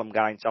yeah, Callum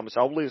Guy and Thomas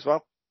Holy as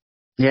well.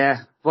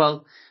 Yeah,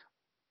 well,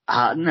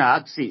 no,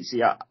 I'd see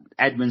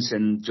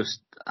Edmondson just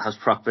has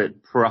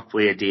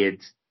properly adhered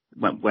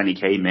when he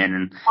came in,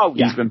 and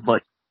he's been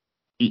playing.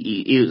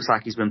 He looks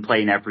like he's been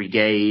playing every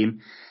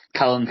game.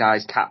 Callum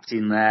Guy's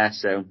captain there,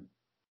 so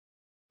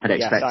I'd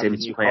expect him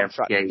to play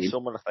every game.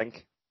 Summer, I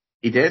think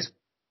he did.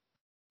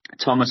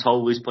 Thomas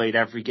Holly's played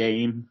every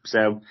game,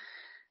 so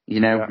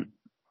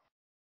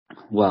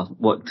well,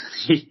 what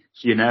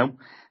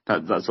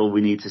that's all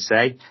we need to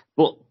say.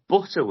 But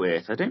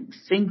Butterworth, I don't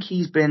think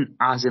he's been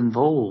as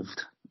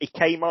involved. He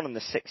came on in the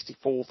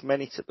 64th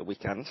minute at the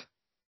weekend.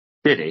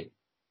 Did he?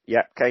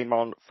 Yeah, came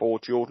on for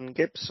Jordan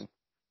Gibson.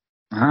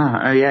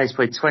 He's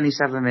played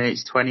 27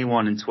 minutes,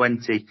 21 and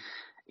 20.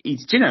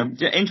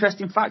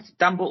 Interesting fact,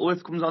 Dan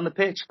Butterworth comes on the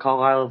pitch,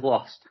 Carlisle have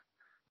lost.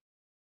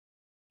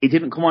 He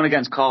didn't come on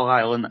against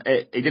Carlisle, and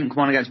he didn't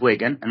come on against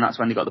Wigan, and that's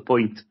when he got the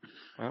point.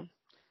 Yeah.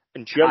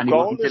 And Joe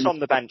Garner's on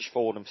the bench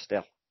for them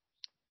still.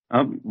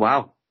 Oh,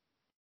 wow.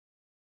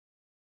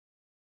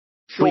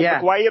 Sean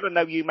Maguire, I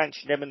know you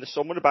mentioned him in the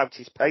summer about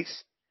his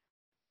pace.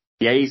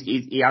 Yeah,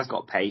 he has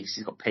got pace.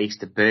 He's got pace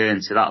to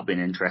burn, so that'll be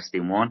an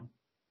interesting one.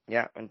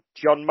 Yeah, and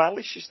John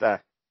Malish is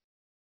there.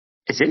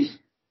 Is he?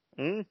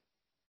 Mm.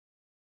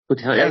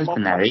 Good hell, he's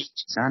been there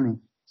ages, hasn't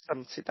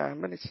he?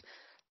 79 minutes.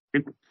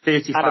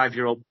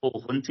 35-year-old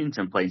Paul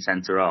Huntington playing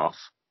centre-half.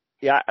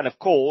 Yeah, and of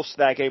course,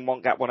 their game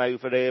won't get one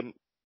over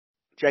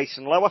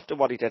Jason Lowe after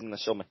what he did in the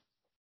summer.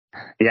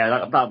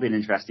 Yeah, that'll be an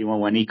interesting one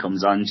when he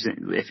comes on,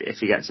 if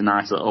he gets a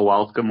nice little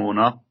welcome or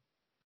not.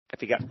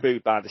 If he gets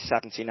booed by the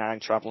 79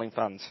 travelling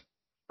fans.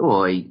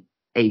 Boy,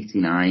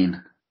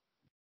 89.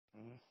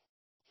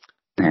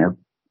 Yeah.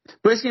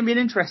 But it's going to be an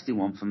interesting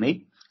one for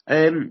me.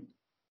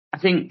 I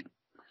think,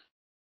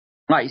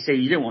 like you say,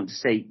 you don't want to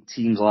say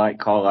teams like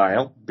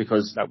Carlisle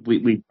because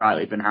we've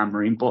rightly been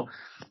hammering, but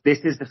this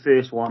is the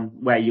first one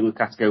where you look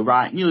at to go,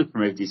 right, newly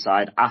promoted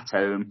side at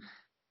home,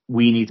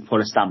 we need to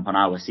put a stamp on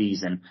our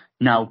season.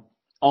 Now,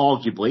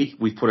 arguably,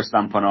 we've put a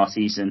stamp on our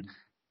season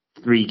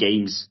 3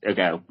 games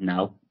ago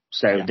now.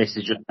 So this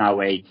is just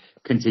now a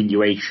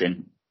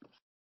continuation.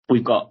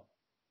 We've got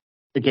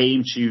a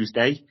game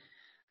Tuesday.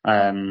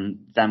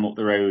 Them up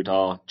the road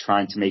are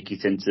trying to make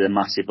it into a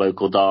massive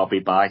local derby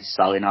by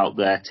selling out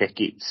their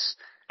tickets.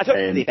 I don't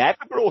think they've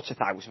ever brought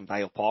 1,000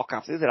 Vale Park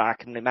after that I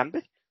can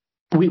remember.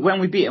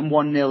 When we beat them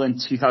 1-0 in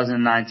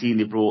 2019,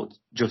 they brought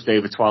just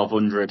over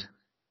 1,200.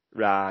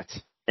 Right.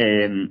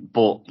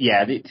 But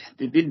yeah,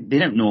 they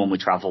don't normally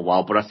travel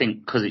well, but I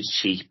think because it's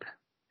cheap.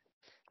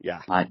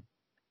 Yeah.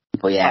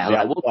 But yeah, they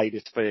haven't played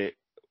us for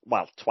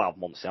 12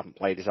 months. They haven't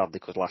played us, have they?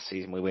 Because last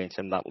season we weren't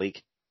in that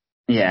league.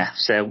 Yeah,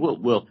 so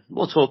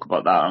we'll talk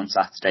about that on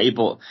Saturday.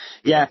 But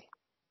yeah,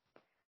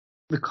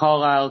 the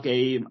Carlisle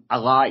game, I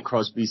like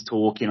Crosby's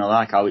talking. I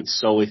like how it's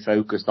solely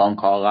focused on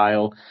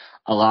Carlisle.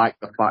 I like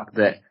the fact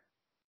that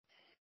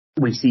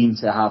we seem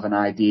to have an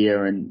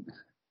idea, and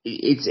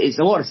it's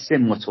a lot of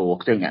similar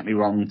talk. Don't get me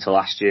wrong to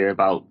last year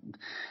about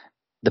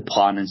the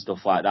plan and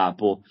stuff like that,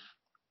 but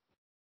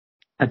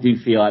I do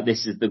feel like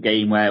this is the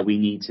game where we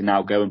need to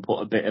now go and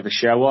put a bit of a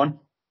show on.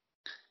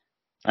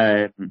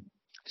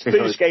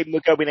 First game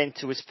we're going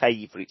into as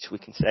favourites, we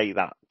can say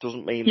that.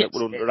 Doesn't mean that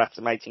we're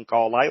underestimating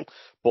Carlisle,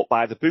 but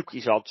by the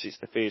bookies' odds, it's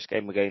the first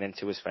game we're going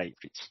into as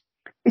favourites.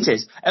 It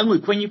is. And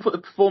look, when you put the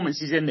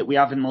performances in that we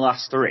have in the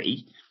last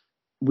 3,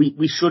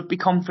 we should be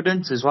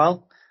confident as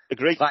well.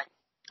 Agree. Like,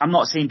 I'm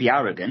not saying be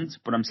arrogant,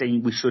 but I'm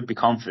saying we should be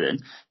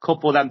confident. A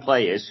couple of them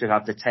players should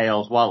have their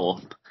tails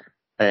well up.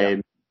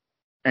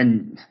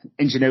 And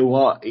you know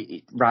what?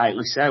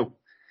 Rightly so.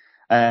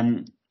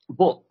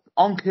 But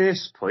on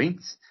Kirst's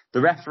point,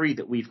 the referee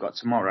that we've got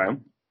tomorrow,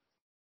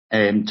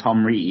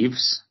 Tom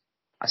Reeves,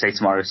 I say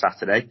tomorrow,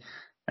 Saturday,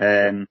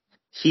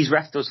 He's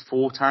refed us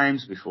 4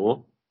 times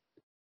before.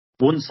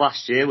 Once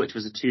last year, which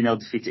was a 2-0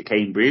 defeat at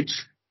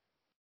Cambridge.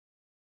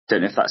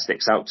 Don't know if that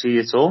sticks out to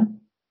you at all.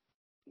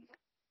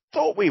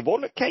 Thought we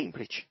won at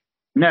Cambridge.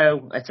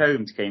 No, at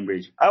home to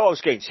Cambridge. Oh, I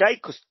was going to say,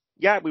 because,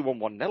 we won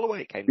 1-0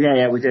 away at Cambridge.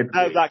 Yeah, we did.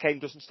 No, that game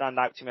doesn't stand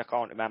out to me. I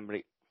can't remember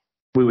it.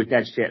 We were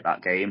dead shit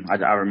that game. I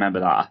remember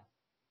that.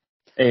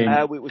 It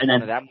was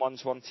one of them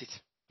ones, wasn't it?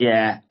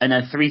 Yeah, and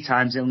then 3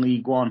 times in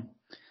League One.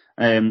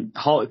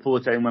 Hartlepool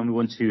at home when we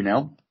won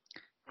 2-0.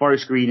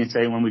 Forest Green at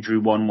home when we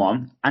drew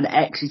 1-1. And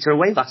Exeter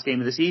away last game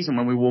of the season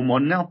when we won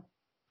 1-0.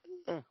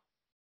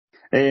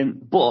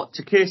 But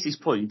to Kirsty's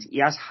point, he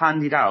has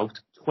handed out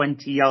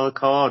 20 yellow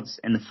cards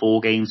in the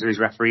 4 games that he's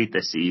refereed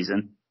this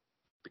season.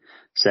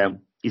 So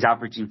he's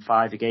averaging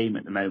 5 a game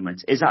at the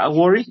moment. Is that a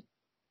worry?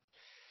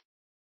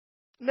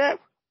 No.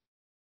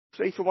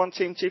 3 for one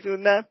team, 2 for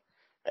them, no.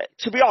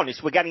 To be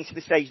honest, we're getting to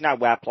the stage now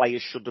where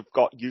players should have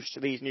got used to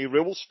these new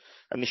rules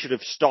and they should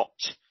have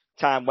stopped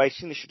time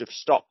wasting. They should have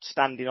stopped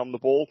standing on the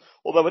ball.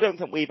 Although I don't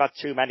think we've had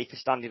too many for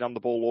standing on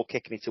the ball or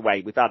kicking it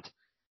away. We've had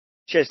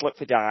Chislett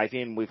for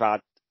diving. We've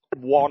had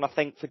 1, I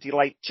think, for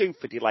delay, 2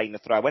 for delaying the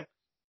throw-in.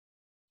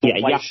 Yeah,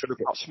 players should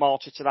have got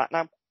smarter to that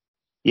now.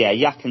 Yeah,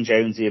 Yak and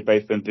Jonesy have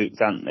both been booked,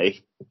 haven't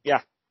they?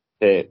 Yeah.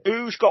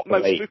 Who's got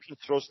most bookings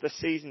for us this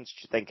season, do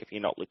you think, if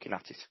you're not looking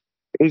at it?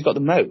 Who's got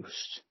the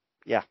most?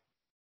 Yeah.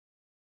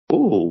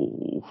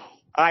 Ooh.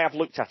 I have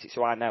looked at it,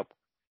 so I know.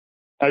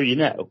 Oh, you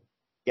know?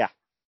 Yeah.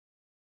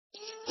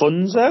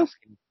 Funzo?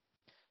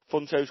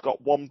 Funzo's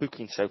got 1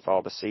 booking so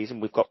far this season.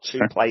 We've got 2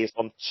 players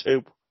on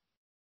 2.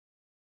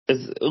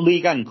 Is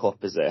League and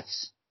Cup, is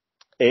this?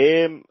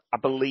 I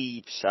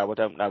believe so. I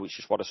don't know. It's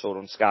just what I saw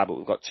on Sky, but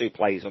we've got 2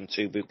 players on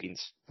 2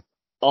 bookings.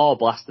 Oh,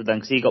 Blaster then,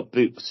 because he got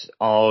booked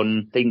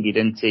on Thingy,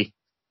 didn't he?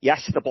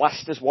 Yes, the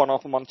Blaster's 1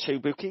 of them on 2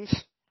 bookings.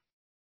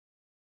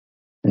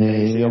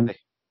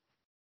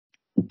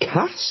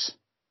 Cass?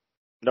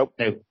 Nope.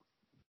 No.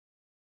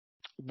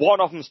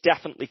 1 of them's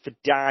definitely for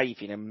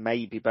diving, and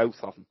maybe both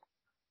of them.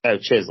 Oh,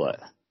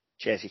 Chislett.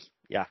 Chizzy,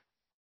 yeah.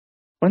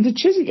 When did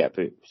Chizzy get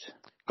booked?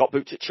 Got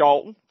booked at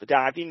Charlton for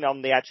diving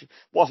on the edge.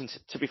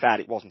 To be fair,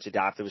 it wasn't a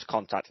dive. There was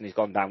contact and he's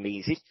gone down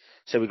easy.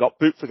 So we got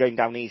booked for going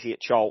down easy at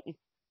Charlton.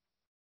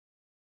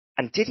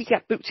 And did he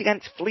get booked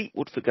against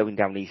Fleetwood for going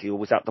down easy, or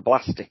was that the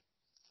Blaster?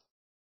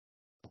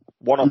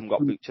 1 of them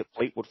got booked at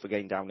Fleetwood for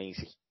going down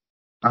easy.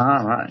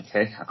 Ah, right,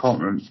 okay. I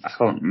can't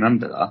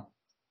remember that.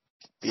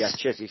 But yeah,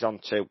 Chizzy's on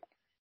 2.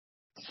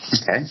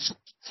 Okay.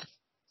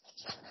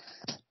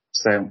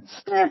 So,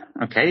 yeah,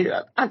 okay.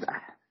 I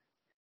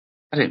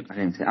don't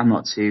think I'm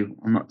not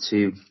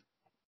too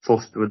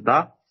fussed with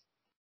that.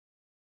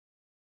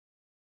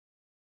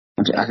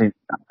 I think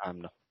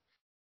I'm not.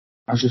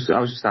 I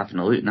was just having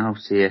a look now to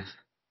see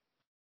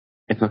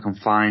if I can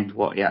find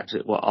what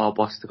our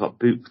boss got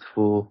booked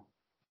for.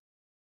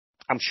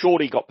 I'm sure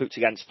he got booked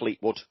against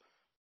Fleetwood.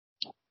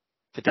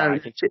 For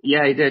diving.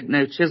 Yeah, he did.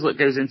 No, Chislett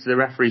goes into the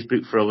referee's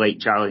book for a late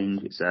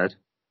challenge, it said.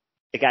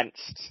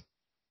 Against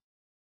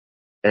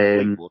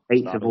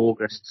 8th of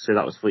August, so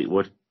that was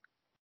Fleetwood.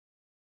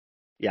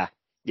 Yeah,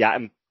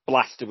 and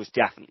Blaster was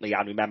definitely,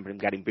 I remember him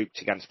getting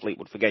booked against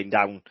Fleetwood for going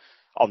down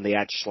on the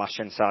edge /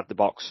 inside the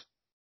box.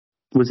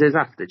 Was his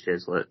after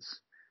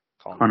Chislett's?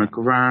 Connor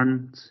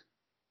Grant.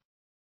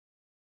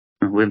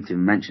 We haven't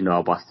even mentioned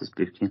our Blaster's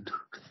booking.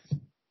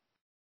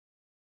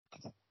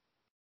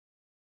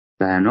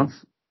 Fair enough.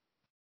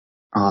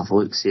 I'll have a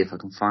look to see if I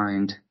can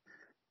find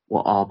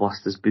what our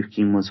Blaster's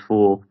booking was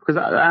for, because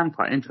I'm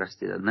quite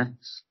interested in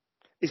this.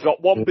 He's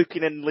got 1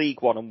 booking in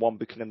League One and 1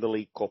 booking in the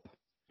League Cup.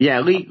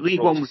 Yeah,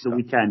 League One was the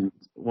weekend,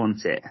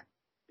 wasn't it?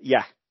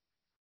 Yeah.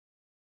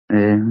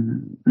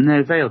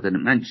 No, Vale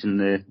didn't mention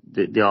the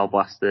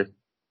Arblaster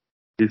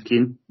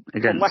booking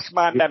against. Unless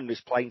my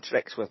memory's playing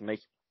tricks with me.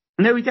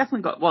 No, he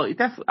definitely got. Well,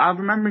 I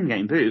remember him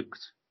getting booked.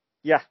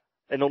 Yeah,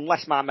 and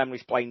unless my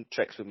memory's playing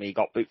tricks with me, he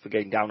got booked for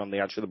getting down on the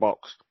edge of the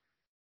box.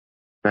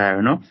 Fair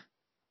enough.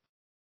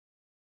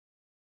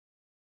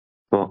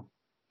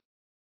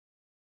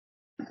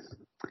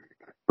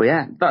 But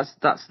yeah, that's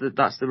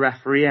the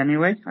referee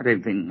anyway. I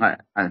don't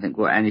think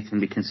we'll anything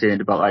to be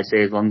concerned about. Like I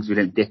say, as long as we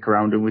don't dick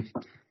around and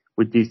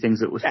we do things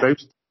that we're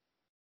supposed to.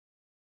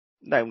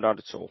 No, not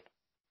at all.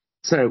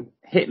 So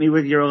hit me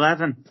with your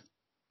 11.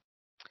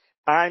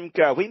 I'm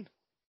going.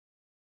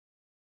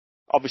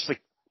 Obviously,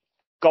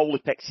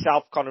 goalie picks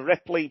itself, Connor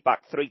Ripley.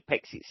 Back 3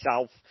 picks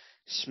itself,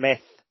 Smith,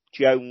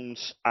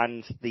 Jones,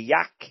 and the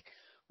Yak.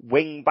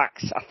 Wing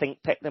backs, I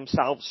think, pick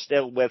themselves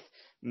still with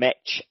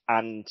Mitch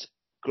and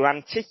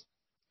Granty.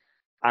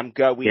 I'm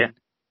going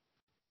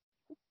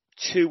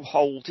 2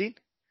 holding,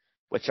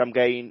 which I'm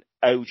going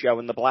Ojo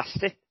and the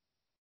Blaster.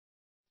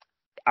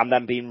 I'm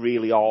then being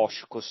really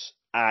harsh because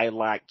I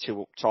like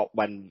 2 up top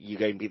when you're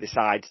going to be the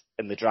side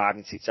in the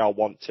driving seat. So I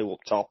want 2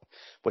 up top,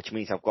 which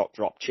means I've got to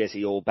drop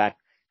Chizzy or Ben.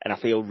 And I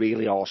feel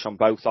really harsh on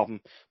both of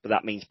them, but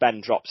that means Ben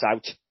drops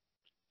out.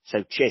 So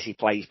Chizzy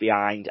plays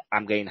behind.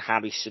 I'm going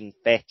Harrison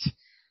Fit,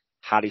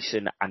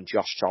 Harrison and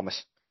Josh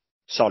Thomas.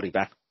 Sorry,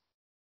 Ben.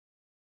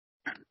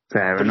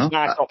 Fair enough.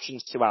 Nice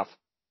options to have.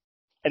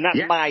 And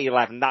that's my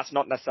 11. That's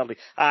not necessarily...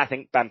 I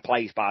think Ben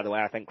plays, by the way.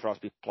 I think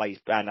Crosby plays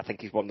Ben. I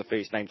think he's one of the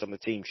first names on the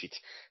team sheet.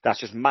 That's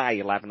just my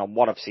 11 on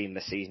what I've seen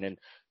this season and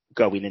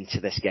going into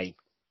this game.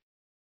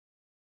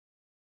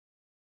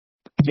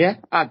 Yeah,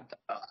 I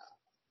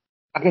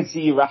can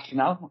see your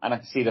rationale, and I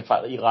can see the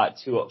fact that you like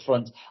two up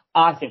front.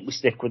 I think we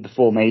stick with the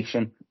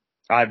formation.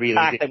 I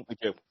think we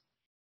do.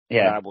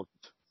 Yeah. I would.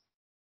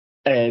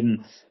 I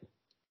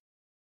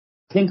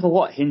think a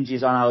lot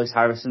hinges on Alice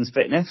Harrison's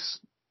fitness.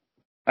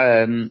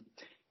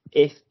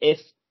 If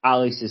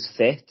Alice is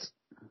fit,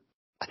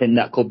 I think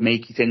that could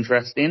make it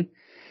interesting,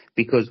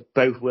 because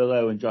both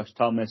Willow and Josh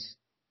Thomas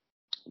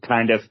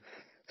kind of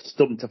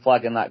stumped a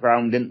flag in that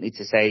ground, didn't they,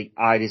 to say,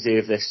 I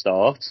deserve this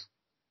start.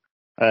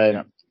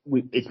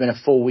 It's been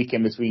a full week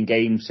in between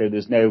games, so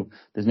there's no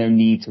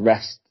need to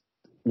rest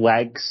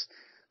legs.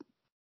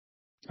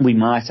 We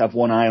might have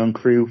one eye on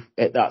Crew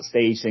at that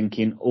stage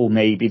thinking, oh,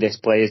 maybe this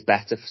player is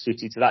better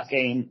suited to that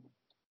game,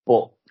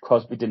 but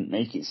Crosby didn't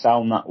make it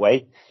sound that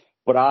way.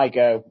 But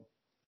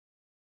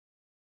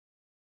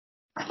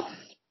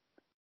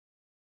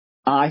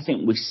I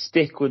think we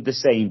stick with the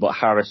same, but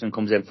Harrison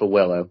comes in for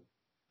Willow.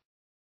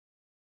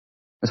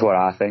 That's what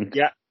I think.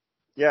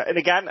 Yeah, and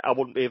again, I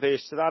wouldn't be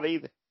averse to that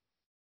either.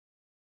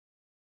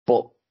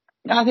 But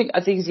I think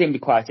it's going to be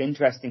quite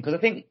interesting, because I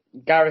think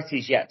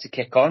Garrity's yet to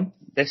kick on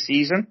this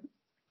season.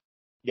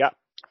 Yeah.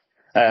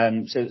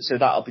 So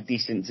that'll be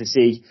decent to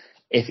see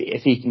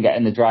if he can get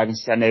in the driving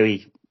seat. I know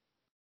he,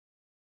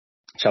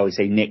 shall we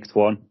say, nicked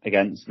one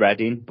against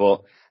Reading, but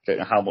I don't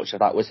know how much of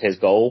that was his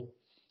goal.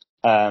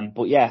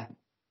 But yeah,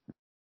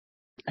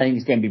 I think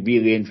it's going to be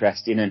really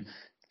interesting, and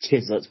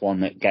Chislett's one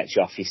that gets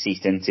you off your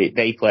seat, isn't it?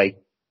 They play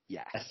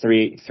a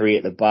three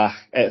at the back,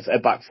 a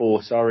back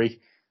four,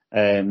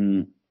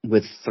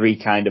 with three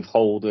kind of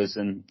holders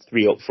and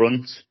three up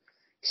front.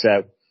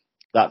 So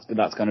that's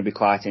going to be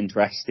quite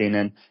interesting,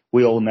 and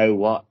we all know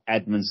what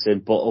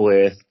Edmondson,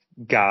 Butterworth,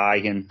 Guy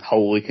and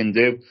Holy can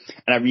do.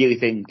 And I really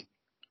think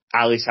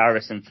Alice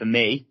Harrison, for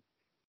me,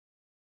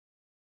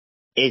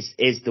 is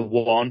the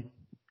one,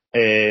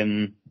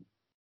 is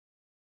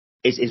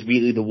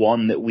really the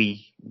one that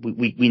we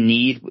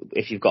need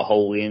if you've got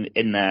Holy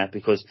in there,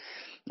 because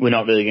we're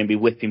not really going to be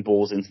whipping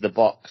balls into the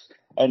box.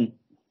 And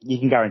you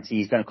can guarantee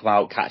he's going to come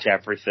out, catch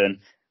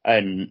everything,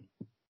 and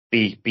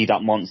be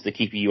that monster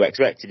keeper you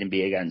expected him to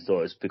be against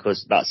us,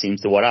 because that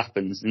seems to what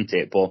happens, isn't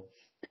it? But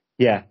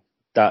yeah,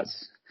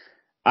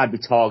 I'd be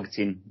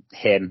targeting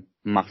him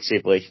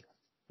massively,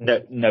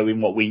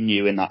 knowing what we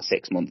knew in that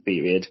 6-month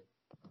period.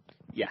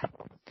 Yeah.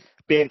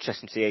 Be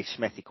interesting to see if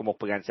Smithy come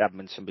up against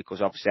Edmondson,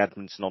 because obviously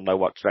Edmondson will know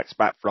what to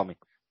expect from him.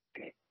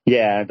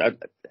 Yeah,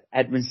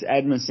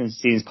 Edmondson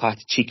seems quite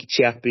a cheeky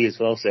chappy as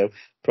well, so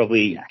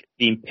probably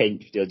being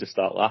pinched, he'll just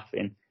start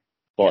laughing.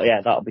 But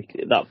yeah, that'll be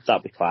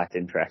quite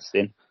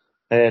interesting.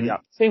 And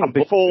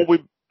before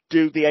we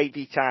do the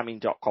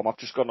avtiming.com, I've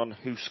just gone on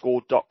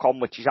whoscored.com,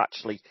 which is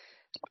actually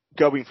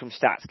going from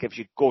stats, gives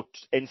you good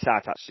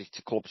insight actually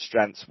to club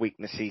strengths,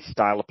 weaknesses,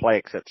 style of play,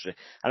 etc.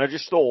 And I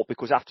just thought,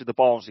 because after the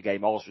Barnsley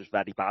game, ours was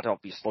very bad,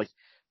 obviously.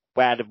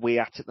 Where are we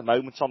at the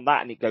moment on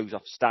that? And it goes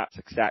off stats,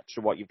 etc.,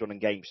 what you've done in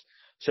games.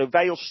 So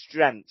Vale's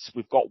strengths,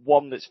 we've got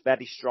one that's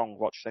very strong.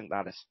 What do you think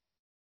that is?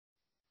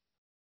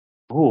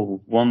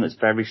 Oh, one that's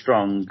very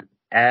strong.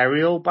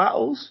 Aerial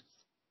battles?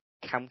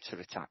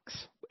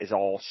 Counter-attacks is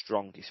our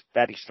strongest.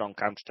 Very strong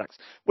counter-attacks.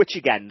 Which,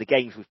 again, the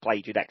games we've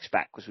played you'd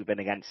expect, because we've been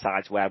against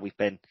sides where we've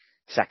been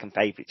second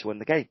favourite to win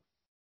the game.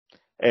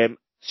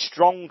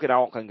 Strong, and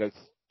I'm not going to go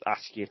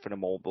ask you for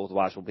them all, but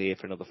otherwise we'll be here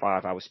for another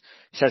 5 hours.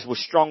 It says we're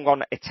strong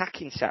on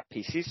attacking set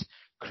pieces,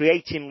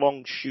 creating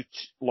long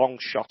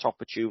shot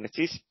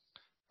opportunities,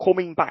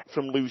 coming back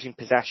from losing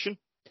possession,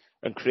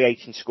 and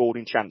creating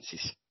scoring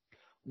chances.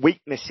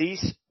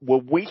 Weaknesses, we're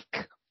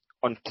weak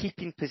on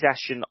keeping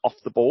possession off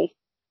the ball,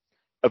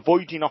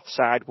 avoiding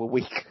offside, we're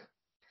weak,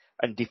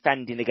 and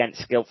defending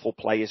against skillful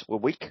players, we're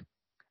weak,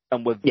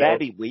 and we're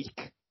very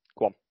weak.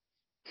 Go on.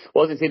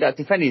 Well, I was going to say that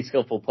defending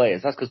skillful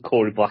players, that's because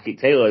Corey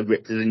Blackett-Taylor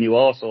ripped us a new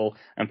arsehole,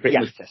 and pretty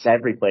much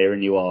every player a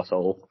new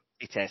arsehole.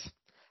 It is.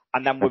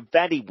 And then we're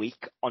very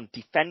weak on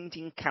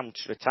defending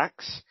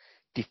counter-attacks,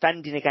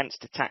 defending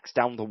against attacks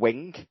down the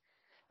wing,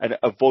 and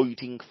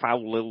avoiding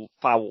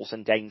fouls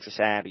and dangerous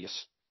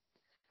areas.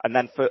 And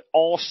then for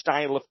our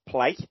style of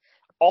play,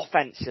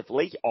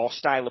 offensively, our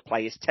style of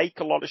play is take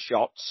a lot of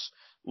shots,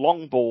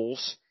 long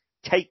balls,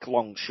 take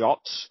long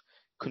shots,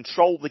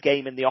 control the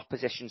game in the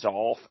opposition's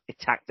half,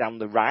 attack down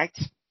the right,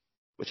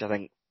 which I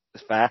think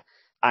is fair,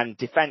 and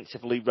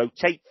defensively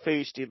rotate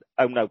first.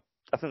 I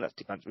think that's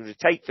defensive.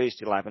 Rotate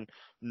first 11,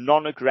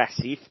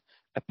 non-aggressive.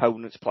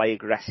 Opponents play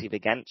aggressive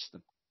against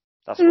them.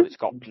 That's what it's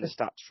got from the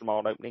stats from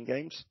our opening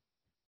games.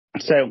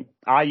 So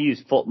I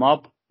use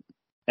FootMob,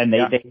 and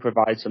they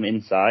provide some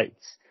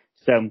insights.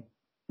 So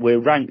we're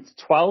ranked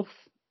 12th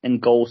in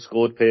goals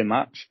scored per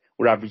match.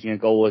 We're averaging a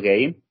goal a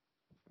game.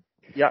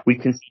 Yeah. We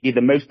conceded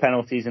the most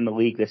penalties in the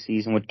league this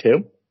season with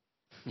 2.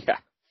 Yeah.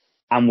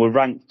 And we're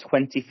ranked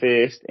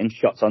 21st in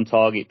shots on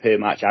target per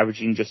match,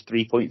 averaging just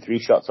 3.3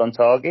 shots on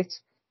target,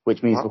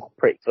 which means we're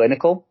pretty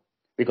clinical.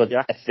 because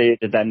a third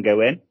of them go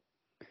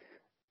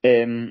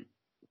in.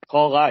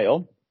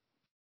 Carlisle,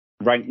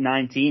 ranked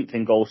 19th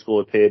in goals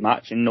scored per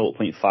match in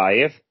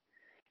 0.5,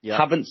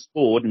 haven't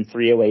scored in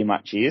 3 away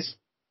matches,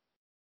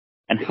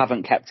 and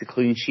haven't kept a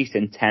clean sheet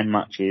in 10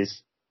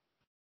 matches.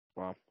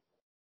 Wow.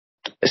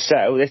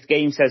 So this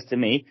game says to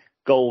me,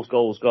 goals,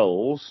 goals,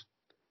 goals,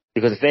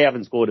 because if they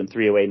haven't scored in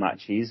 3 away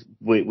matches,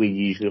 we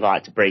usually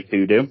like to break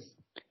hoodoo.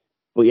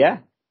 But yeah,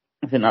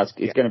 I think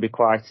it's going to be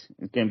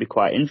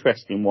quite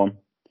interesting one.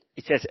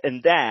 It says,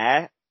 and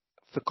there,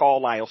 for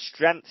Carlisle,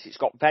 strengths, it's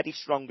got very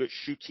strong at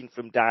shooting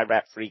from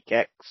direct free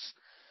kicks,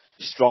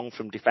 strong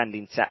from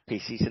defending set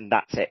pieces, and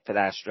that's it for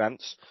their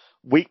strengths.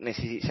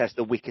 Weaknesses, it says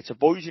the wicket,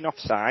 avoiding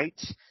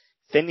offsides,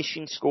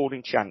 finishing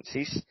scoring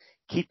chances,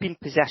 keeping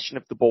possession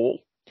of the ball,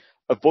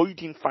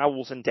 avoiding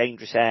fouls and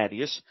dangerous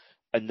areas,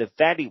 and the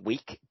very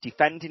weak,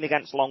 defending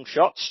against long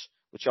shots,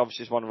 which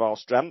obviously is one of our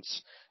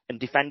strengths, and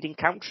defending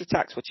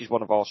counter-attacks, which is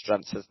one of our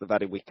strengths, says the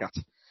very weak at.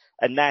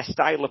 And their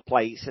style of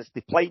play says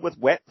they play with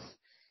width,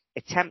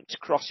 attempt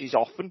crosses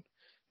often,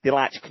 they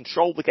like to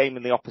control the game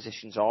in the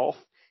opposition's half,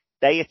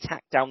 they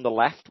attack down the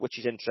left, which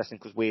is interesting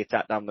because we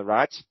attack down the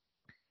right,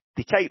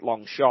 they take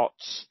long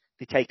shots,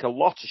 they take a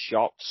lot of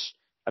shots,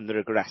 and they're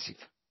aggressive.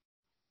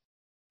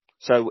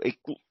 So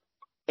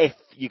if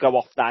you go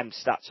off them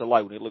stats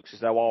alone, it looks as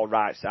though our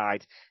right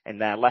side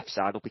and their left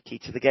side will be key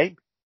to the game.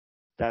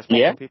 There's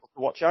one for people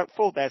to watch out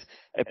for. There's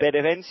a bit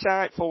of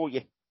insight for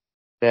you.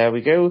 There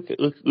we go.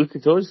 Look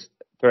at us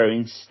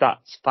throwing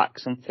stats,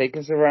 facts, and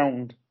figures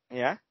around.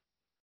 Yeah.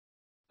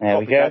 There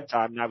we go.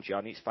 Time now,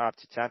 John. It's 5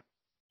 to 10.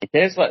 It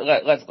is.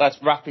 Let's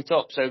wrap it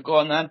up. So go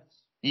on then.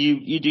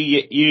 You do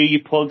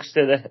your plugs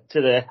to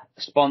the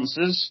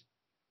sponsors.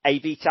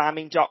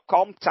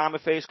 avtiming.com, time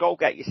of first goal,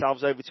 get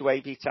yourselves over to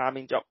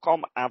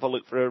avtiming.com, have a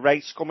look for a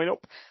race coming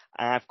up.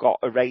 I've got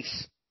a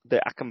race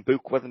that I can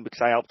book with them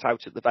because I helped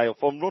out at the Vale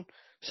Fun Run,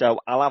 so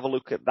I'll have a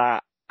look at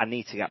that. I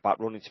need to get back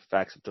running to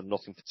fair because I've done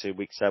nothing for 2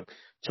 weeks, so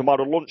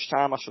tomorrow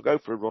lunchtime I shall go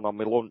for a run on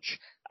my lunch.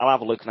 I'll have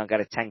a look and I'll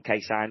get a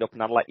 10k signed up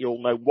and I'll let you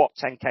all know what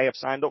 10k I've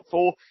signed up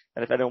for,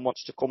 and if anyone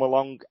wants to come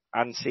along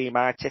and see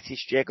my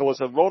titties jiggle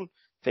as a run,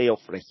 feel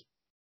free.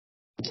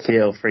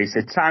 Feel free. So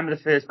time of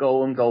the first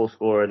goal and goal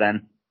scorer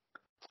then.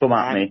 Come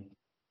at me.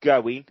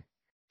 Going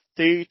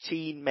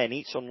 13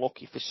 minutes,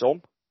 unlucky for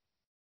some.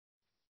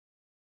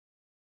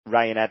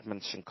 Ryan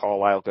Edmondson,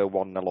 Carlisle go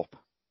 1-0 up.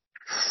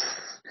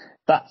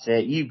 That's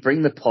it. You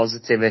bring the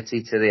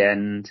positivity to the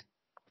end.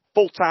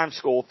 Full-time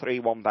score,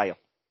 3-1 Vale.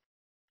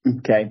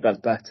 Okay, that's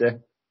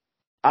better.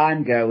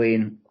 I'm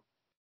going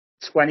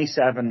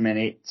 27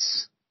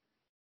 minutes.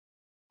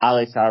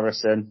 Alex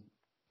Harrison,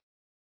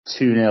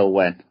 2-0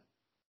 win.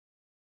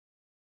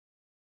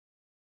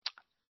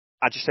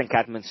 I just think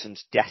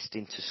Edmondson's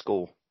destined to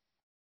score.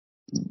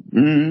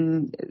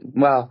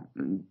 Well,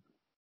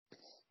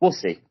 we'll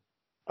see.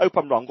 Hope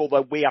I'm wrong,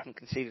 although we haven't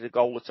conceded a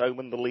goal at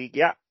home in the league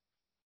yet.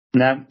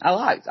 No, I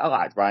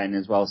liked Ryan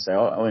as well, so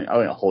I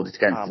won't hold it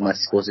against him unless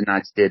he scores a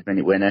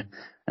 93rd-minute winner,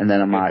 and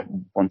then I might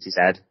want his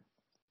head.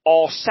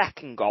 Our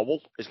second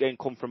goal is going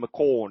to come from a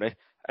corner,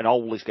 and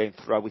Ole is going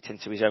to throw it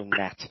into his own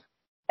net.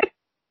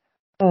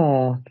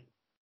 Oh,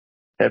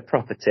 a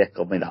proper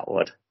tickle me, that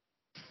would.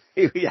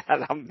 Yeah,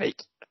 that me.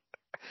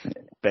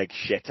 Big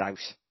shit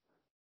house.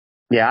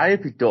 Yeah, I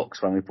hope he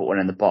ducks when we put one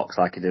in the box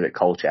like he did at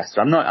Colchester.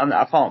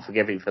 I can't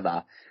forgive him for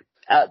that.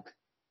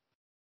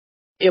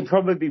 He'll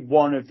probably be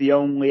one of the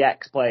only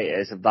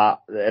ex-players of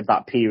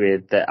that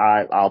period that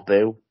I'll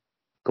boo.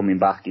 Coming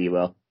back, he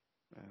will.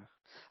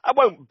 I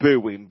won't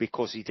boo him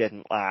because he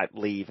didn't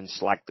leave and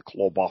slag the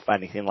club off,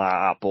 anything like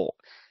that, but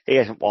he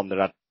isn't one that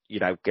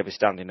I'd, give a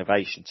standing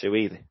ovation to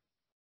either.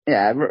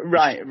 Yeah,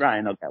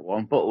 Ryan will get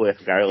one, Butterworth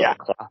will get a little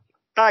clap.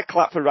 I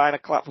clap for Ryan, I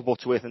clap for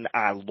Butterworth, and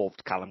I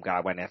loved Callum Guy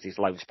when he had his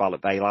loan spell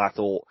at Vale. I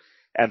thought,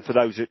 and for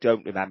those that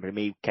don't remember him,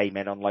 he came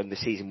in on loan the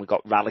season we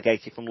got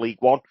relegated from League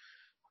One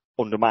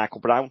under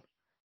Michael Brown.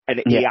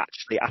 And he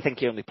actually, I think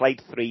he only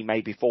played 3,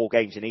 maybe 4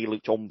 games, and he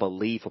looked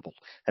unbelievable.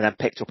 And then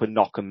picked up a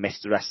knock and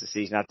missed the rest of the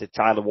season. I did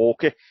Tyler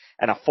Walker,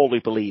 and I fully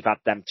believe had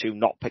them two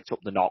not picked up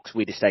the knocks,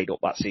 we'd have stayed up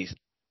that season.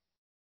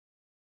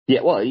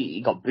 Yeah, well,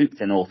 he got booked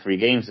in all 3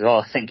 games as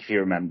well, I think, if you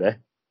remember.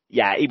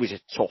 Yeah, he was a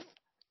tough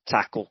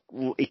tackle.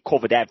 He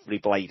covered every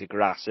blade of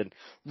grass, and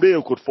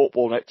real good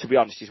football. And to be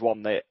honest, he's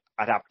one that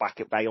I'd have back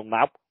at Vale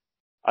now.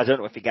 I don't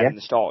know if he get in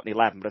the starting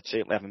 11, but I'd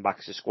certainly have him back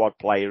as a squad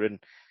player, and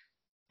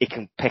he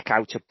can pick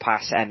out a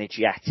pass,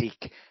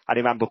 energetic. I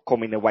remember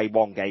coming away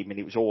one game and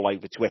it was all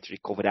over Twitter. He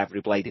covered every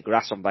blade of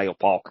grass on Vale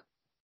Park.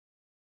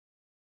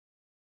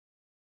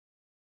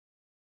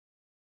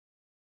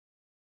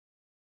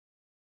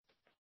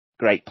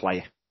 Great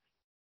player.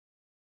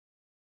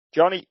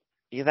 Johnny,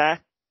 you there?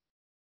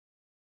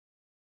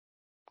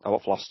 Oh,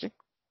 I've lost him.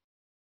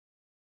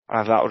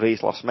 I've that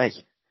he's lost me.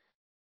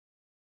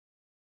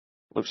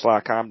 Looks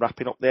like I'm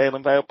wrapping up the Ale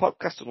and Vale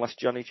podcast unless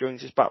Johnny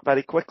joins us back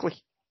very quickly.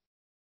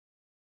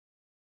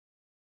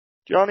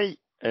 Johnny,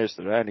 is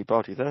there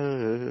anybody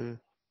there?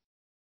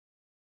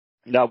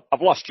 No,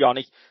 I've lost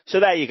Johnny.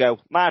 So there you go.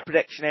 My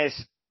prediction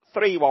is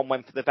 3-1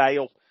 win for the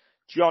Vale.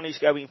 Johnny's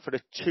going for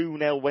a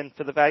 2-0 win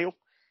for the Vale.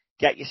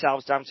 Get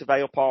yourselves down to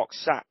Vale Park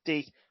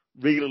Saturday.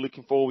 Really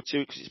looking forward to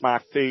it because it's my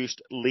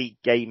first league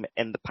game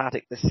in the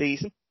paddock this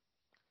season.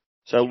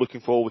 So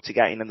looking forward to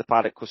getting in the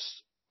paddock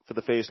for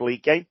the first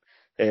league game.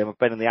 I've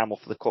been in the Amel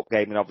for the Cup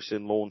game and obviously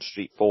in Lawn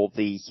Street for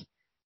the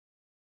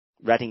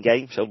Reading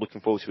game. So looking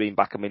forward to being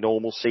back in my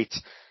normal seat.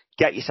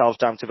 Get yourselves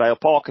down to Vale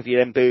Park. If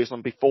you're in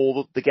Burslem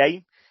before the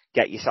game,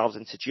 get yourselves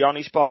into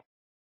Johnny's Park.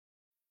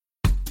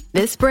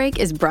 This break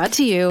is brought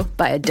to you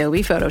by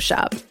Adobe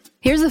Photoshop.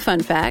 Here's a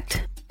fun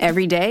fact.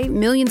 Every day,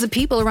 millions of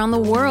people around the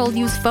world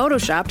use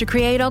Photoshop to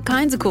create all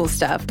kinds of cool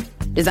stuff.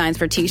 Designs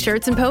for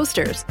t-shirts and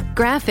posters,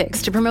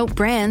 graphics to promote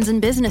brands and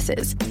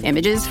businesses,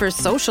 images for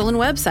social and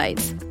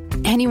websites.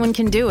 Anyone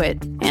can do it.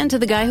 And to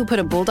the guy who put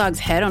a bulldog's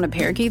head on a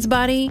parakeet's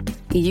body,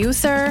 you,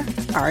 sir,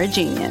 are a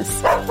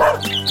genius.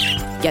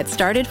 Get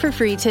started for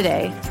free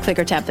today. Click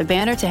or tap the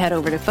banner to head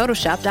over to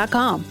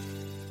Photoshop.com.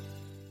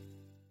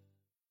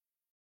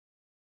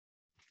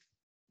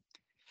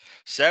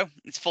 So,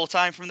 it's full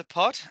time from the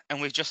pod,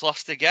 and we've just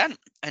lost again.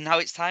 And now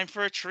it's time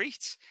for a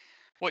treat.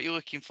 What are you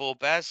looking for,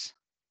 Bez?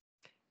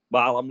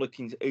 Well, I'm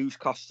looking at who's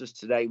cost us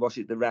today. Was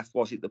it the ref?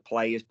 Was it the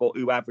players? But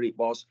whoever it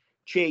was,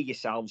 cheer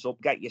yourselves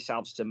up. Get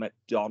yourselves to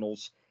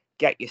McDonald's.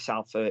 Get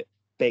yourself a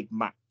Big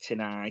Mac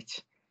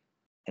tonight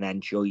and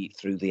enjoy it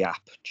through the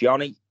app.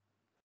 Johnny?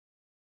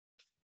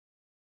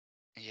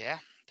 Yeah,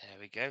 there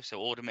we go. So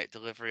order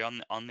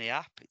McDelivery on the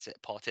app. It's at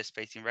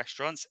participating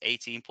restaurants,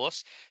 18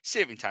 plus.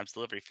 Serving times,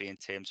 delivery fee and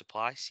terms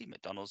apply. See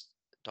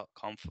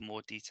mcdonalds.com for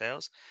more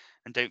details.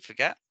 And don't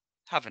forget,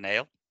 have an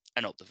ale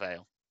and up the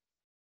Vale.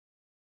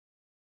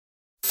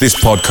 This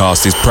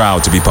podcast is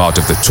proud to be part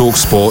of the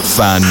TalkSport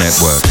Fan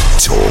Network.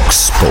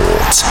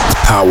 TalkSport.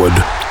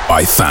 Powered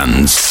by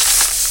fans.